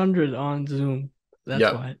 600 on Zoom. That's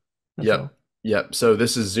yep, why. Yep. So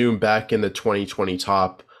this is Zoom back in the 2020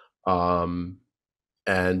 top. And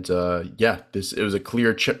it was a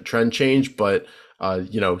clear trend change, but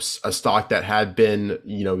a stock that had been,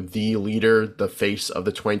 the leader, the face of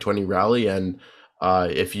the 2020 rally. And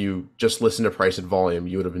if you just listen to price and volume,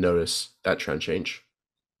 you would have noticed that trend change.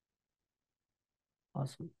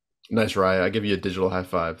 Awesome. Nice, Ryan. I give you a digital high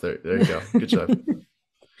five. There you go. Good job.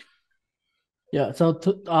 Yeah. So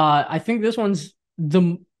I think this one's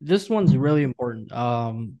really important.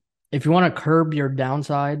 If you want to curb your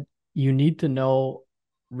downside, you need to know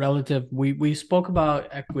relative. We spoke about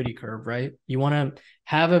equity curve, right? You want to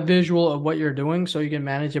have a visual of what you're doing so you can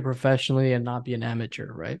manage it professionally and not be an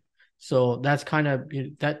amateur, right? So that's kind of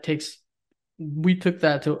that takes we took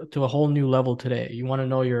that to a whole new level today. You want to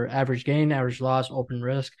know your average gain, average loss, open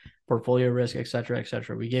risk, portfolio risk, et cetera, et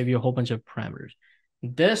cetera. We gave you a whole bunch of parameters.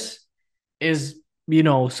 This is,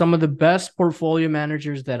 some of the best portfolio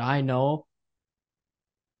managers that I know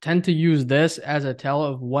tend to use this as a tell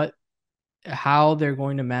of how they're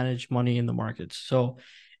going to manage money in the markets. So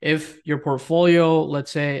if your portfolio,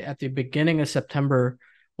 let's say at the beginning of September,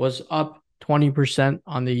 was up 20%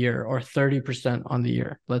 on the year or 30% on the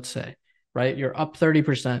year, let's say, right? You're up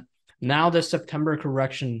 30%. Now the September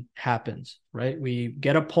correction happens, right? We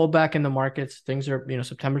get a pullback in the markets. Things are,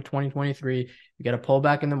 September 2023, we get a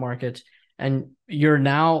pullback in the markets and you're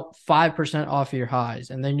now 5% off your highs,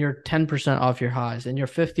 and then you're 10% off your highs, and you're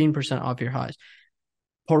 15% off your highs.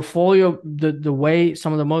 Portfolio, the way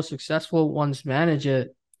some of the most successful ones manage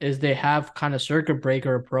it is they have kind of circuit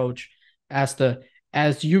breaker approach as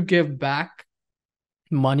you give back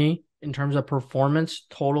money in terms of performance,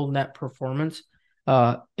 total net performance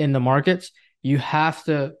in the markets, you have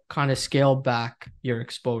to kind of scale back your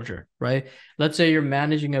exposure, right? Let's say you're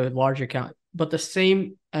managing a large account, but the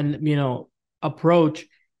same approach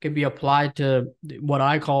can be applied to what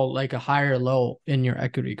I call like a higher low in your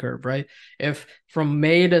equity curve, right? If from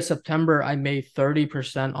May to September I made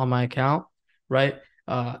 30% on my account, right?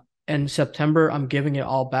 In September I'm giving it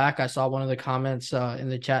all back. I saw one of the comments in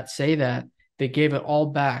the chat say that they gave it all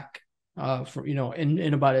back for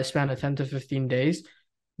in about a span of 10 to 15 days.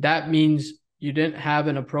 That means you didn't have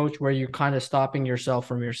an approach where you're kind of stopping yourself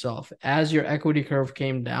from yourself. As your equity curve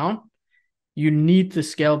came down, you need to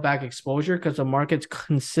scale back exposure because the market's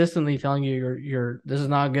consistently telling you you're this is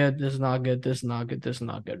not good, this is not good, this is not good, this is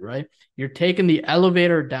not good, right? You're taking the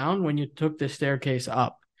elevator down when you took the staircase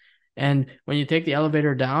up. And when you take the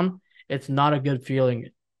elevator down, it's not a good feeling.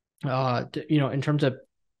 In terms of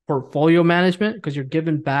portfolio management, because you're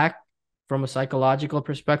giving back from a psychological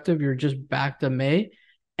perspective, you're just back to May.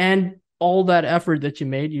 And all that effort that you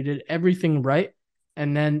made, you did everything right.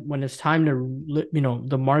 And then when it's time to,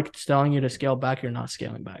 the market's telling you to scale back, you're not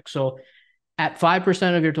scaling back. So at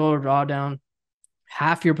 5% of your total drawdown,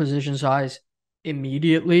 half your position size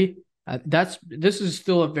immediately. This is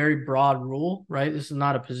still a very broad rule, right? This is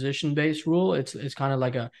not a position based rule. It's kind of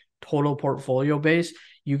like a total portfolio base.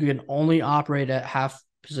 You can only operate at half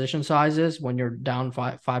position sizes when you're down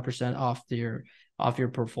 5% off your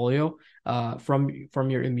portfolio from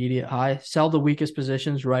your immediate high. Sell the weakest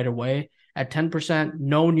positions right away. At 10%,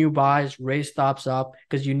 no new buys, raise stops up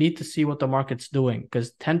because you need to see what the market's doing.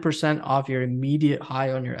 Because 10% off your immediate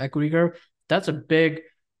high on your equity curve, that's a big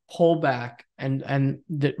pullback. And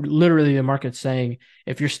literally the market's saying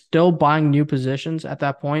if you're still buying new positions at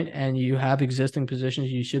that point and you have existing positions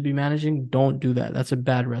you should be managing, don't do that. That's a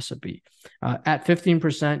bad recipe. At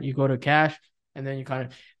 15%, you go to cash, and then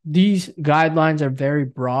these guidelines are very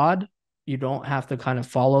broad. You don't have to kind of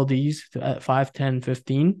follow these at 5, 10,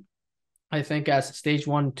 15. I think as stage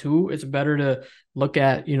 1, 2, it's better to look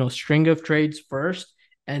at, string of trades first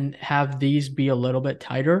and have these be a little bit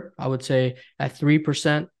tighter. I would say at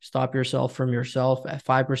 3%, stop yourself from yourself, at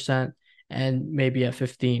 5%, and maybe at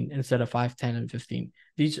 15 instead of 5, 10, and 15.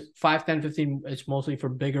 These 5, 10, 15, it's mostly for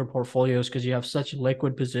bigger portfolios because you have such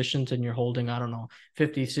liquid positions and you're holding, I don't know,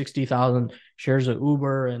 50, 60,000 shares of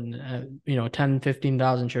Uber and, 10,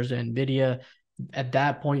 15,000 shares of NVIDIA. At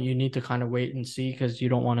that point, you need to kind of wait and see because you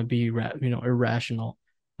don't want to be, irrational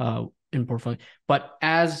in portfolio. But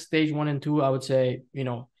as stage 1 and 2, I would say,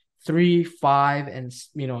 3, 5, and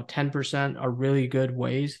 10% are really good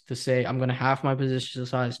ways to say I'm going to half my position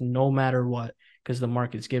size no matter what, because the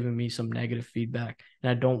market's giving me some negative feedback and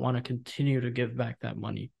I don't want to continue to give back that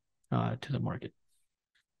money to the market.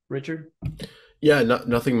 Richard? Yeah,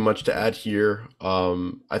 nothing much to add here.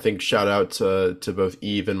 I think shout out to both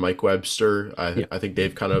Eve and Mike Webster. I think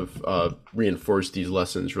they've kind of reinforced these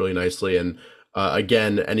lessons really nicely. And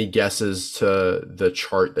again, any guesses to the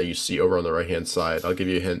chart that you see over on the right-hand side? I'll give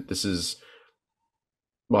you a hint.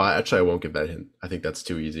 Well, actually, I won't give that hint. I think that's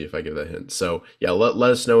too easy if I give that hint. So yeah,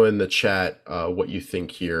 let us know in the chat what you think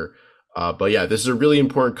here. But yeah, this is a really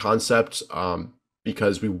important concept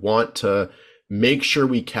because we want to make sure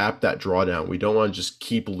we cap that drawdown. We don't want to just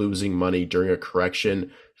keep losing money during a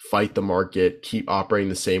correction, fight the market, keep operating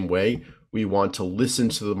the same way. We want to listen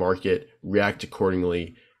to the market, react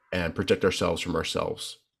accordingly, and protect ourselves from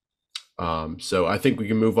ourselves. So I think we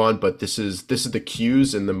can move on, but this is the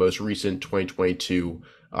cues in the most recent 2022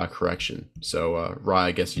 correction. So Rye,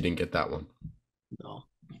 I guess you didn't get that one. No,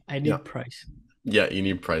 I need price. Yeah, you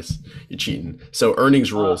need price. You're cheating. So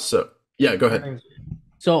earnings Uh, rules. So yeah, go ahead. Earnings.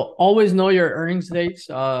 So always know your earnings dates.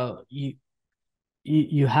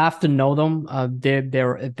 You have to know them. There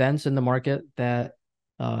are events in the market that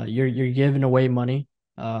you're giving away money.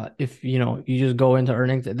 If you just go into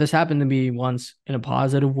earnings. This happened to me once in a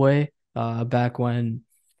positive way. Back when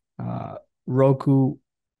uh Roku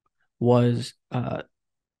was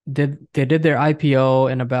did they did their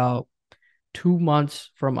IPO, and about 2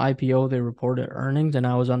 months from IPO they reported earnings, and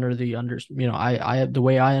I was I the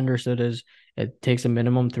way I understood is it takes a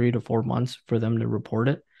minimum 3 to 4 months for them to report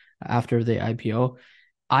it after the IPO.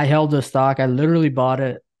 I held the stock. I literally bought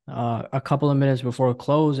it a couple of minutes before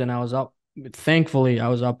close, and I was up. Thankfully, I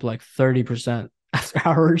was up like 30% after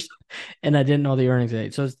hours, and I didn't know the earnings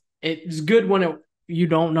date. So it's good when you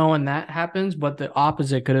don't know when that happens, but the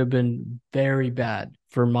opposite could have been very bad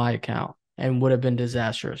for my account and would have been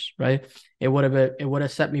disastrous, right? It would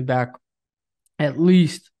have set me back at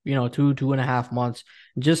least 2.5 months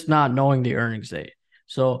just not knowing the earnings date.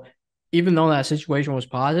 So even though that situation was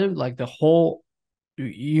positive, like the whole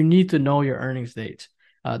you need to know your earnings dates.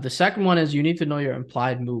 The second one is you need to know your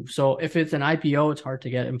implied move. So if it's an IPO, it's hard to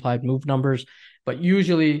get implied move numbers, but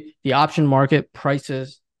usually the option market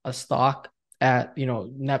prices a stock at,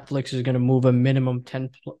 Netflix is going to move a minimum 10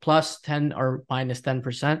 plus 10 or minus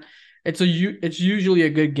 10%. It's usually a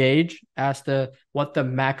good gauge as to what the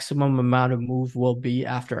maximum amount of move will be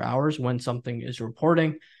after hours when something is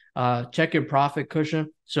reporting. Check your profit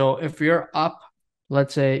cushion. So if you're up,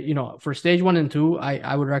 let's say, for stage one and two,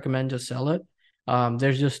 I would recommend just sell it.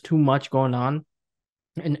 There's just too much going on,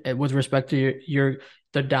 and with respect to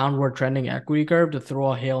the downward trending equity curve, to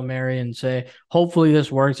throw a Hail Mary and say, hopefully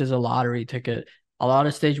this works as a lottery ticket. A lot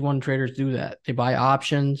of stage one traders do that. They buy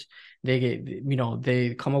options.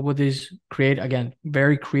 They come up with these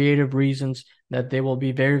very creative reasons that they will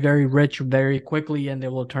be very, very rich very quickly and they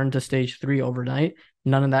will turn to stage three overnight.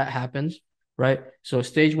 None of that happens, right? So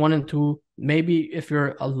stage one and two, maybe if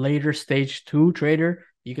you're a later stage two trader,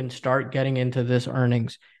 you can start getting into this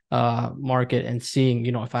earnings market and seeing,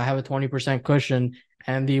 if I have a 20% cushion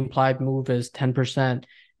and the implied move is 10%,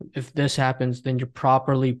 if this happens, then you're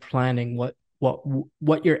properly planning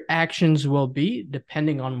what your actions will be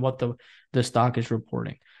depending on what the stock is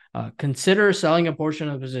reporting. Consider selling a portion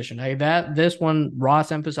of the position. This one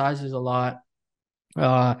Ross emphasizes a lot.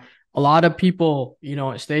 Uh, a lot of people,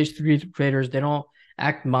 stage three traders, they don't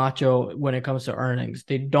act macho when it comes to earnings.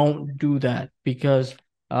 They don't do that because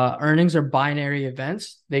earnings are binary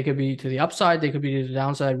events. They could be to the upside, they could be to the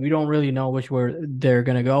downside. We don't really know which way they're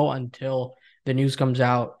gonna go until the news comes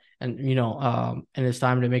out, and and it's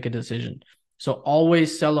time to make a decision. So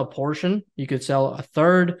always sell a portion. You could sell a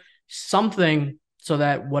third, something, so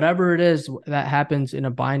that whatever it is that happens in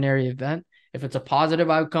a binary event, if it's a positive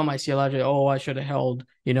outcome, I see a lot of, I should have held,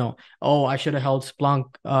 I should have held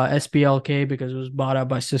Splunk, SPLK because it was bought out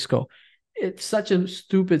by Cisco. It's such a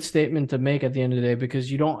stupid statement to make at the end of the day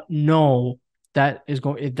because you don't know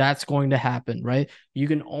if that's going to happen, right? You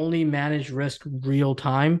can only manage risk real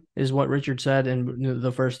time, is what Richard said in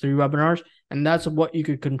the first three webinars, and that's what you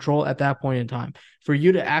could control at that point in time. For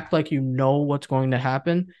you to act like you know what's going to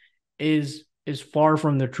happen is far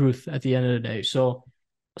from the truth at the end of the day. So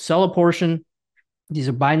sell a portion. These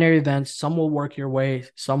are binary events. Some will work your way,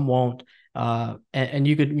 some won't. And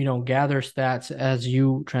you could, gather stats as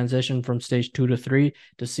you transition from stage two to three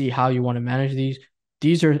to see how you want to manage these.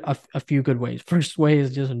 These are a few good ways. First way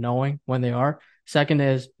is just knowing when they are. Second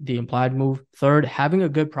is the implied move. Third, having a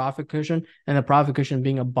good profit cushion, and the profit cushion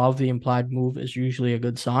being above the implied move is usually a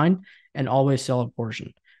good sign. And always sell a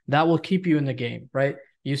portion. That will keep you in the game, right?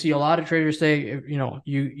 You see a lot of traders say,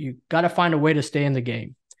 you got to find a way to stay in the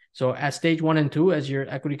game. So at stage one and two, as your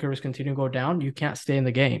equity curves continue to go down, you can't stay in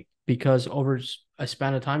the game because over a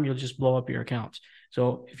span of time, you'll just blow up your accounts.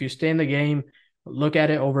 So if you stay in the game, look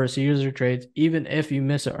at it over a series of trades. Even if you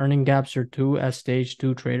miss an earning gaps or two as stage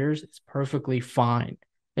two traders, it's perfectly fine.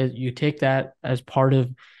 You take that as part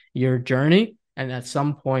of your journey. And at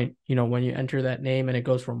some point, when you enter that name and it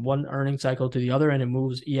goes from one earning cycle to the other and it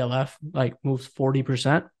moves ELF, like moves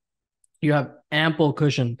 40%, you have ample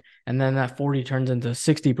cushion, and then that 40 turns into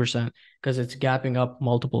 60% because it's gapping up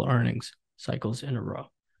multiple earnings cycles in a row.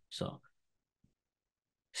 So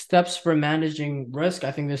steps for managing risk,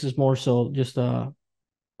 I think this is more so just a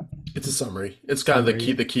It's a summary. It's kind of the key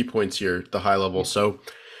summary. the key points here, the high level. So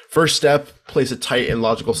first step, place a tight and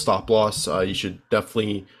logical stop loss. You should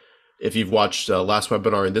definitely, if you've watched last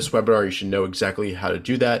webinar and this webinar, you should know exactly how to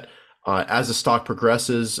do that. As the stock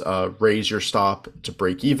progresses, raise your stop to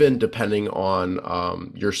break even. Depending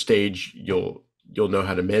on your stage, you'll know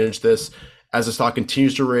how to manage this. As the stock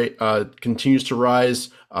continues to rise,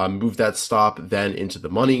 move that stop then into the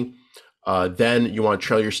money. Then you want to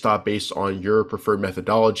trail your stop based on your preferred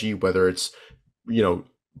methodology, whether it's you know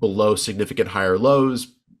below significant higher lows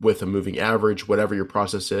with a moving average, whatever your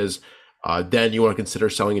process is. Then you want to consider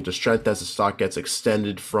selling into strength as the stock gets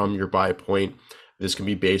extended from your buy point. This can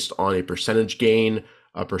be based on a percentage gain,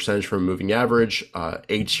 a percentage from a moving average,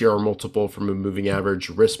 ATR multiple from a moving average,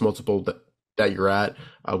 risk multiple that you're at,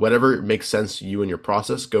 whatever makes sense to you and your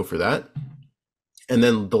process, go for that. And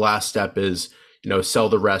then the last step is, sell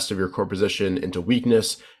the rest of your core position into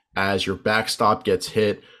weakness as your backstop gets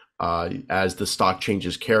hit, as the stock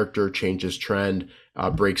changes character, changes trend,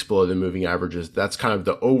 breaks below the moving averages. That's kind of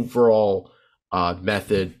the overall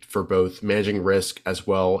method for both managing risk as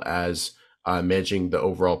well as managing the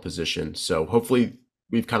overall position. So hopefully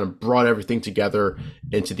we've kind of brought everything together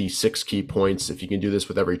into these 6 key points. If you can do this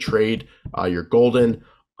with every trade, you're golden.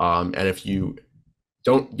 And if you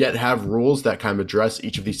don't yet have rules that kind of address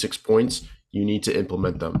each of these 6 points, you need to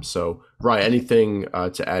implement them. So, Ryan, anything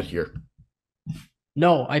to add here?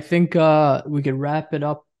 No, I think we could wrap it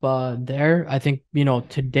up there. I think,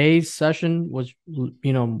 today's session was,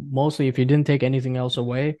 mostly, if you didn't take anything else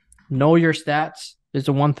away, know your stats is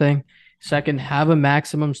the one thing. Second, have a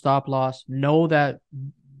maximum stop loss. Know that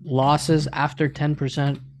losses after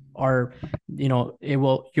 10% are,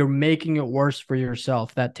 you're making it worse for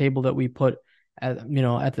yourself. That table that we put at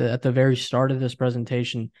the very start of this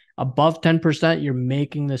presentation, above 10%, you're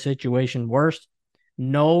making the situation worse.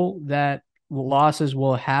 Know that losses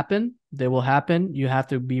will happen. They will happen. You have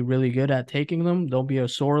to be really good at taking them. Don't be a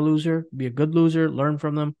sore loser. Be a good loser. Learn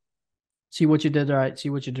from them. See what you did right.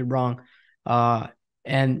 See what you did wrong.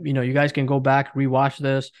 And you guys can go back, rewatch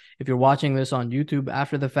this. If you're watching this on YouTube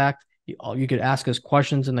after the fact, you could ask us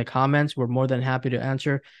questions in the comments. We're more than happy to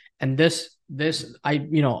answer. And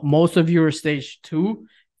most of you are stage 2.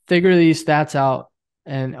 Figure these stats out,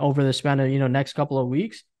 and over the span of next couple of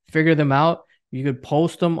weeks, figure them out. You could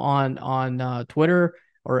post them on Twitter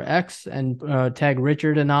or X and tag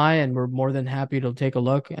Richard and I, and we're more than happy to take a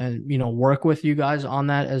look and work with you guys on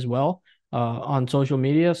that as well on social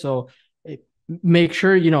media. So make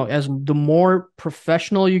sure as the more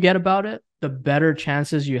professional you get about it, the better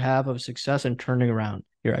chances you have of success in turning around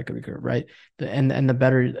your equity curve, right? And the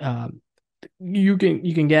better you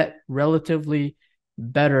can get relatively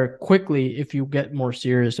better quickly if you get more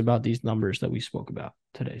serious about these numbers that we spoke about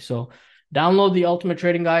today. So download the Ultimate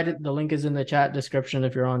Trading Guide. The link is in the chat description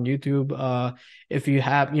if you're on YouTube. If you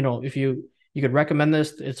have, if you could recommend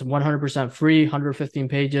this, it's 100% free, 115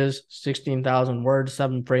 pages, 16,000 words,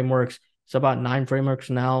 7 frameworks. It's about 9 frameworks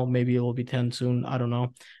now. Maybe it will be 10 soon. I don't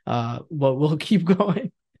know. But we'll keep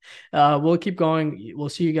going. We'll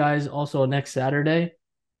see you guys also next Saturday.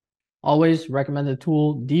 Always recommended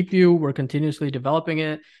tool, DeepView. We're continuously developing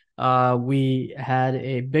it. We had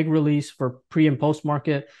a big release for pre and post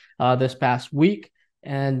market this past week.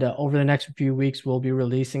 And over the next few weeks, we'll be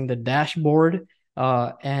releasing the dashboard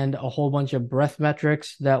and a whole bunch of breadth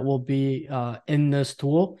metrics that will be in this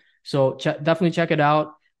tool. So definitely check it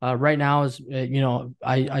out. Right now is,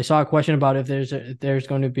 I saw a question about if there's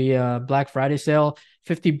going to be a Black Friday sale.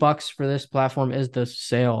 $50 for this platform is the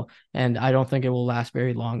sale, and I don't think it will last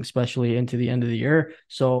very long, especially into the end of the year.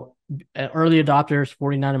 So early adopters,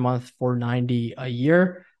 $49 a month, $490 a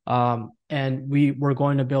year. And we're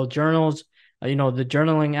going to build journals. The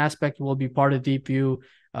journaling aspect will be part of DeepView.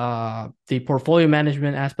 The portfolio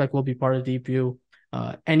management aspect will be part of DeepView.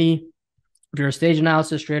 If you're a stage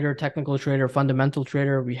analysis trader, technical trader, fundamental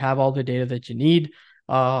trader, we have all the data that you need.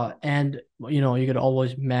 And you could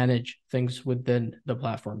always manage things within the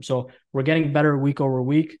platform. So we're getting better week over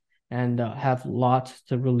week, and have lots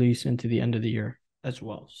to release into the end of the year as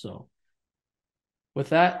well. So with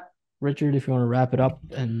that, Richard, if you want to wrap it up.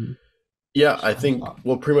 And yeah, I think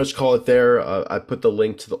we'll pretty much call it there. I put the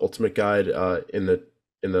link to the Ultimate Guide in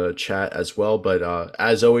the chat as well. But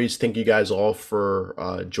as always, thank you guys all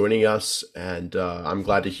for joining us, and I'm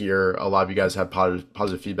glad to hear a lot of you guys have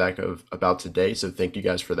positive feedback about today. So thank you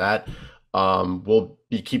guys for that. We'll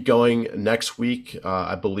keep going next week.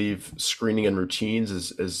 I believe screening and routines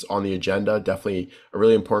is on the agenda. Definitely a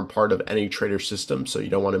really important part of any trader system, so you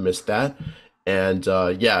don't want to miss that. And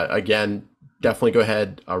again, definitely go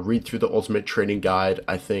ahead, read through the Ultimate Trading Guide.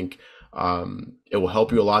 I think it will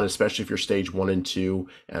help you a lot, especially if you're stage 1 and 2,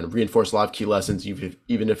 and reinforce a lot of key lessons,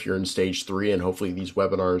 even if you're in stage 3. And hopefully these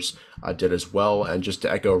webinars did as well. And just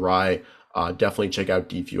to echo Rye, definitely check out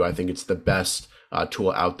DeepView. I think it's the best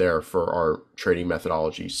tool out there for our trading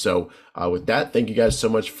methodology. So with that, thank you guys so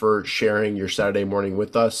much for sharing your Saturday morning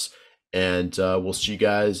with us. And we'll see you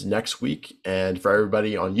guys next week. And for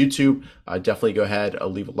everybody on YouTube, definitely go ahead,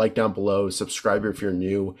 leave a like down below, subscribe if you're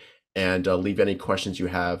new, and leave any questions you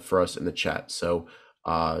have for us in the chat. So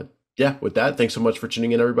yeah, with that, thanks so much for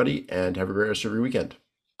tuning in, everybody, and have a great rest of your weekend.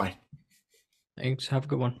 Bye. Thanks. Have a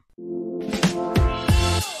good one.